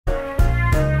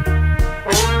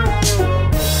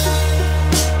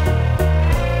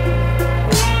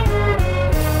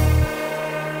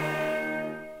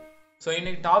So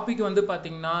இன்னைக்கு topic வந்து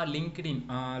பார்த்தீங்கன்னா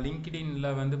லிங்க்டின்ல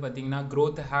வந்து பார்த்தீங்கன்னா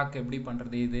growth ஹேக் எப்படி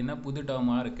பண்ணுறது, இது என்ன புது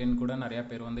டேர்மாக இருக்குன்னு கூட நிறையா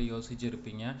பேர் வந்து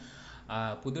யோசிச்சிருப்பீங்க.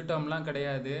 புது டேர்ம்லாம்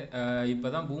கிடையாது. இப்போ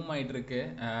தான் பூம் ஆகிட்டு இருக்கு.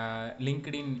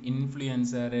 LinkedIn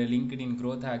influencer, LinkedIn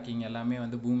growth hacking எல்லாமே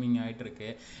வந்து பூமிங் ஆகிட்டு இருக்கு.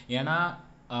 ஏன்னா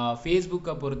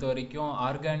ஃபேஸ்புக்கை பொறுத்த வரைக்கும்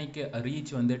ஆர்கானிக்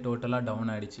ரீச் வந்து டோட்டலாக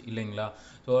டவுன் ஆகிடுச்சு இல்லைங்களா.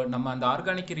 ஸோ நம்ம அந்த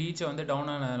ஆர்கானிக் ரீச்சை வந்து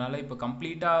டவுன் ஆனதுனால இப்போ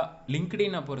கம்ப்ளீட்டாக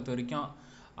லிங்க்டினை பொறுத்த வரைக்கும்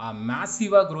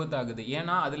மேசிவாக க்ரோத் ஆகுது.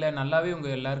 ஏன்னா அதில் நல்லாவே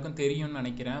உங்கள் எல்லாருக்கும் தெரியும்னு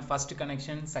நினைக்கிறேன். First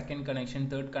connection, second connection,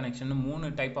 third connection,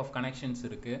 3 type of connections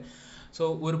இருக்குது. ஸோ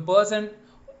ஒரு பர்சன்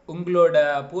உங்களோட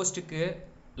போஸ்ட்டுக்கு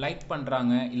லைக்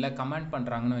பண்ணுறாங்க இல்லை கமெண்ட்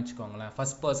பண்ணுறாங்கன்னு வச்சுக்கோங்களேன்.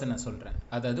 ஃபர்ஸ்ட் பர்சனை சொல்கிறேன்,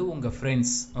 அதாவது உங்கள்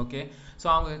ஃப்ரெண்ட்ஸ். ஓகே, ஸோ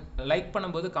அவங்க லைக்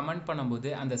பண்ணும்போது கமெண்ட் பண்ணும்போது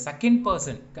அந்த செகண்ட்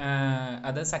பர்சன்,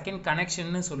 அதாவது செகண்ட்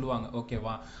கனெக்ஷன்னு சொல்லுவாங்க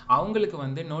ஓகேவா, அவங்களுக்கு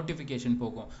வந்து நோட்டிஃபிகேஷன்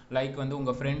போகும். லைக் வந்து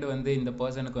உங்கள் ஃப்ரெண்டு வந்து இந்த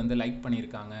பர்சனுக்கு வந்து லைக்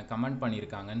பண்ணியிருக்காங்க, கமெண்ட்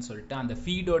பண்ணியிருக்காங்கன்னு சொல்லிட்டு அந்த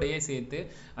ஃபீடோடையே சேர்த்து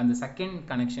அந்த செகண்ட்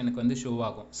கனெக்ஷனுக்கு வந்து ஷோ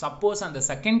ஆகும். சப்போஸ் அந்த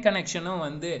செகண்ட் கனெக்ஷனும்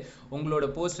வந்து உங்களோட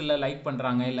போஸ்ட்டில் லைக்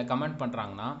பண்ணுறாங்க இல்லை கமெண்ட்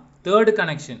பண்ணுறாங்கன்னா, தேர்டு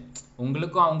கனெக்ஷன்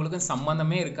உங்களுக்கும் அவங்களுக்கும்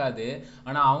சம்மந்தமே இருக்காது,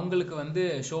 ஆனால் அவங்களுக்கு வந்து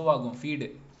ஷோ ஆகும் ஃபீடு.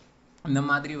 இந்த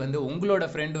மாதிரி வந்து உங்களோட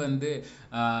ஃப்ரெண்டு வந்து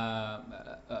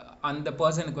அந்த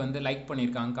பர்சனுக்கு வந்து லைக்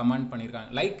பண்ணியிருக்காங்க, கமெண்ட் பண்ணியிருக்காங்க.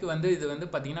 லைக் வந்து இது வந்து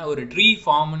பார்த்தீங்கன்னா ஒரு ட்ரீ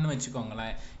ஃபார்ம்னு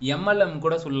வச்சுக்கோங்களேன், எம்எல்எம்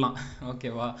கூட சொல்லலாம்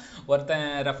ஓகேவா. ஒருத்தன்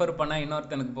ரெஃபர் பண்ணால்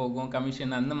இன்னொருத்தனுக்கு போகும்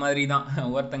கமிஷன், அந்த மாதிரி தான்.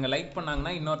 ஒருத்தங்க லைக்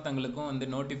பண்ணாங்கன்னா இன்னொருத்தங்களுக்கும் வந்து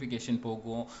நோட்டிஃபிகேஷன்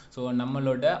போகும். ஸோ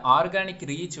நம்மளோட ஆர்கானிக்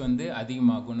ரீச் வந்து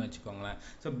அதிகமாகும்னு வச்சுக்கோங்களேன்.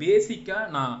 ஸோ பேசிக்காக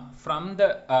நான் ஃப்ரம்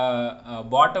த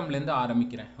பாட்டம்லேருந்து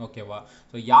ஆரம்பிக்கிறேன் ஓகேவா.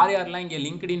 ஸோ யாரெல்லாம் இங்கே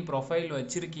லிங்க்டின் ப்ரொஃபைல்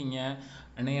வச்சுருக்கீங்க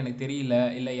எனக்கு தெரியல,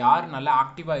 இல்லை யார் நல்லா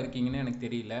ஆக்டிவாக இருக்கீங்கன்னு எனக்கு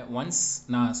தெரியல. ஒன்ஸ்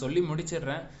நான் சொல்லி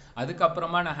முடிச்சிடுறேன்,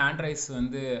 அதுக்கப்புறமா நான் ஹேண்ட் ரைஸ்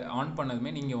வந்து ஆன்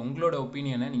பண்ணதுமே நீங்கள் உங்களோட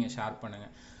ஒப்பீனியனை நீங்கள் ஷேர்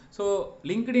பண்ணுங்கள். ஸோ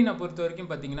லிங்க்டினை பொறுத்த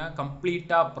வரைக்கும் பார்த்தீங்கன்னா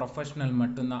கம்ப்ளீட்டாக ப்ரொஃபஷ்னல்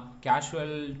மட்டும்தான்.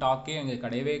 கேஷுவல் டாக்கே அங்கே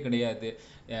கிடையவே கிடையாது.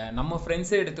 நம்ம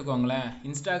ஃப்ரெண்ட்ஸே எடுத்துக்கோங்களேன்,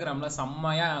 இன்ஸ்டாகிராமில்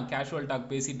செம்மையாக கேஷுவல்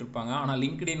டாக் பேசிகிட்டு இருப்பாங்க, ஆனால்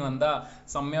லிங்க்டின் வந்தால்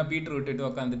செம்மையாக பீட்ரு விட்டுட்டு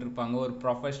உட்காந்துட்டு இருப்பாங்க. ஒரு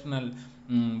ப்ரொஃபஷ்னல்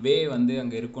வே வந்து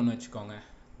அங்கே இருக்குன்னு வச்சுக்கோங்க.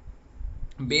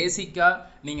 பேசிக்காக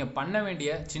நீங்கள் பண்ண வேண்டிய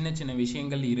சின்ன சின்ன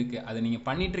விஷயங்கள் இருக்குது. அதை நீங்கள்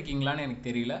பண்ணிகிட்ருக்கீங்களான்னு எனக்கு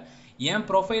தெரியல. என்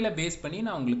ப்ரொஃபைலை பேஸ் பண்ணி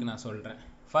நான் சொல்கிறேன்.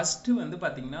 ஃபஸ்ட்டு வந்து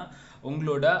பார்த்தீங்கன்னா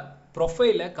உங்களோட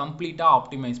ப்ரொஃபைலை கம்ப்ளீட்டாக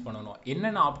ஆப்டிமைஸ் பண்ணணும்.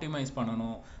 என்னென்ன ஆப்டிமைஸ்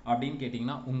பண்ணணும் அப்படின்னு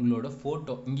கேட்டிங்கன்னா, உங்களோட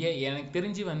ஃபோட்டோ. இங்கே எனக்கு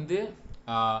தெரிஞ்சு வந்து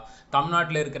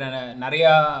தமிழ்நாட்டில் இருக்கிற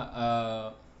நிறையா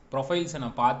ப்ரொஃபைல்ஸை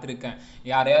நான் பார்த்துருக்கேன்.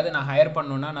 யாரையாவது நான் ஹையர்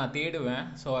பண்ணணுன்னா நான் தேடுவேன்.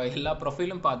 ஸோ எல்லா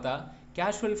ப்ரொஃபைலும் பார்த்தா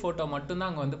கேஷுவல் ஃபோட்டோ மட்டும்தான்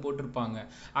அங்கே வந்து போட்டிருப்பாங்க.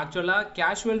 ஆக்சுவலாக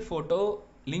கேஷுவல் ஃபோட்டோ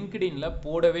லிங்க்டின்ல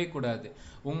போடவே கூடாது.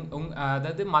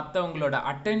 அதாவது மற்றவங்களோட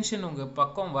அட்டென்ஷன் உங்கள்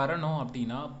பக்கம் வரணும்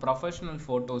அப்படின்னா ப்ரொஃபஷ்னல்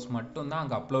ஃபோட்டோஸ் மட்டும்தான்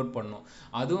அங்கே அப்லோட் பண்ணணும்.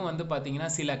 அதுவும் வந்து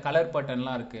பார்த்தீங்கன்னா சில கலர்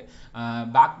பட்டன்லாம் இருக்குது.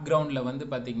 பேக்ரவுண்டில் வந்து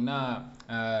பார்த்தீங்கன்னா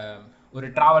ஒரு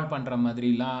ட்ராவல் பண்ணுற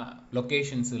மாதிரிலாம்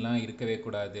லொக்கேஷன்ஸ்லாம் இருக்கவே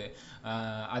கூடாது.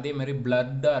 அதே மாதிரி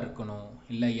பிளர்டாக இருக்கணும்,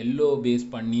 இல்லை எல்லோ பேஸ்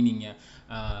பண்ணி நீங்கள்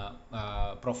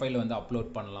ப்ரொஃபைல் வந்து அப்லோட்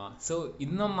பண்ணலாம். ஸோ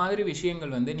இந்த மாதிரி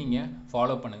விஷயங்கள் வந்து நீங்கள்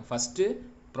ஃபாலோ பண்ணுங்கள். ஃபஸ்ட்டு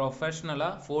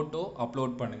ப்ரொஃபஷ்னலாக ஃபோட்டோ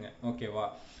அப்லோட் பண்ணுங்கள் ஓகேவா.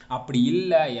 அப்படி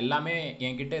இல்லை, எல்லாமே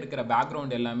என்கிட்ட இருக்கிற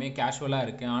பேக்ரவுண்ட் எல்லாமே கேஷுவலாக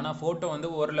இருக்குது, ஆனால் ஃபோட்டோ வந்து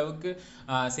ஓரளவுக்கு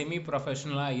செமி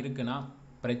ப்ரொஃபஷ்னலாக இருக்குன்னா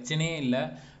பிரச்சனையே இல்லை.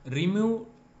 ரிமூவ்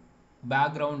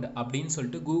பேக்ரவுண்ட் அப்படின்னு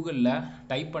சொல்லிட்டு கூகுளில்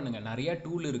டைப் பண்ணுங்கள், நிறையா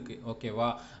டூல் இருக்குது ஓகேவா.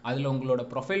 அதில் உங்களோட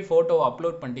ப்ரொஃபைல் ஃபோட்டோவை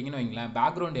அப்லோட் பண்ணிட்டீங்கன்னு வைங்களேன்,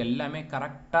 பேக்ரவுண்ட் எல்லாமே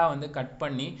கரெக்டாக வந்து கட்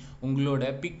பண்ணி உங்களோட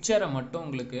பிக்சரை மட்டும்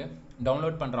உங்களுக்கு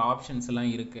டவுன்லோட் பண்ணுற ஆப்ஷன்ஸ் எல்லாம்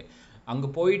இருக்குது. அங்கே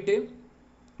போயிட்டு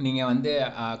நீங்கள் வந்து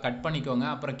கட் பண்ணிக்கோங்க.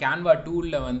 அப்புறம் கேன்வா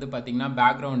டூலில் வந்து பார்த்தீங்கன்னா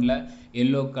பேக்ரவுண்டில்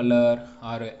yellow colour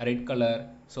or red colour,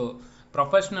 so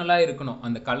ப்ரொஃபஷ்னலாக இருக்கணும்.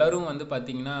 அந்த கலரும் வந்து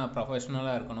பார்த்தீங்கன்னா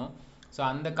ப்ரொஃபஷ்னலாக இருக்கணும். ஸோ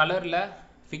அந்த கலரில்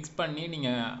ஃபிக்ஸ் பண்ணி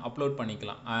நீங்கள் அப்லோட்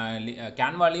பண்ணிக்கலாம்.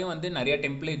 கேன்வாலையும் வந்து நிறைய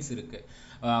டெம்ப்ளேட்ஸ் இருக்குது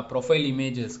ப்ரொஃபைல்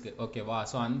இமேஜஸ்க்கு ஓகேவா.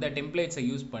 ஸோ அந்த டெம்ப்ளேட்ஸை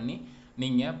யூஸ் பண்ணி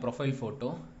நீங்கள் ப்ரொஃபைல்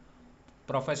ஃபோட்டோ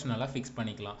ப்ரொஃபஷ்னலாக ஃபிக்ஸ்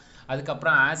பண்ணிக்கலாம்.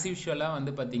 அதுக்கப்புறம் ஆஸ் யூஷுவலாக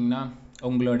வந்து பார்த்திங்கன்னா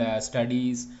உங்களோட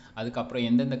ஸ்டடீஸ், அதுக்கப்புறம்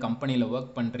எந்தெந்த கம்பெனியில்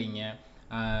ஒர்க் பண்ணுறீங்க,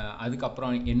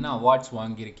 அதுக்கப்புறம் என்ன அவார்ட்ஸ்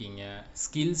வாங்கியிருக்கீங்க,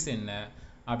 ஸ்கில்ஸ் என்ன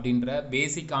அப்படின்ற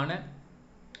பேசிக்கான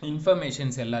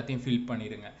இன்ஃபர்மேஷன்ஸ் எல்லாத்தையும் ஃபில்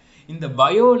பண்ணிடுங்க. இந்த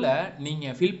பயோவில்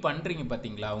நீங்கள் ஃபில் பண்ணுறீங்க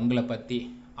பார்த்தீங்களா உங்களை பற்றி,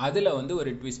 அதில் வந்து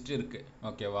ஒரு ட்விஸ்ட் இருக்குது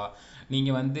ஓகேவா.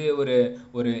 நீங்கள் வந்து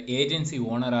ஒரு ஏஜென்சி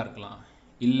ஓனராக இருக்கலாம்,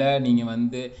 இல்லை நீங்கள்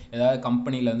வந்து ஏதாவது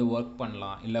கம்பெனியில் வந்து ஒர்க்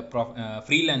பண்ணலாம், இல்லை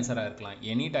ஃப்ரீலான்சராக இருக்கலாம்,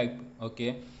 எனி டைப் ஓகே.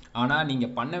 ஆனால்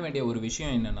நீங்கள் பண்ண வேண்டிய ஒரு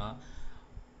விஷயம் என்னென்னா,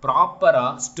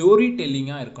 ப்ராப்பராக ஸ்டோரி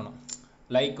டெல்லிங்காக இருக்கணும்.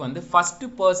 லைக் வந்து ஃபஸ்ட்டு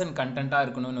பர்சன் கண்டென்ட்டாக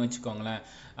இருக்கணும்னு வச்சுக்கோங்களேன்.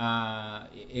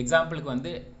 எக்ஸாம்பிளுக்கு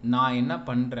வந்து நான் என்ன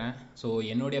பண்ணுறேன், ஸோ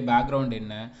என்னுடைய பேக்ரவுண்ட்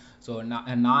என்ன, ஸோ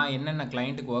நான் என்னென்ன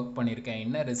கிளைண்ட்டுக்கு ஒர்க் பண்ணியிருக்கேன்,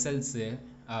 என்ன ரிசல்ட்ஸு,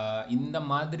 இந்த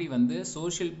மாதிரி வந்து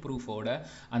சோஷியல் ப்ரூஃபோட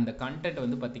அந்த கண்டென்ட்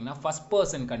வந்து பார்த்தீங்கன்னா ஃபர்ஸ்ட்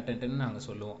பர்சன் கண்டென்ட்னு நாங்கள்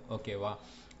சொல்லுவோம். ஓகேவா?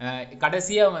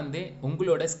 கடைசியாக வந்து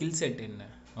உங்களோட ஸ்கில் செட் என்ன,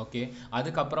 ஓகே,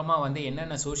 அதுக்கப்புறமா வந்து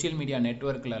என்னென்ன சோஷியல் மீடியா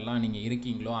நெட்ஒர்க்லலாம் நீங்கள்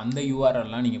இருக்கீங்களோ அந்த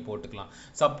யூஆர்எல்லாம் நீங்கள் போட்டுக்கலாம்.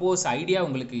 சப்போஸ் ஐடியா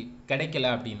உங்களுக்கு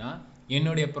கிடைக்கல அப்படின்னா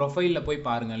என்னுடைய ப்ரொஃபைலில் போய்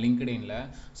பாருங்கள் லிங்க்டின்ல.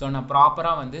 ஸோ நான்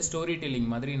ப்ராப்பராக வந்து ஸ்டோரி டெல்லிங்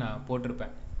மாதிரி நான்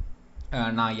போட்டிருப்பேன்.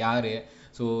 நான் யார்,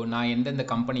 ஸோ நான் எந்தெந்த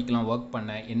கம்பெனிக்கெலாம் ஒர்க்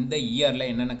பண்ணேன், எந்த இயரில்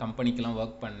என்னென்ன கம்பெனிக்கெலாம்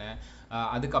ஒர்க் பண்ணேன்,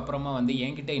 அதுக்கப்புறமா வந்து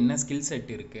என்கிட்ட என்ன ஸ்கில்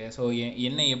செட் இருக்குது, ஸோ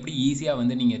என்ன எப்படி ஈஸியாக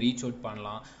வந்து நீங்கள் ரீச் அவுட்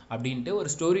பண்ணலாம் அப்படின்ட்டு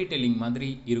ஒரு ஸ்டோரி டெல்லிங்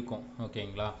மாதிரி இருக்கும்.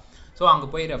 ஓகேங்களா? ஸோ அங்கே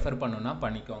போய் ரெஃபர் பண்ணணுன்னா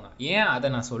பண்ணிக்கோங்க. ஏன் அதை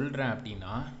நான் சொல்கிறேன்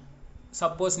அப்படின்னா,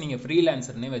 சப்போஸ் நீங்கள்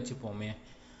ஃப்ரீலான்சர்னே வச்சுப்போமே,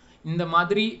 இந்த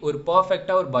மாதிரி ஒரு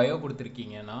பர்ஃபெக்டாக ஒரு பயோ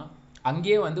கொடுத்துருக்கீங்கன்னா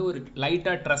அங்கேயே வந்து ஒரு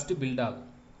லைட்டாக ட்ரஸ்ட் பில்ட் ஆகும்.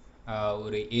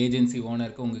 ஒரு ஏஜென்சி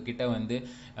ஓனருக்கு உங்ககிட்ட வந்து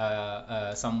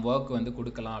சம் ஒர்க் வந்து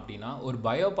கொடுக்கலாம் அப்படின்னா ஒரு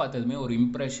பயோ பார்த்ததுமே ஒரு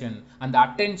இம்ப்ரெஷன், அந்த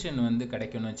அட்டென்ஷன் வந்து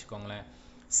கிடைக்கும்னு வச்சுக்கோங்களேன்.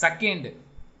 செகண்ட்,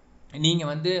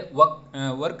 நீங்கள் வந்து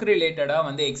ஒர்க் ரிலேட்டடாக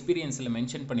வந்து எக்ஸ்பீரியன்ஸில்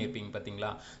மென்ஷன் பண்ணியிருப்பீங்க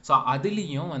பார்த்தீங்களா? ஸோ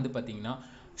அதுலேயும் வந்து பார்த்தீங்கன்னா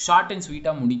ஷார்ட் அண்ட்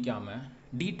ஸ்வீட்டாக முடிக்காமல்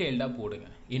டீட்டெயில்டாக போடுங்க.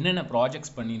 என்னென்ன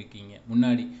ப்ராஜெக்ட்ஸ் பண்ணியிருக்கீங்க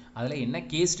முன்னாடி, அதில் என்ன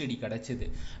கேஸ் ஸ்டடி கிடச்சிது.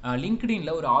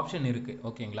 லிங்க்டின்ல ஒரு ஆப்ஷன் இருக்குது.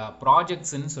 ஓகேங்களா?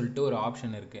 ப்ராஜெக்ட்ஸ்ன்னு சொல்லிட்டு ஒரு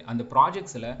ஆப்ஷன் இருக்குது. அந்த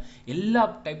ப்ராஜெக்ட்ஸில் எல்லா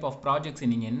டைப் ஆஃப் ப்ராஜெக்ட்ஸ்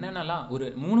நீங்கள் என்னென்னலாம் ஒரு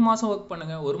 3 மாதம் ஒர்க்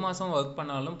பண்ணுங்கள், 1 மாதம் ஒர்க்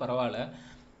பண்ணாலும் பரவாயில்ல,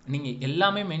 நீங்கள்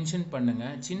எல்லாமே மென்ஷன்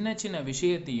பண்ணுங்கள். சின்ன சின்ன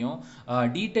விஷயத்தையும்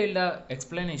டீட்டெயில்டாக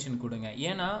எக்ஸ்பிளனேஷன் கொடுங்க.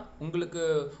 ஏன்னா உங்களுக்கு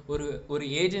ஒரு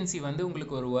ஏஜென்சி வந்து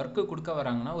உங்களுக்கு ஒரு ஒர்க்கு கொடுக்க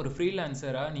வராங்கன்னா ஒரு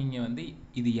ஃப்ரீலான்சராக நீங்கள் வந்து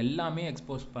இது எல்லாமே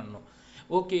எக்ஸ்போஸ் பண்ணணும்.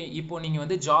 ஓகே, இப்போ நீங்கள்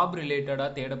வந்து ஜாப்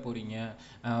ரிலேட்டடாக தேட போகிறீங்க,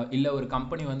 இல்லை ஒரு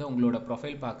கம்பெனி வந்து உங்களோட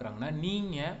ப்ரொஃபைல் பார்க்குறாங்கன்னா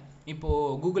நீங்கள்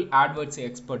இப்போது கூகுள் ஆட்வர்ட்ஸ்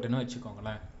எக்ஸ்பர்ட்னு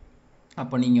வச்சுக்கோங்களேன்.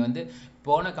 அப்போ நீங்கள் வந்து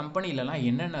போன கம்பெனிலலாம்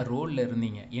என்னென்ன ரோலில்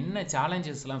இருந்தீங்க, என்ன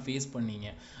சேலஞ்சஸ்லாம் ஃபேஸ் பண்ணீங்க,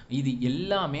 இது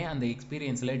எல்லாமே அந்த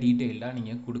எக்ஸ்பீரியன்ஸில் டீட்டெயில்டாக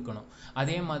நீங்கள் கொடுக்கணும்.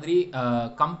 அதே மாதிரி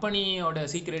கம்பெனியோட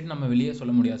சீக்ரெட் நம்ம வெளியே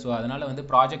சொல்ல முடியாது. ஸோ அதனால் வந்து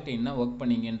ப்ராஜெக்ட் என்ன ஒர்க்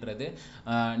பண்ணீங்கன்றது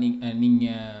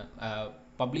நீங்கள்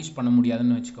பப்ளிஷ் பண்ண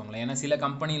முடியாதுன்னு வச்சுக்கோங்களேன். ஏன்னா சில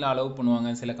கம்பெனியில் அலோவ் பண்ணுவாங்க,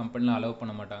 சில கம்பெனியில் அலோவ்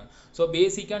பண்ண மாட்டாங்க. ஸோ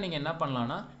பேசிக்காக நீங்கள் என்ன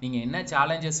பண்ணலான்னா, நீங்கள் என்ன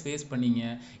சேலஞ்சஸ் ஃபேஸ் பண்ணீங்க,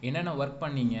 என்னென்ன ஒர்க்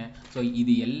பண்ணீங்க, ஸோ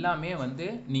இது எல்லாமே வந்து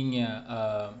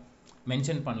நீங்கள்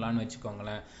மென்ஷன் பண்ணலான்னு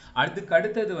வச்சுக்கோங்களேன்.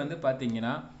 அடுத்தது வந்து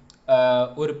பார்த்தீங்கன்னா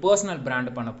ஒரு பர்சனல்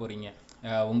பிராண்ட் பண்ண போகிறீங்க,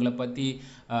 உங்களை பற்றி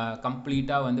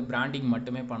கம்ப்ளீட்டாக வந்து பிராண்டிங்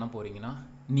மட்டுமே பண்ண போகிறீங்கன்னா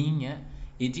நீங்கள்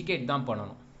எஜுகேட் தான்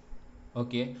பண்ணணும்.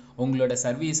 ஓகே, உங்களோட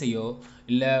சர்வீஸையோ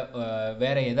இல்லை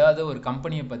வேறு ஏதாவது ஒரு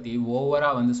கம்பெனியை பற்றி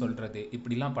ஓவராக வந்து சொல்கிறது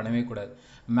இப்படிலாம் பண்ணவே கூடாது.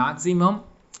 மேக்ஸிமம்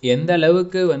எந்த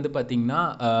அளவுக்கு வந்து பார்த்திங்கன்னா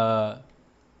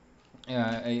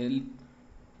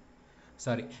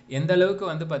எந்த அளவுக்கு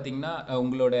வந்து பார்த்திங்கன்னா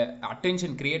உங்களோட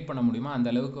அட்டென்ஷன் க்ரியேட் பண்ண முடியுமோ அந்த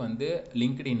அளவுக்கு வந்து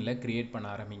லிங்க்டின்ல க்ரியேட் பண்ண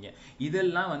ஆரம்பிங்க.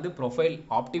 இதெல்லாம் வந்து ப்ரொஃபைல்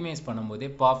ஆப்டிமைஸ் பண்ணும்போதே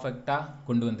பர்ஃபெக்டாக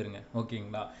கொண்டு வந்துருங்க.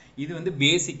 ஓகேங்களா? இது வந்து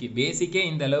பேசிக்கே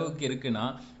இந்த அளவுக்கு இருக்குன்னா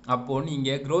அப்போது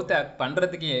நீங்கள் க்ரோத்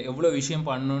பண்ணுறதுக்கு எவ்வளோ விஷயம்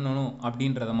பண்ணணும்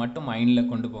அப்படின்றத மட்டும் மைண்டில்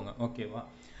கொண்டு போங்க. ஓகேவா?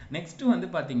 நெக்ஸ்ட்டு வந்து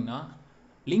பார்த்திங்கன்னா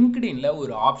லிங்க்டின்ல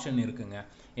ஒரு ஆப்ஷன் இருக்குங்க.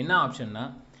 என்ன ஆப்ஷன்னா,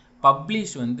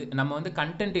 பப்ளிஷ் வந்து நம்ம வந்து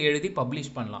கண்டென்ட் எழுதி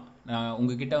பப்ளிஷ் பண்ணலாம்.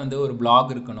 உங்ககிட்ட வந்து ஒரு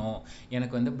பிளாக் இருக்கணும்,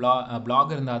 எனக்கு வந்து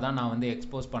பிளாக் இருந்தால் தான் நான் வந்து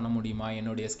எக்ஸ்போஸ் பண்ண முடியுமா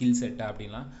என்னுடைய ஸ்கில் செட்டை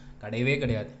அப்படின்லாம் கிடையவே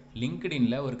கிடையாது.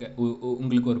 லிங்க்டின்ல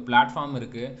உங்களுக்கு ஒரு பிளாட்ஃபார்ம்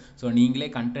இருக்குது. ஸோ நீங்களே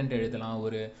கண்டென்ட் எழுதலாம்,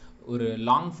 ஒரு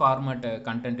லாங் ஃபார்மேட்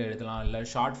கண்டென்ட் எழுதலாம், இல்லை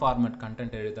ஷார்ட் ஃபார்மேட்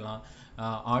கண்டென்ட் எழுதலாம்,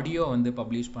 ஆடியோ வந்து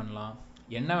பப்ளிஷ் பண்ணலாம்,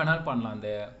 என்ன வேணாலும் பண்ணலாம்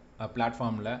அந்த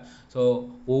பிளாட்ஃபார்மில். ஸோ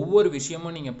ஒவ்வொரு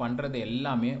விஷயமும் நீங்கள் பண்ணுறது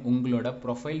எல்லாமே உங்களோட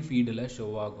ப்ரொஃபைல் ஃபீடில் ஷோ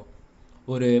ஆகும்.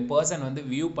 ஒரு பர்சன் வந்து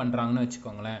வியூ பண்ணுறாங்கன்னு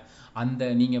வச்சுக்கோங்களேன்,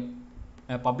 அந்த நீங்கள்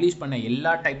பப்ளிஷ் பண்ண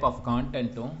எல்லா டைப் ஆஃப்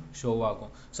கான்டென்ட்டும் ஷோ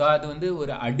ஆகும். ஸோ அது வந்து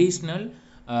ஒரு அடிஷ்னல்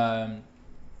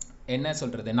என்ன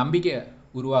சொல்கிறது, நம்பிக்கை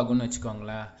உருவாகும்னு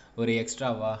வச்சுக்கோங்களேன். ஒரு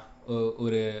எக்ஸ்ட்ராவா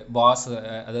ஒரு பாஸ்,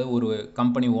 அதாவது ஒரு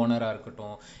கம்பெனி ஓனராக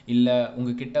இருக்கட்டும், இல்லை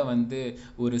உங்ககிட்ட வந்து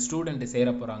ஒரு ஸ்டூடெண்ட் சேர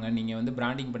போகிறாங்க, நீங்கள் வந்து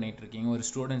பிராண்டிங் பண்ணிகிட்டு இருக்கீங்க, ஒரு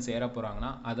ஸ்டூடெண்ட் சேர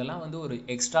போகிறாங்கன்னா அதெல்லாம் வந்து ஒரு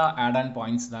எக்ஸ்ட்ரா ஆட் ஆன்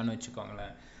பாயிண்ட்ஸ் தான்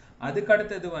வச்சுக்கோங்களேன்.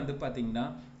 அதுக்கடுத்தது வந்து பார்த்திங்கன்னா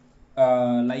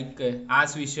லைக்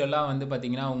ஆஸ் யூஷுவலாக வந்து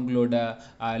பார்த்திங்கன்னா உங்களோட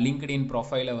லிங்க்டின்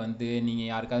ப்ரொஃபைலை வந்து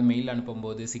நீங்கள் யாருக்காவது மெயில்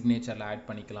அனுப்பும்போது சிக்னேச்சரில் ஆட்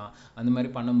பண்ணிக்கலாம். அந்த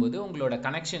மாதிரி பண்ணும்போது உங்களோட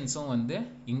கனெக்ஷன்ஸும் வந்து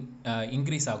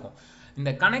இன்க்ரீஸ் ஆகும்.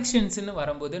 இந்த கனெக்ஷன்ஸ்னு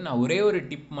வரும்போது நான் ஒரே ஒரு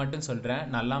டிப் மட்டும் சொல்கிறேன்,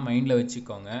 நல்லா மைண்டில்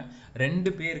வச்சுக்கோங்க.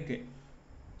 2 பேருக்கு,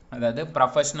 அதாவது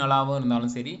ப்ரொஃபஷ்னலாகவும்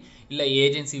இருந்தாலும் சரி, இல்லை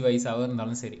ஏஜென்சி வைஸாகவும்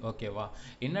இருந்தாலும் சரி, ஓகேவா?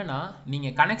 என்னென்னா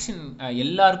நீங்கள் கனெக்ஷன்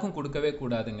எல்லாருக்கும் கொடுக்கவே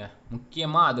கூடாதுங்க.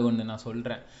 முக்கியமாக அது ஒன்று நான்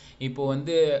சொல்கிறேன். இப்போது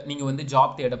வந்து நீங்கள் வந்து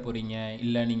ஜாப் தேட போகிறீங்க,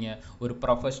 இல்லை நீங்கள் ஒரு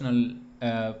ப்ரொஃபஷ்னல்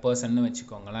பர்சன்னு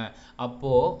வச்சுக்கோங்களேன்.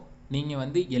 அப்போது நீங்கள்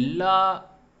வந்து எல்லா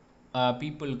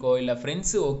பீப்புளுக்கோ இல்லை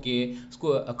friends okay,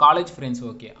 college friends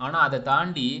okay. ஆனால் அதை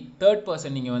தாண்டி தேர்ட்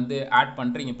பர்சன் நீங்கள் வந்து ஆட்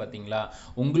பண்ணுறீங்க பார்த்தீங்களா,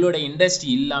 உங்களோட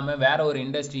இண்டஸ்ட்ரி இல்லாமல் வேற ஒரு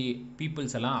இண்டஸ்ட்ரி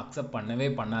பீப்புள்ஸ் எல்லாம் அக்செப்ட் பண்ணவே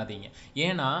பண்ணாதீங்க.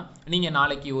 ஏன்னா நீங்கள்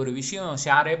நாளைக்கு ஒரு விஷயம்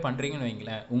ஷேரே பண்ணுறீங்கன்னு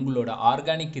வைங்களேன், உங்களோட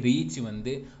ஆர்கானிக் ரீச்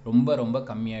வந்து ரொம்ப ரொம்ப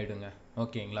கம்மியாயிடுங்க.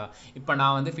 ஓகேங்களா? இப்போ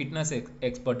நான் வந்து ஃபிட்னஸ்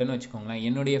எக்ஸ்பர்ட்னு வச்சுக்கோங்களேன்,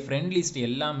 என்னுடைய ஃப்ரெண்ட் லிஸ்ட்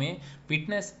எல்லாமே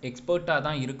ஃபிட்னஸ் எக்ஸ்பர்ட்டாக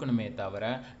தான் இருக்கணுமே தவிர,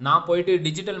 நான் போயிட்டு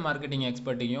டிஜிட்டல் மார்க்கெட்டிங்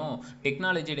எக்ஸ்பர்ட்டையும்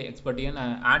டெக்னாலஜி எக்ஸ்பர்ட்டையும்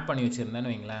நான் ஆட் பண்ணி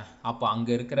வச்சுருந்தேன்னு வைங்களேன், அப்போ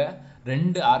அங்கே இருக்கிற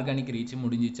 2 ஆர்கானிக் ரீச்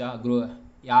முடிஞ்சிச்சா,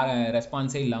 யார்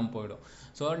ரெஸ்பான்ஸே இல்லாமல் போயிடும்.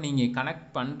 ஸோ நீங்கள்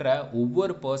கனெக்ட் பண்ணுற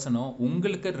ஒவ்வொரு பர்சனும்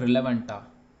உங்களுக்கு ரிலவெண்ட்டாக,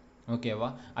 ஓகேவா?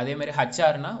 அதே மாதிரி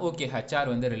ஹச்ஆர்னா ஓகே, ஹச்ஆர்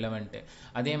வந்து ரிலவெண்ட்டு.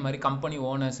 அதே மாதிரி கம்பெனி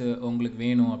ஓனர்ஸ் உங்களுக்கு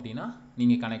வேணும் அப்படின்னா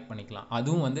நீங்கள் கனெக்ட் பண்ணிக்கலாம்,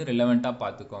 அதுவும் வந்து ரிலவெண்ட்டாக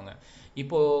பார்த்துக்கோங்க.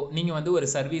 இப்போது நீங்கள் வந்து ஒரு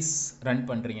சர்வீஸ் ரன்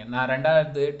பண்ணுறீங்க, நான்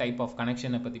 2வது டைப் ஆஃப்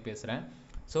கனெக்ஷனை பற்றி பேசுகிறேன்.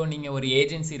 ஸோ நீங்கள் ஒரு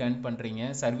ஏஜென்சி ரன் பண்ணுறீங்க,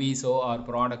 சர்வீஸோ ஆர்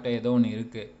ப்ராடக்டோ ஏதோ ஒன்று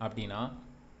இருக்குது அப்படின்னா,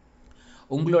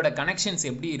 உங்களோட கனெக்ஷன்ஸ்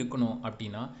எப்படி இருக்கணும்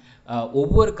அப்படின்னா,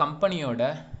 ஒவ்வொரு கம்பெனியோட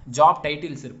ஜாப்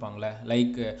டைட்டில்ஸ் இருப்பாங்களே,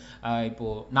 லைக்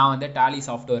இப்போது நான் வந்து டேலி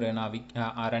சாஃப்ட்வேர்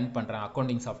நான் ரன் பண்ணுறேன்,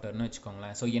 அக்கௌண்டிங் சாஃப்ட்வேர்னு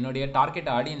வச்சுக்கோங்களேன். ஸோ என்னுடைய டார்கெட்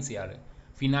ஆடியன்ஸ் யார்?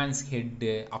 Finance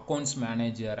head, accounts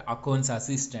manager, accounts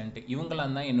assistant,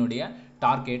 இவங்களாம் தான் என்னுடைய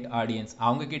டார்கெட் ஆடியன்ஸ்.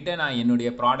 அவங்கக்கிட்ட நான்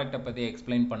என்னுடைய ப்ராடக்டை பற்றி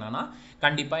எக்ஸ்பிளைன் பண்ணேன்னா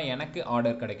கண்டிப்பாக எனக்கு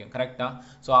ஆர்டர் கிடைக்கும். கரெக்டாக?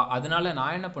 ஸோ அதனால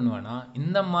நான் என்ன பண்ணுவேன்னா,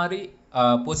 இந்த மாதிரி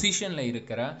பொசிஷனில்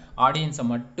இருக்கிற ஆடியன்ஸை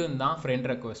மட்டும்தான் ஃப்ரெண்ட்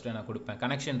ரெக்வஸ்ட்டை நான் கொடுப்பேன்,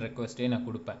 கனெக்ஷன் ரெக்வஸ்ட்டே நான்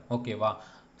கொடுப்பேன். ஓகேவா?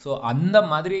 ஸோ அந்த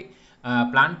மாதிரி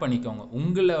பிளான் பண்ணிக்கோங்க,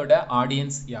 உங்களோட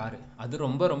ஆடியன்ஸ் யார், அது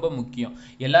ரொம்ப ரொம்ப முக்கியம்.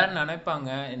 எல்லாரும் நினைப்பாங்க,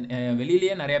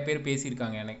 வெளியிலேயே நிறைய பேர்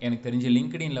பேசியிருக்காங்க, எனக்கு தெரிஞ்ச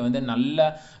லிங்க்டின்ல வந்து நல்ல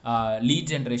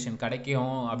லீட் ஜென்ரேஷன்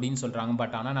கிடைக்கும் அப்படின்னு சொல்கிறாங்க.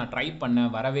 பட் ஆனால் நான் ட்ரை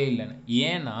பண்ணேன், வரவே இல்லைன்னு.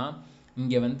 ஏன்னா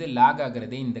இங்கே வந்து லேக்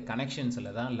ஆகுறதே இந்த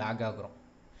கனெக்ஷன்ஸில் தான் லேக் ஆகுறோம்.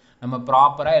 நம்ம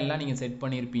ப்ராப்பராக எல்லாம் நீங்கள் செட்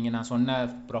பண்ணியிருப்பீங்க, நான் சொன்ன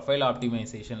ப்ரொஃபைல்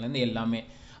ஆப்டிமைசேஷன்லேருந்து எல்லாமே.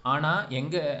 ஆனால்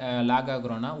எங்கே லேக்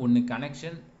ஆகுறோன்னா, ஒன்று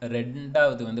கனெக்ஷன்,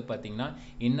 2வது வந்து பார்த்திங்கன்னா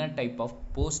என்ன டைப் ஆஃப்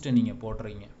போஸ்ட்டு நீங்கள்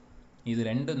போடுறீங்க, இது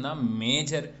 2ம் தான்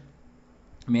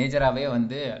மேஜராகவே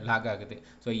வந்து லேக் ஆகுது.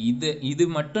 ஸோ இது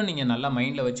மட்டும் நீங்கள் நல்லா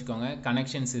மைண்டில் வச்சுக்கோங்க,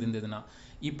 கனெக்ஷன்ஸ் இருந்ததுன்னா.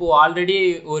 இப்போது ஆல்ரெடி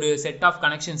ஒரு செட் ஆஃப்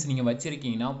கனெக்ஷன்ஸ் நீங்கள்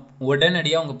வச்சுருக்கீங்கன்னா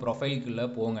உடனடியாக உங்கள் ப்ரொஃபைலுக்குள்ளே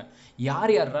போங்க,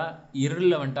 யார் யாரா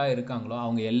இர்ரிலவெண்ட்டாக இருக்காங்களோ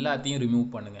அவங்க எல்லாத்தையும் ரிமூவ்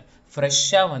பண்ணுங்கள்.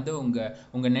 ஃப்ரெஷ்ஷாக வந்து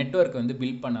உங்கள் நெட்வொர்க் வந்து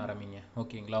பில்ட் பண்ண ஆரம்பிங்க.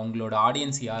 ஓகேங்களா? உங்களோட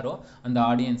ஆடியன்ஸ் யாரோ அந்த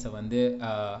ஆடியன்ஸை வந்து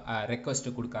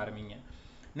ரெக்வஸ்ட்டு கொடுக்க ஆரம்பிங்க.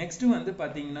 நெக்ஸ்ட்டு வந்து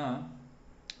பார்த்தீங்கன்னா,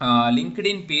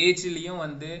 லிங்க்டின் பேஜ்லேயும்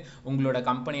வந்து உங்களோட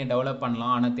கம்பெனியை டெவலப்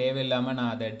பண்ணலாம். ஆனால் தேவையில்லாமல்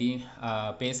நான் அதை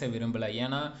பேச விரும்பலை.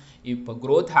 ஏன்னா இப்போ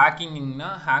க்ரோத் ஹேக்கிங்னா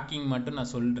ஹேக்கிங் மட்டும்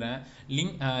நான் சொல்கிறேன்.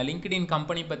 லிங்க்டின்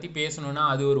கம்பெனி பற்றி பேசணுன்னா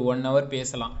அது ஒரு 1 hour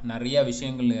பேசலாம். நிறைய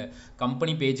விஷயங்கள்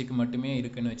கம்பெனி பேஜுக்கு மட்டுமே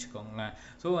இருக்குதுன்னு வச்சுக்கோங்களேன்.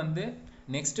 ஸோ வந்து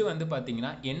நெக்ஸ்ட்டு வந்து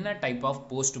பார்த்தீங்கன்னா, என்ன டைப் ஆஃப்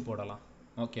போஸ்ட் போடலாம்,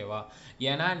 ஓகேவா?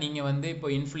 ஏன்னா நீங்கள் வந்து இப்போ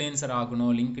இன்ஃப்ளூயன்சர்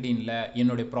ஆகணும் லிங்க்டின்ல,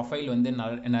 என்னுடைய ப்ரொஃபைல் வந்து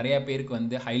நிறையா பேருக்கு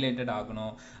வந்து ஹைலைட்டட்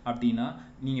ஆகணும் அப்படின்னா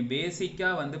நீங்கள்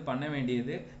பேசிக்காக வந்து பண்ண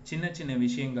வேண்டியது சின்ன சின்ன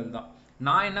விஷயங்கள் தான்.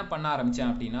 நான் என்ன பண்ண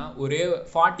ஆரம்பித்தேன் அப்படின்னா, ஒரே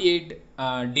 48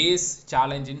 days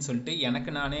சேலஞ்சுன்னு சொல்லிட்டு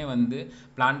எனக்கு நானே வந்து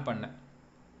பிளான் பண்ணேன்.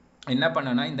 என்ன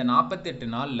பண்ணேன்னா, இந்த 48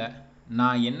 நாளில்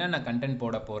நான் என்னென்ன கண்டென்ட்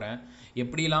போட போகிறேன்,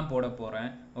 எப்படிலாம் போட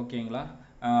போகிறேன், ஓகேங்களா?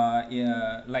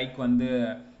 லைக் வந்து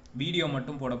வீடியோ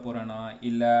மட்டும் போட போகிறேன்னா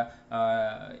இல்லை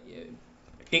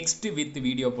டெக்ஸ்ட் வித்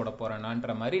வீடியோ போட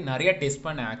போகிறேனான்ற மாதிரி நிறைய டெஸ்ட்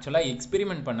பண்ணேன். ஆக்சுவலாக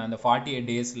எக்ஸ்பெரிமெண்ட் பண்ணேன் அந்த 48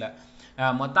 daysல.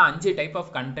 மொத்தம் 5 டைப்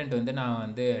ஆஃப் கண்டென்ட் வந்து நான்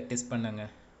வந்து டெஸ்ட் பண்ணேங்க.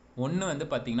 ஒன்று வந்து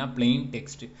பார்த்தீங்கன்னா பிளெயின்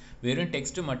டெக்ஸ்ட், வெறும்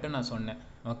டெக்ஸ்ட்டு மட்டும் நான் சொன்னேன்,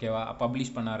 ஓகேவா?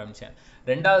 பப்ளிஷ் பண்ண ஆரம்பித்தேன்.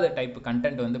 2வது டைப்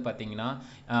கண்டென்ட் வந்து பார்த்தீங்கன்னா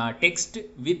டெக்ஸ்ட்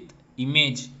வித்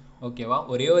இமேஜ், ஓகேவா?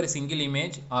 ஒரே ஒரு சிங்கிள்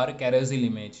இமேஜ் ஆர் கெரோசில்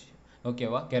இமேஜ்,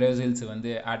 ஓகேவா? கெரோசில்ஸ்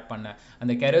வந்து ஆட் பண்ணேன்.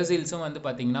 அந்த கெரோசில்ஸும் வந்து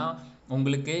பார்த்தீங்கன்னா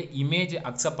உங்களுக்கு இமேஜ்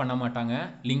அக்செப்ட் பண்ண மாட்டாங்க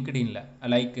லிங்க்டின்ல.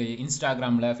 லைக்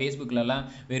இன்ஸ்டாகிராமில், ஃபேஸ்புக்கிலலாம்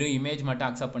வெறும் இமேஜ் மட்டும்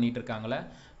அக்செப்ட் பண்ணிட்டு இருக்காங்களே.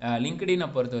 லிங்க்டினை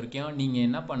பொறுத்த வரைக்கும் நீங்கள்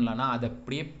என்ன பண்ணலான்னா, அதை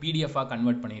அப்படியே பிடிஎஃபாக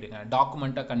கன்வெர்ட் பண்ணிடுங்க,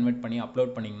 டாக்குமெண்ட்டாக கன்வெர்ட் பண்ணி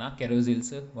அப்லோட் பண்ணிங்கன்னா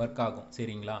கெரோசில்ஸு ஒர்க் ஆகும்.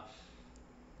 சரிங்களா?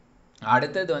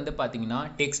 அடுத்தது வந்து பார்த்தீங்கன்னா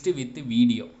டெக்ஸ்ட் வித்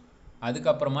வீடியோ,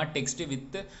 அதுக்கப்புறமா டெக்ஸ்ட்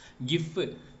வித் கிஃப்,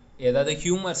 ஏதாவது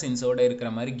ஹியூமர் சென்ஸோடு இருக்கிற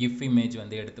மாதிரி கிஃப் இமேஜ்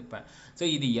வந்து எடுத்துப்பேன். ஸோ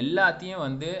இது எல்லாத்தையும்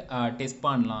வந்து டெஸ்ட்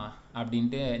பண்ணலாம்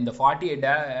அப்படின்ட்டு இந்த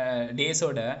 48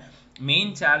 daysோட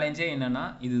மெயின் சேலஞ்சே என்னென்னா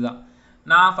இதுதான்.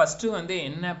 நான் ஃபஸ்ட்டு வந்து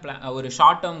என்ன ஒரு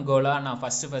ஷார்ட் டேர்ம் கோலாக நான்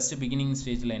ஃபஸ்ட்டு பிகினிங்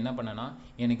ஸ்டேஜில் என்ன பண்ணேன்னா,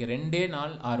 எனக்கு 2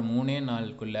 நாள் ஆர் 3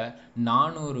 நாளுக்குள்ளே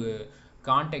 400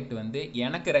 கான்டாக்ட் வந்து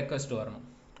எனக்கு ரெக்வஸ்ட் வரணும்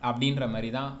அப்படின்ற மாதிரி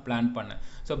தான் பிளான் பண்ணேன்.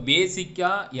 ஸோ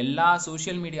பேசிக்காக எல்லா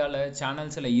சோஷியல் மீடியாவில்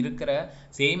சேனல்ஸில் இருக்கிற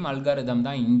சேம் அல்காரிதம்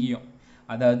தான் இங்கேயும்.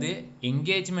 அதாவது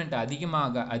என்கேஜ்மெண்ட்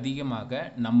அதிகமாக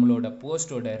நம்மளோட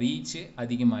போஸ்டோட ரீச்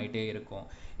அதிகமாயிட்டே இருக்கும்.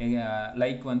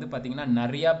 லைக் வந்து பார்த்தீங்கன்னா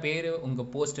நிறையா பேர் உங்கள்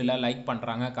போஸ்ட்டில் லைக்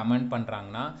பண்ணுறாங்க, கமெண்ட்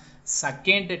பண்ணுறாங்கன்னா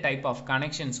செகண்ட் டைப் ஆஃப்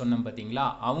கனெக்ஷன் சொன்னோம் பார்த்தீங்களா,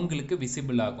 அவங்களுக்கு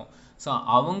விசிபிள் ஆகும். ஸோ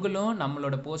அவங்களும்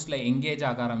நம்மளோட போஸ்ட்டில் என்கேஜ்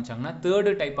ஆக ஆரம்பித்தாங்கன்னா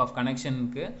தேர்டு டைப் ஆஃப்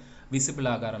கனெக்ஷனுக்கு விசிபிள்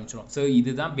ஆக ஆரம்பிச்சிடும். ஸோ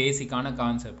இதுதான் பேசிக்கான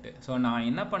கான்செப்ட். ஸோ நான்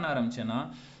என்ன பண்ண ஆரம்பித்தேன்னா,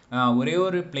 ஒரே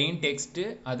ஒரு பிளெயின் டெக்ஸ்ட்டு,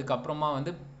 அதுக்கப்புறமா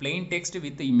வந்து plain text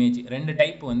with image 2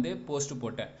 type வந்து போஸ்ட்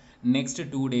போட்டேன் நெக்ஸ்ட்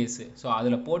 2 days. ஸோ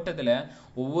அதில் போட்டதில்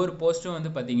ஒவ்வொரு போஸ்ட்டும்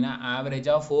வந்து பார்த்தீங்கன்னா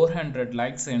ஆவரேஜாக 400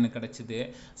 லைக்ஸ் எனக்கு கிடச்சிது,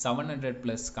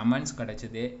 700+ கமெண்ட்ஸ்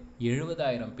கிடச்சிது,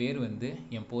 70,000 பேர் வந்து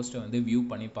என் போஸ்ட்டை வந்து வியூ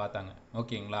பண்ணி பார்த்தாங்க.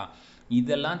 ஓகேங்களா?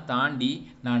 இதெல்லாம் தாண்டி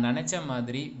நான் நினச்ச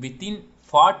மாதிரி வித்தின்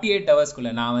 48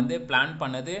 ஹவர்ஸ்க்குள்ளே, நான் வந்து பிளான்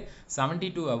பண்ணது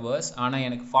 72 ஹவர்ஸ், ஆனால்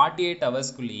எனக்கு 48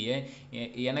 ஹவர்ஸ்க்குள்ளேயே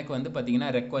எனக்கு வந்து பார்த்தீங்கன்னா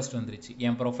ரெக்வஸ்ட் வந்துருச்சு.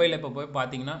 என் ப்ரொஃபைல் இப்போ போய்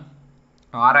பார்த்தீங்கன்னா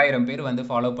 6000 பேர் வந்து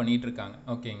ஃபாலோ பண்ணிட்டு இருக்காங்க.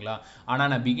 ஓகேங்களா? ஆனால்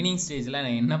நான் பிகினிங் ஸ்டேஜில்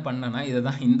நான் என்ன பண்ணேன்னா,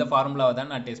 இந்த ஃபார்முலாவை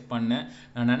தான் நான் டெஸ்ட் பண்ணேன்.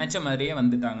 நான் நினச்ச மாதிரியே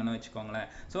வந்துட்டாங்கன்னு வச்சுக்கோங்களேன்.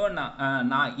 ஸோ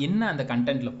நான் என்ன அந்த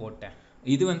கண்டென்ட்டில் போட்டேன்,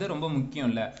 இது வந்து ரொம்ப முக்கியம்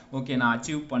இல்லை. ஓகே, நான்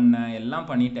அச்சீவ் பண்ணேன், எல்லாம்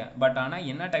பண்ணிட்டேன், பட் ஆனால்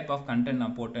என்ன டைப் ஆஃப் கண்டென்ட்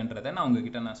நான் போட்டேன்றதை நான்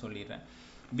உங்ககிட்ட நான் சொல்லிடுறேன்.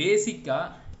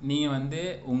 பேசிக்காக நீங்கள் வந்து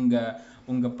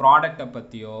உங்கள் ப்ராடக்டை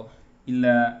பற்றியோ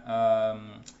இல்லை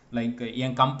லைக்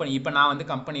என் கம்பெனி, இப்போ நான் வந்து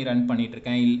கம்பெனி ரன்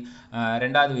பண்ணிகிட்ருக்கேன்,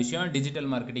 ரெண்டாவது விஷயம் டிஜிட்டல்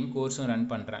மார்க்கெட்டிங் கோர்ஸும் ரன்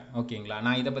பண்ணுறேன். ஓகேங்களா?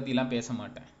 நான் இதை பற்றிலாம் பேச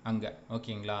மாட்டேன் அங்கே.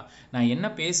 ஓகேங்களா? நான் என்ன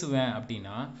பேசுவேன்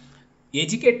அப்படின்னா,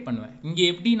 எஜுகேட் பண்ணுவேன். இங்கே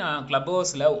எப்படி நான் கிளப்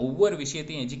ஹவுஸில் ஒவ்வொரு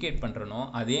விஷயத்தையும் எஜுகேட் பண்ணுறனோ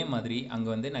அதே மாதிரி அங்கே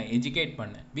வந்து நான் எஜுகேட்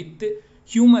பண்ணேன் வித்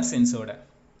ஹியூமர் சென்ஸோட.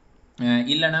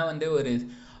 இல்லைனா வந்து ஒரு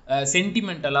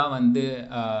சென்டிமெண்டலாக வந்து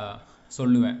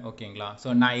சொல்லுவேன். ஓகேங்களா? ஸோ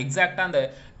நான் எக்ஸாக்டாக அந்த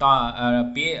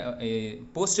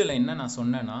போஸ்ட்டில் என்ன நான்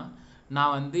சொன்னேன்னா,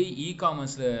 நான் வந்து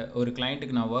இ-காமர்ஸில் ஒரு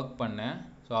கிளைண்ட்டுக்கு நான் ஒர்க் பண்ணேன்.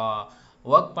 ஸோ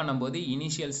ஒர்க் பண்ணும்போது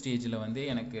இனிஷியல் ஸ்டேஜில் வந்து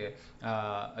எனக்கு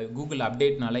கூகுள்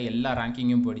அப்டேட்னால எல்லா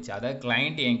ரேங்கிங்கும் போயிடுச்சு. அதாவது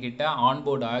கிளைண்ட் என்கிட்ட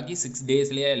ஆன்போர்ட் ஆகி 6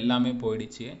 daysலேயே எல்லாமே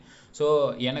போயிடுச்சு. ஸோ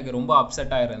எனக்கு ரொம்ப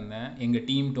அப்செட்டாக இருந்தேன், எங்கள்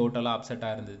டீம் டோட்டலாக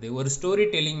அப்செட்டாக இருந்தது. ஒரு ஸ்டோரி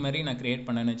டெல்லிங் மாதிரி நான் க்ரியேட்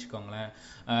பண்ணேன்னு வச்சுக்கோங்களேன்.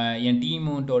 என்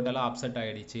டீமும் டோட்டலாக அப்செட்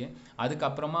ஆகிடுச்சு.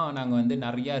 அதுக்கப்புறமா நாங்கள் வந்து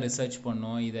நிறையா ரிசர்ச்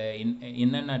பண்ணோம், இதை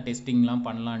என்னென்ன டெஸ்டிங்லாம்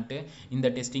பண்ணலான்ட்டு, இந்த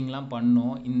டெஸ்டிங்லாம்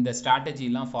பண்ணோம், இந்த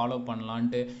ஸ்ட்ராட்டஜிலாம் ஃபாலோ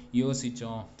பண்ணலான்ட்டு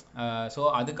யோசித்தோம். ஸோ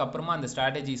அதுக்கப்புறமா அந்த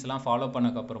ஸ்ட்ராட்டஜிஸ்லாம் ஃபாலோ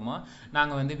பண்ணக்கப்புறமா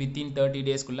நாங்கள் வந்து வித்தின் 30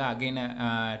 daysக்குள்ளே அகைன்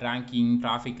ரேங்கிங்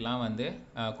டிராஃபிக்லாம் வந்து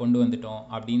கொண்டு வந்துட்டோம்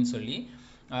அப்படின்னு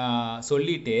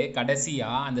சொல்லிட்டு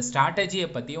கடைசியாக அந்த ஸ்ட்ராட்டஜியை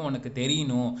பற்றி உனக்கு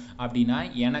தெரியணும் அப்படின்னா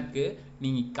எனக்கு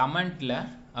நீங்கள் கமெண்ட்டில்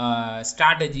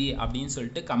ஸ்ட்ராட்டஜி அப்படின்னு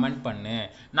சொல்லிட்டு கமெண்ட் பண்ணு,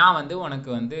 நான் வந்து உனக்கு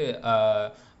வந்து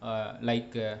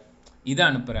லைக் இதை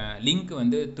அனுப்புகிறேன், லிங்க்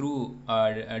வந்து த்ரூ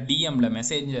டிஎம்மில்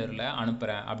மெசேஞ்சரில்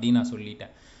அனுப்புகிறேன் அப்படின்னு நான்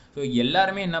சொல்லிட்டேன். ஸோ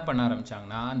எல்லாருமே என்ன பண்ண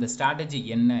ஆரம்பித்தாங்கன்னா, அந்த ஸ்ட்ராட்டஜி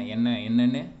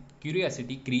என்னன்னு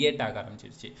கியூரியாசிட்டி கிரியேட் ஆக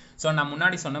ஆரம்பிச்சிருச்சு. ஸோ நான்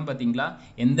முன்னாடி சொன்னேன் பார்த்தீங்களா,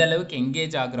 எந்த அளவுக்கு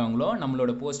என்கேஜ் ஆகுறவங்களோ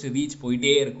நம்மளோட போஸ்ட் ரீச்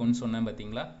போயிட்டே இருக்கும்னு சொன்னேன்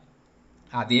பார்த்தீங்களா,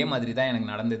 அதே மாதிரி தான்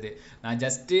எனக்கு நடந்தது. நான்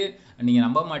ஜஸ்ட்டு, நீங்கள்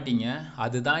நம்ப மாட்டீங்க,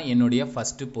 அதுதான் என்னுடைய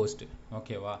ஃபஸ்ட்டு போஸ்ட்டு.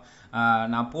 ஓகேவா?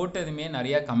 நான் போட்டதுமே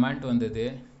நிறையா கமெண்ட் வந்தது,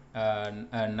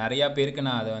 நிறையா பேருக்கு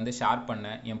நான் அதை வந்து ஷேர்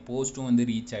பண்ணேன், என் போஸ்ட்டும் வந்து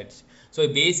ரீச் ஆகிடுச்சு.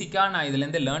 ஸோ பேசிக்காக நான்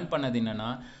இதுலேருந்து லேர்ன் பண்ணது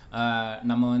என்னென்னா,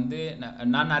 நம்ம வந்து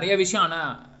நான் நிறைய விஷயம்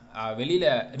ஆனால் வெளியில்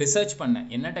ரிசர்ச் பண்ணேன்,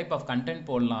 என்ன டைப் ஆஃப் கண்டென்ட்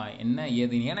போடலாம், என்ன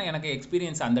ஏதுன்னு. ஏன்னா எனக்கு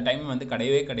எக்ஸ்பீரியன்ஸ் அந்த டைம் வந்து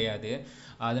கிடையவே கிடையாது.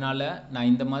 அதனால் நான்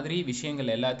இந்த மாதிரி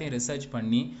விஷயங்கள் எல்லாத்தையும் ரிசர்ச்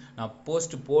பண்ணி நான்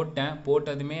போஸ்ட்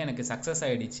போட்டதுமே எனக்கு சக்ஸஸ்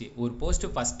ஆகிடுச்சு. ஒரு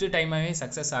போஸ்ட்டு ஃபஸ்ட்டு டைமாகவே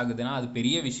சக்ஸஸ் ஆகுதுன்னா அது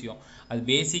பெரிய விஷயம். அது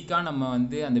பேசிக்காக நம்ம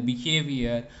வந்து அந்த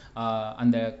பிஹேவியர்,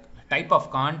 அந்த டைப் ஆஃப்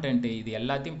கான்டென்ட், இது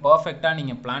எல்லாத்தையும் பர்ஃபெக்டாக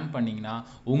நீங்கள் பிளான் பண்ணிங்கன்னா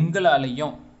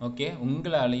உங்களாலையும்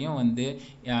வந்து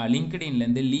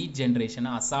லிங்க்டின்லேருந்து லீட்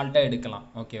ஜென்ரேஷனை அசால்ட்டாக எடுக்கலாம்.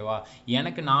 ஓகேவா?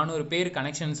 எனக்கு 400 பேர்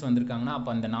கனெக்ஷன்ஸ் வந்திருக்காங்கன்னா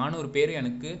அப்போ அந்த 400 பேர்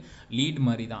எனக்கு லீட்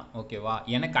மாதிரி தான். ஓகேவா?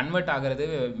 எனக்கு கன்வெர்ட் ஆகிறது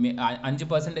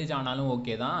 5% ஆனாலும்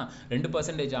ஓகே தான்,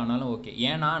 2% ஆனாலும் ஓகே.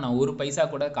 ஏன்னா நான் ஒரு பைசா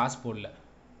கூட காசு போடல.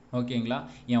 ஓகேங்களா?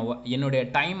 என்னுடைய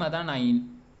டைமை தான் நான்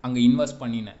அங்கே இன்வெஸ்ட்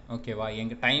பண்ணினேன். ஓகேவா?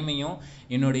 எங்கள் டைமையும்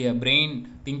என்னுடைய பிரெயின்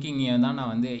திங்கிங்கையும் தான்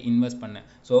நான் வந்து இன்வெஸ்ட் பண்ணேன்.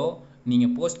 ஸோ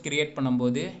நீங்கள் போஸ்ட் கிரியேட்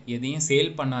பண்ணும்போது எதையும்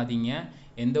சேல் பண்ணாதீங்க,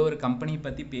 எந்த ஒரு கம்பெனி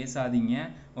பற்றி பேசாதீங்க.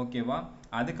 ஓகேவா?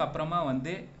 அதுக்கப்புறமா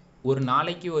வந்து ஒரு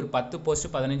நாளைக்கு ஒரு 10 போஸ்ட்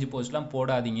 15 போஸ்ட்லாம்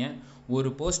போடாதீங்க.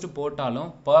 ஒரு போஸ்ட்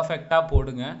போட்டாலும் பர்ஃபெக்டாக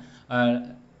போடுங்க.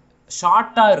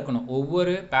 ஷார்ட்டாக இருக்கணும்,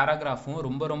 ஒவ்வொரு பேராகிராஃபும்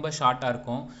ரொம்ப ரொம்ப ஷார்ட்டாக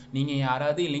இருக்கும். நீங்கள்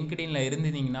யாராவது லிங்க்டின்ல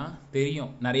இருந்தீங்கன்னா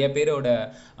தெரியும், நிறைய பேரோட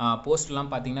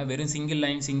போஸ்ட்லாம் பார்த்தீங்கன்னா வெறும்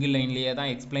சிங்கிள் லைன்லேயே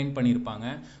தான் எக்ஸ்பிளைன் பண்ணியிருப்பாங்க.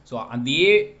 ஸோ அதே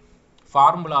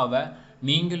ஃபார்முலாவை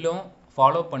நீங்களும்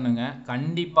ஃபாலோ பண்ணுங்கள்.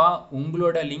 கண்டிப்பாக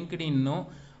உங்களோட லிங்க்டின்னும்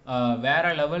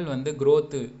வேறு லெவல் வந்து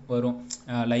க்ரோத்து வரும்.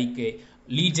 லைக்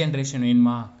லீட் ஜென்ரேஷன்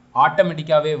வேணுமா,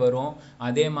 ஆட்டோமேட்டிக்காகவே வரும்.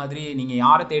 அதே மாதிரி நீங்கள்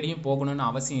யாரை தேடியும் போகணும்னு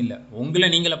அவசியம் இல்லை. உங்களை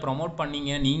நீங்களே ப்ரொமோட்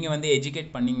பண்ணீங்க, நீங்கள் வந்து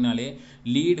எஜுகேட் பண்ணிங்கனாலே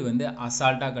லீடு வந்து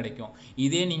அசால்ட்டாக கிடைக்கும்.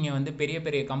 இதே நீங்கள் வந்து பெரிய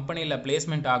பெரிய கம்பெனியில்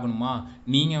பிளேஸ்மெண்ட் ஆகணுமா,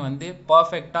 நீங்கள் வந்து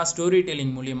பர்ஃபெக்டாக ஸ்டோரி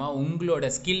டெல்லிங் மூலிமா உங்களோட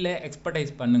ஸ்கில்லை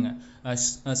எக்ஸ்பர்டைஸ் பண்ணுங்கள்,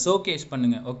 ஷோகேஸ்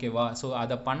பண்ணுங்கள். ஓகேவா? ஸோ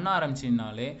அதை பண்ண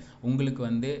ஆரம்பிச்சினாலே உங்களுக்கு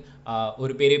வந்து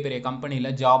ஒரு பெரிய பெரிய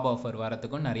கம்பெனியில் ஜாப் ஆஃபர்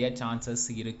வரத்துக்கும் நிறைய சான்சஸ்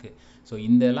இருக்குது. ஸோ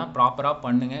இதெல்லாம் ப்ராப்பராக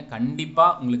பண்ணுங்கள்,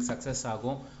 கண்டிப்பாக உங்களுக்கு சக்ஸஸ்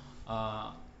ஆகும்.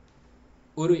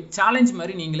 ஒரு சேலஞ்ச்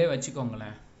மாதிரி நீங்களே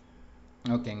வச்சுக்கோங்களேன்.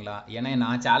 ஓகேங்களா? ஏன்னா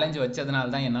நான் சேலஞ்ச்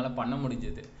வச்சதுனால தான் என்னால் பண்ண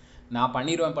முடிஞ்சது. நான்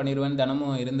பண்ணிடுவேன்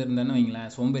தினமும் இருந்திருந்தேன்னு வைங்களேன்,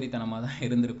 சோம்பேறித்தனமாக தான்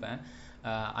இருந்திருப்பேன்.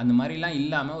 அந்த மாதிரிலாம்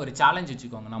இல்லாமல் ஒரு சேலஞ்ச்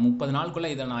வச்சுக்கோங்க. நான் 30 நாளுக்குள்ளே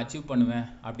இதை நான் அச்சீவ் பண்ணுவேன்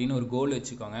அப்படின்னு ஒரு கோல்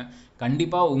வச்சுக்கோங்க.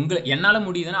 கண்டிப்பாக என்னால்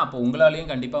முடியுதுன்னா அப்போ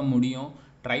உங்களாலேயும் கண்டிப்பாக முடியும்.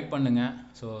 ட்ரை பண்ணுங்கள்.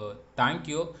 So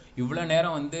thank you. இவ்வளோ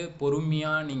நேரம் வந்து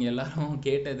பொறுமையாக நீங்கள் எல்லோரும்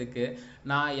கேட்டதுக்கு.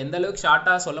 நான் எந்த அளவுக்கு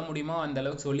ஷார்ட்டாக சொல்ல முடியுமோ அந்த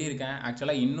அளவுக்கு சொல்லியிருக்கேன்.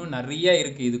 ஆக்சுவலாக இன்னும் நிறைய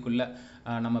இருக்குது இதுக்குள்ளே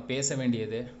நம்ம பேச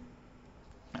வேண்டியது.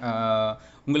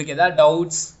 உங்களுக்கு எதாவது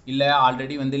டவுட்ஸ் இல்லை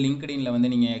ஆல்ரெடி வந்து லிங்க்டின்ல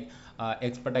வந்து நீங்கள்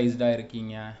எக்ஸ்பர்டைஸ்டாக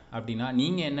இருக்கீங்க அப்படின்னா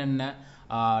நீங்கள் என்னென்ன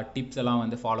டிப்ஸ் எல்லாம்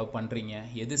வந்து ஃபாலோ பண்ணுறீங்க,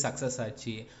 எது சக்ஸஸ்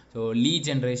ஆச்சு, ஸோ லீட்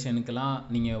ஜென்ரேஷனுக்கெல்லாம்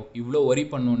நீங்கள் இவ்வளோ ஒரி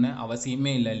பண்ணணுன்னு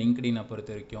அவசியமே இல்லை. லிங்க்டினை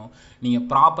பொறுத்த வரைக்கும் நீங்கள்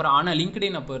ப்ராப்பராக, ஆனால்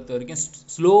லிங்க்டினை பொறுத்த வரைக்கும்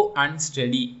ஸ்லோ அண்ட்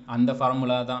ஸ்டடி அந்த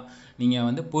ஃபார்முலா தான். நீங்கள்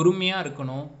வந்து பொறுமையாக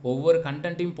இருக்கணும். ஒவ்வொரு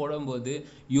கண்டென்ட்டையும் போடும்போது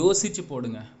யோசித்து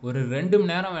போடுங்க. ஒரு 2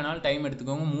 மணி நேரம் வேணாலும் டைம்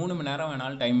எடுத்துக்கோங்க, 3 மணி நேரம்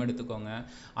வேணாலும் டைம் எடுத்துக்கோங்க.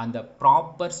 அந்த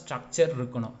ப்ராப்பர் ஸ்ட்ரக்சர்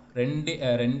இருக்கணும்.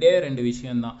 ரெண்டே 2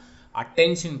 விஷயம்தான்.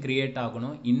 அட்டென்ஷன் கிரியேட்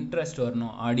ஆகணும், இன்ட்ரெஸ்ட்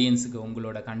வரணும் ஆடியன்ஸுக்கு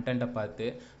உங்களோட கண்டென்ட்டை பார்த்து.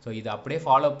 ஸோ இதை அப்படியே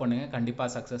ஃபாலோ பண்ணுங்கள், கண்டிப்பாக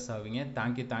சக்ஸஸ் ஆவீங்க.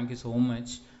 Thank you so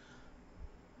much.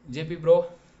 JP bro,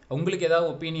 உங்களுக்கு ஏதாவது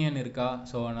ஒப்பீனியன் இருக்கா?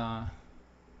 ஸோ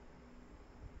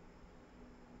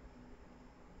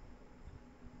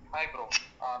ஹாய் ப்ரோ,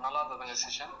 நல்லா இருந்ததுங்க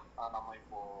செஷன். நம்ம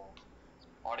இப்போ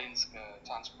ஆடியன்ஸ்க்கு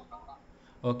சான்ஸ் கொடுத்தாங்க.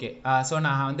 ஓகே. ஸோ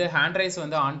நான் வந்து ஹேண்ட் ரைஸ்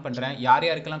வந்து ஆன் பண்ணுறேன். யார்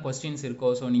யாருக்கெல்லாம் கொஸ்டின்ஸ் இருக்கோ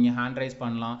ஸோ நீங்கள் ஹேண்ட் ரைஸ்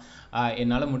பண்ணலாம்.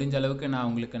 என்னால் முடிஞ்ச அளவுக்கு நான்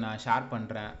உங்களுக்கு ஷேர்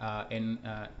பண்ணுறேன்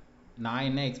நான்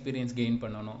என்ன எக்ஸ்பீரியன்ஸ் கெயின்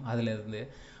பண்ணணும் அதிலிருந்து.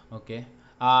 ஓகே.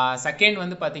 செகண்ட்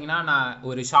வந்து பார்த்தீங்கன்னா நான்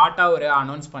ஒரு ஷார்ட்டாக ஒரு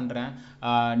அனௌன்ஸ் பண்ணுறேன்.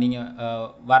 நீங்கள்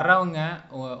வர்றவங்க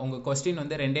உங்கள் கொஸ்டின்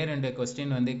வந்து 2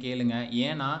 கொஸ்டின் வந்து கேளுங்க.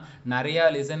 ஏன்னா நிறையா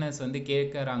லிசனர்ஸ் வந்து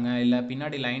கேட்குறாங்க, இல்லை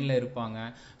பின்னாடி லைனில் இருப்பாங்க.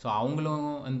 ஸோ அவங்களும்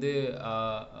வந்து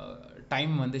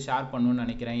டைம் வந்து ஷேர் பண்ணணும்னு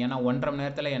நினைக்கிறேன். ஏன்னா 1.5 மணி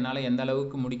நேரத்தில் என்னால் எந்த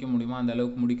அளவுக்கு முடிக்க முடியுமோ அந்த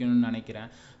அளவுக்கு முடிக்கணும்னு நினைக்கிறேன்.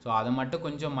 ஸோ அதை மட்டும்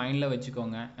கொஞ்சம் மைண்டில்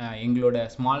வச்சுக்கோங்க. எங்களோட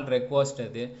ஸ்மால் ரெக்வஸ்ட்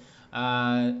அது.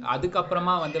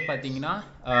 அதுக்கப்புறமா வந்து பார்த்தீங்கன்னா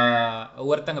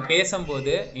ஒருத்தங்க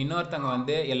பேசும்போது இன்னொருத்தங்க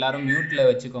வந்து எல்லாரும் மியூட்டில்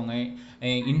வச்சுக்கோங்க,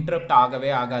 இன்டரப்ட் ஆகவே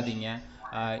ஆகாதீங்க.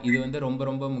 இது வந்து ரொம்ப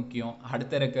ரொம்ப முக்கியம்.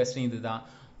 அடுத்த ரெக்வஸ்ட்டும் இதுதான்.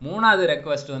 3வது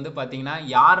ரெக்வஸ்ட் வந்து பார்த்தீங்கன்னா,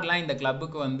 யாரெல்லாம் இந்த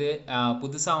கிளப்புக்கு வந்து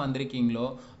புதுசாக வந்திருக்கீங்களோ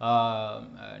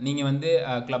நீங்கள் வந்து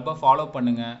கிளப்பை ஃபாலோ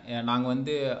பண்ணுங்கள். நாங்கள்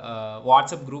வந்து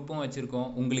வாட்ஸ்அப் குரூப்பும் வச்சுருக்கோம்.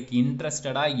 உங்களுக்கு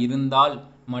இன்ட்ரெஸ்டடாக இருந்தால்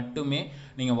மட்டுமே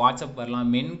நீங்கள் வாட்ஸ்அப் வரலாம்.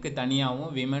 மென்க்கு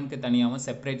தனியாகவும் விமென்க்கு தனியாகவும்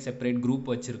செப்பரேட் குரூப்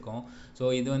வச்சுருக்கோம். ஸோ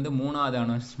இது வந்து 3வது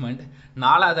அனௌன்ஸ்மெண்ட்.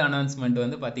 4வது அனௌன்ஸ்மெண்ட்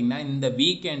வந்து பார்த்திங்கன்னா, இந்த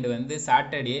வீக்கெண்டு வந்து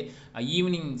சாட்டர்டே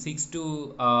ஈவினிங் 6 to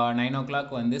 9 o'clock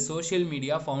வந்து சோஷியல்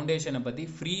மீடியா ஃபவுண்டேஷனை பற்றி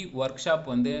ஃப்ரீ ஒர்க் ஷாப்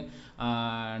வந்து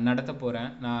நடத்த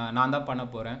போகிறேன். நான் தான் பண்ண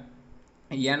போகிறேன்.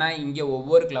 ஏன்னா இங்கே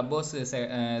ஒவ்வொரு கிளப் ஹவுஸ்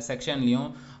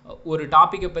செக்ஷன்லேயும் ஒரு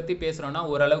டாப்பிக்கை பற்றி பேசுகிறோன்னா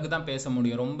ஓரளவுக்கு தான் பேச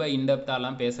முடியும், ரொம்ப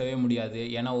இன்டெப்த்தாலாம் பேசவே முடியாது.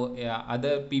 ஏன்னா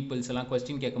அதர் பீப்புள்ஸ் எல்லாம்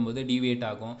கொஸ்டின் கேட்கும்போது டிவியேட்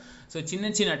ஆகும். ஸோ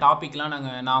சின்ன டாப்பிக்லாம்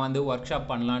நான் வந்து ஒர்க் ஷாப்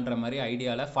பண்ணலான்ற மாதிரி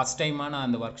ஐடியாவில் ஃபஸ்ட் டைமாக நான்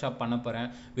அந்த ஒர்க் ஷாப் பண்ண போகிறேன்.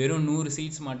 வெறும் 100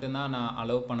 சீட்ஸ் மட்டும்தான் நான்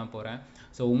அலோவ் பண்ண போகிறேன்.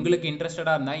 ஸோ உங்களுக்கு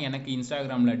இன்ட்ரெஸ்டடாக இருந்தால் எனக்கு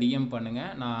இன்ஸ்டாகிராமில் டிஎம்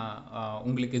பண்ணுங்கள். நான்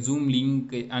உங்களுக்கு zoom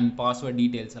link and password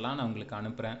details எல்லாம் நான் உங்களுக்கு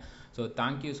அனுப்புகிறேன். So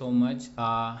thank you so much.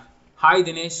 Hi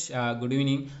Dinesh, good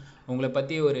evening. உங்களை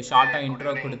பற்றி ஒரு ஷார்ட்டாக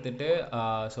இன்ட்ரோ கொடுத்துட்டு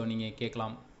ஸோ நீங்கள்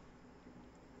கேட்கலாம்.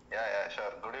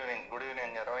 Sure. Good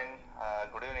evening Rohin,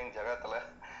 good evening ஜெகத்தில்,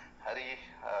 Hari,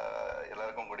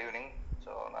 எல்லாருக்கும் குட் ஈவினிங்.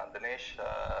 ஸோ நான் தினேஷ்.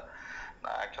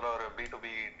 நான் ஆக்சுவலாக ஒரு B2B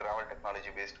ட்ராவல்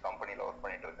டெக்னாலஜி பேஸ்ட் கம்பெனியில் ஒர்க்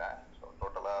பண்ணிட்டு இருக்கேன். ஸோ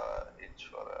டோட்டலாக இட்ஸ்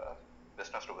ஒரு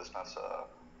business to business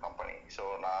company. So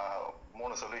நான்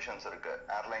 3 சொல்யூஷன்ஸ் இருக்கு.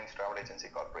 ஏர்லைன்ஸ், டிராவல் ஏஜென்சி,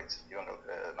 கார்பரேட்ஸ்,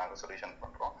 இவங்களுக்கு நாங்கள் சொல்யூஷன்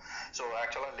பண்ணுறோம். ஸோ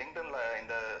ஆக்சுவலாக லிங்க்டின்ல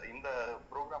இந்த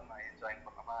ப்ரோக்ராம் நான் ஏன் ஜாயின்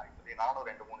பண்ணேன்னா, ஆக்சுவலி நானும்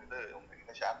 2-3 இது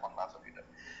உங்ககிட்ட ஷேர் பண்ணலாம் சொல்லிட்டு.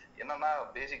 என்னன்னா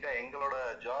பேசிக்காக எங்களோட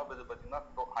ஜாப் இது பார்த்தீங்கன்னா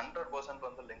 100%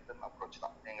 வந்து லிங்க்டின் அப்ரோச்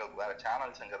தான். எங்களுக்கு வேற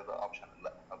சேனல்ஸுங்கிறது ஆப்ஷன்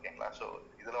இல்லை. ஓகேங்களா? ஸோ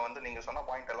இதில் வந்து நீங்கள் சொன்ன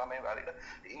பாயிண்ட் எல்லாமே வேலிட்.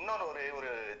 இன்னொரு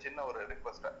ஒரு சின்ன ஒரு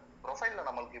ரிக்வஸ்ட், ப்ரொஃபைல்ல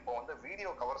நம்மளுக்கு இப்போ வந்து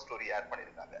வீடியோ கவர் ஸ்டோரி ஆட்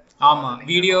பண்ணியிருக்காங்க. ஆமாம்,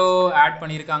 வீடியோ ஆட்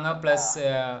பண்ணியிருக்காங்க, ப்ளஸ்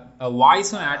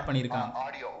வாய்ஸும் ஆட் பண்ணியிருக்காங்க.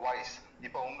 Audio, voice.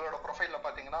 இப்போ உங்களோட ப்ரொஃபைல்ல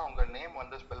பார்த்தீங்கன்னா உங்க நேம்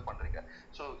வந்து ஸ்பெல் பண்றீங்க.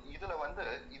 ஸோ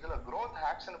இதுல க்ரோத்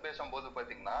ஹேக்ஸ் ஃபேக்ட்ஸ்னு பேசும்போது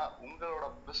பார்த்தீங்கன்னா உங்களோட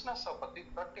பிஸ்னஸை பற்றி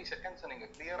 30 செகண்ட்ஸ்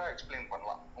நீங்கள் கிளியராக எக்ஸ்பிளைன்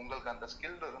பண்ணலாம். உங்களுக்கு அந்த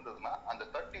ஸ்கில் இருந்ததுன்னா அந்த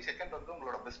 30 செகண்ட் வந்து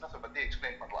உங்களோட பிஸ்னஸை பற்றி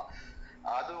எக்ஸ்பிளைன் பண்ணலாம்.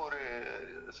 அது ஒரு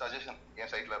சஜஷன்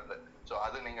என் சைட்ல இருந்து. ஸோ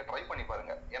அது நீங்க ட்ரை பண்ணி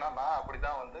பாருங்க. ஏன்னா நான்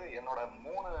அப்படிதான் வந்து என்னோட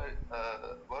 3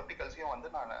 வெர்டிகல்ஸையும் வந்து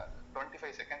நான்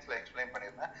 25 செகண்ட்ஸ்ல எக்ஸ்பிளைன்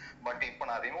பண்ணியிருந்தேன். பட் இப்போ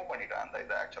நான் ரிமூவ் பண்ணிட்டேன் அந்த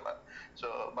இதை ஆக்சுவலா. ஸோ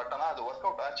பட் ஆனால் அது ஒர்க்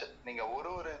அவுட் ஆச்சு. நீங்க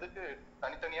ஒரு இதுக்கு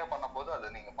தனித்தனியா பண்ணும் போது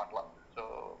அது நீங்க பண்ணலாம். ஸோ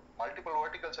மல்டிபிள்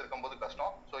வெர்டிகல்ஸ் இருக்கும்போது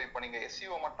கஷ்டம். ஸோ இப்போ நீங்க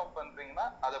எஸ்இஓ மட்டும் பண்றீங்கன்னா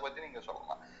அதை பத்தி நீங்க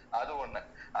சொல்லலாம். அது ஒண்ணு.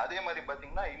 அதே மாதிரி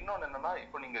பாத்தீங்கன்னா இன்னொன்னு என்னன்னா,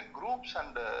 இப்போ நீங்க குரூப்ஸ்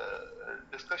அண்ட்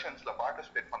டிஸ்கஷன்ஸ்ல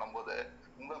பார்ட்டிசிபேட் பண்ணும்போது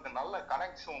உங்களுக்கு நல்ல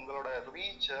கனெக்ட்ஸ், உங்களோட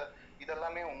ரீச்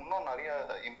இதெல்லாமே இன்னும் நிறைய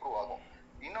இம்ப்ரூவ் ஆகும்.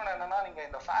 இன்னொன்னு என்னன்னா, நீங்க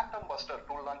இந்த ஃபேண்டம் பஸ்டர்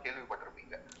டூல் தான்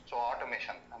கேள்விப்பட்டிருப்பீங்க. ஸோ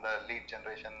ஆட்டோமேஷன், அந்த லீட்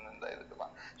ஜென்ரேஷன் இந்த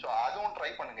இதுக்கெல்லாம். ஸோ அதுவும் ட்ரை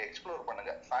பண்ணுங்க, எக்ஸ்ப்ளோர்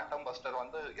பண்ணுங்க. ஃபேண்டம் பஸ்டர்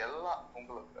வந்து எல்லாம்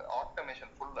உங்களுக்கு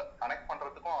ஆட்டோமேஷன் ஃபுல்லா கனெக்ட்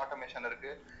பண்றதுக்கும் ஆட்டோமேஷன்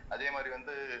இருக்கு. அதே மாதிரி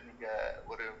வந்து நீங்க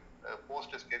ஒரு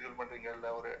போஸ்ட் ஸ்கெடியூல் பண்றீங்க, இல்ல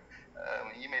ஒரு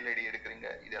இமெயில் ஐடி எடுக்கிறீங்க,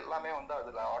 இது எல்லாமே வந்து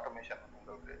அதுல ஆட்டோமேஷன்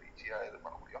உங்களுக்கு ஈஸியா இது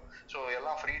பண்ண முடியும். ஸோ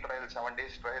எல்லாம் ஃப்ரீ ட்ரையல், 7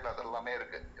 days ட்ரையல் அது எல்லாமே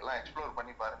இருக்கு. எல்லாம் எக்ஸ்ப்ளோர்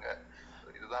பண்ணி பாருங்க.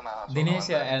 இதுதான் நான் தினேஷ்,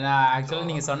 நான் ஆக்சுவலாக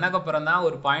நீங்கள் சொன்னக்கப்புறம் தான்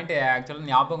ஒரு பாயிண்ட் ஆக்சுவலாக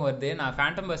ஞாபகம் வருது. நான்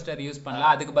ஃபேண்டம் பஸ்டர் யூஸ்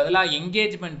பண்ணல, அதுக்கு பதிலாக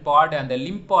என்கேஜ்மெண்ட் பாட், அந்த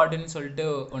லிம்ப் பாடுன்னு சொல்லிட்டு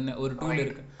ஒரு டூல்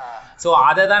இருக்கு. ஸோ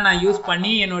அதை தான் நான் யூஸ்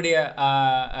பண்ணி என்னுடைய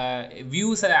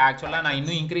வியூஸை ஆக்சுவலாக நான்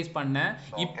இன்னும் இன்க்ரீஸ் பண்ணேன்.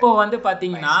 இப்போ வந்து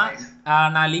பார்த்தீங்கன்னா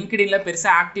நான் லிங்க்டின்ல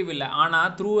பெருசாக ஆக்டிவ் இல்லை, ஆனால்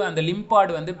த்ரூ அந்த லிம்ப்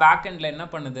பாட் வந்து பேக் எண்டில் என்ன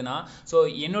பண்ணுதுன்னா, ஸோ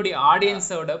என்னுடைய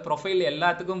ஆடியன்ஸோட ப்ரொஃபைல்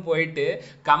எல்லாத்துக்கும் போயிட்டு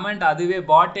கமெண்ட், அதுவே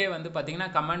பாட்டே வந்து பார்த்தீங்கன்னா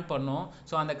கமெண்ட் பண்ணும்.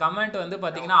 ஸோ அந்த கமெண்ட் வந்து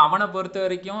பார்த்தீங்கன்னா அவனை பொறுத்த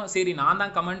வரைக்கும் சரி நான்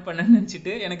தான் கமெண்ட் பண்ணேன்னு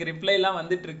நினச்சிட்டு எனக்கு ரிப்ளைலாம்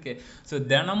வந்துட்டு இருக்கு. ஸோ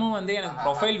தினமும் வந்து எனக்கு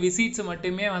ப்ரொஃபைல் விசிட்ஸ்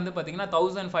மட்டுமே வந்து பார்த்தீங்கன்னா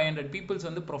 1500 பீப்புள்ஸ்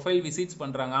வந்து ப்ரொஃபைல் விசிட்ஸ்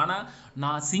பண்ணுறாங்க. ஆனால்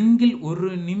நான் சிங்கிள் ஒரு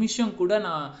நிமிஷம் கூட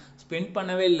நான் ஸ்பெண்ட்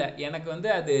பண்ணவே இல்லை. எனக்கு வந்து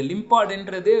அது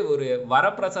லிம்பாடுன்றது ஒரு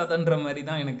வரப்பிரசாதன்ற மாதிரி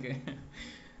தான் எனக்கு.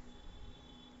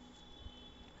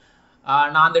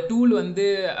 நான் அந்த டூல் வந்து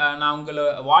நான் உங்களை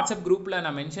வாட்ஸ்அப் குரூப்பில்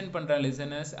நான் மென்ஷன் பண்ணுறேன்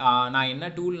லிசனர்ஸ், நான் என்ன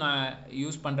டூல் நான்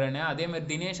யூஸ் பண்ணுறேன்னு. அதேமாதிரி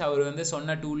தினேஷ் அவர் வந்து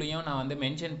சொன்ன டூலையும் நான் வந்து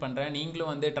மென்ஷன் பண்ணுறேன்.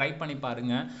 நீங்களும் வந்து ட்ரை பண்ணி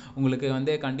பாருங்கள், உங்களுக்கு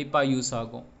வந்து கண்டிப்பாக யூஸ்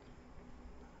ஆகும்.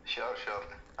 Sure sure.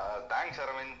 தேங்க்ஸ்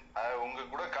அரவிந்த். உங்க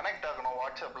கூட கனெக்ட் ஆகணும்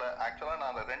வாட்ஸ்அப்பில். ஆக்சுவலாக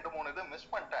நான் 2-3 இது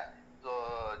மிஸ் பண்ணிட்டேன். ஸோ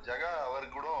ஜகா அவர்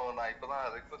கூட நான் இப்போதான்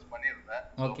ரெக்வஸ்ட் பண்ணியிருந்தேன்.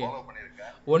 ஓகே, ஃபாலோ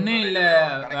பண்ணியிருக்கேன். ஒன்றும் இல்லை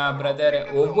பிரதர்.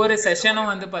 ஒவ்வொரு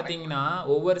செஷனும் வந்து பார்த்தீங்கன்னா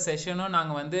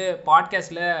நாங்கள் வந்து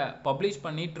பாட்காஸ்டில் பப்ளிஷ்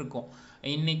பண்ணிட்டு இருக்கோம்.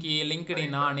 இன்னைக்கு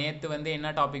லிங்க்டினா, நேற்று வந்து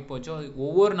என்ன டாபிக் போச்சோ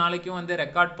ஒவ்வொரு நாளைக்கும் வந்து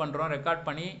ரெக்கார்ட் பண்ணுறோம். ரெக்கார்ட்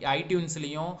பண்ணி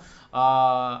ஐடியூன்ஸ்லேயும்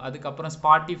அதுக்கப்புறம்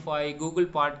ஸ்பாட்டிஃபை, கூகுள்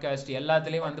பாட்காஸ்ட்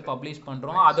எல்லாத்துலேயும் வந்து பப்ளிஷ்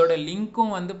பண்ணுறோம். அதோட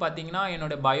லிங்க்கும் வந்து பார்த்தீங்கன்னா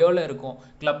என்னோட பயோவில் இருக்கும்,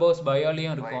 கிளப் ஹவுஸ்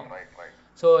பயோலையும் இருக்கும்.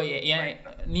 ஸோ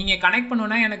நீங்கள் கனெக்ட்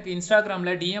பண்ணணுன்னா எனக்கு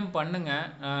இன்ஸ்டாகிராமில் டிஎம் பண்ணுங்க,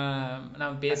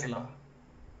 நம்ம பேசலாம்.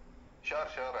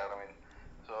 Sure sure Aravind.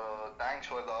 So thanks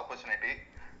for the opportunity.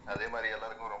 அதே மாதிரி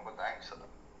எல்லாருக்கும் ரொம்ப தேங்க்ஸ்.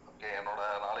 ஓகே, என்னோட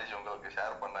நாலேஜ் உங்களுக்கு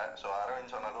ஷேர் பண்ணேன். ஸோ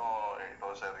அரவிந்த் சொன்னதும் it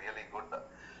was really good.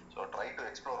 So try to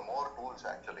explore more tools.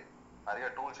 Actually நிறைய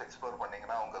டூல்ஸ் எக்ஸ்ப்ளோர்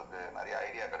பண்ணிங்கன்னா உங்களுக்கு நிறைய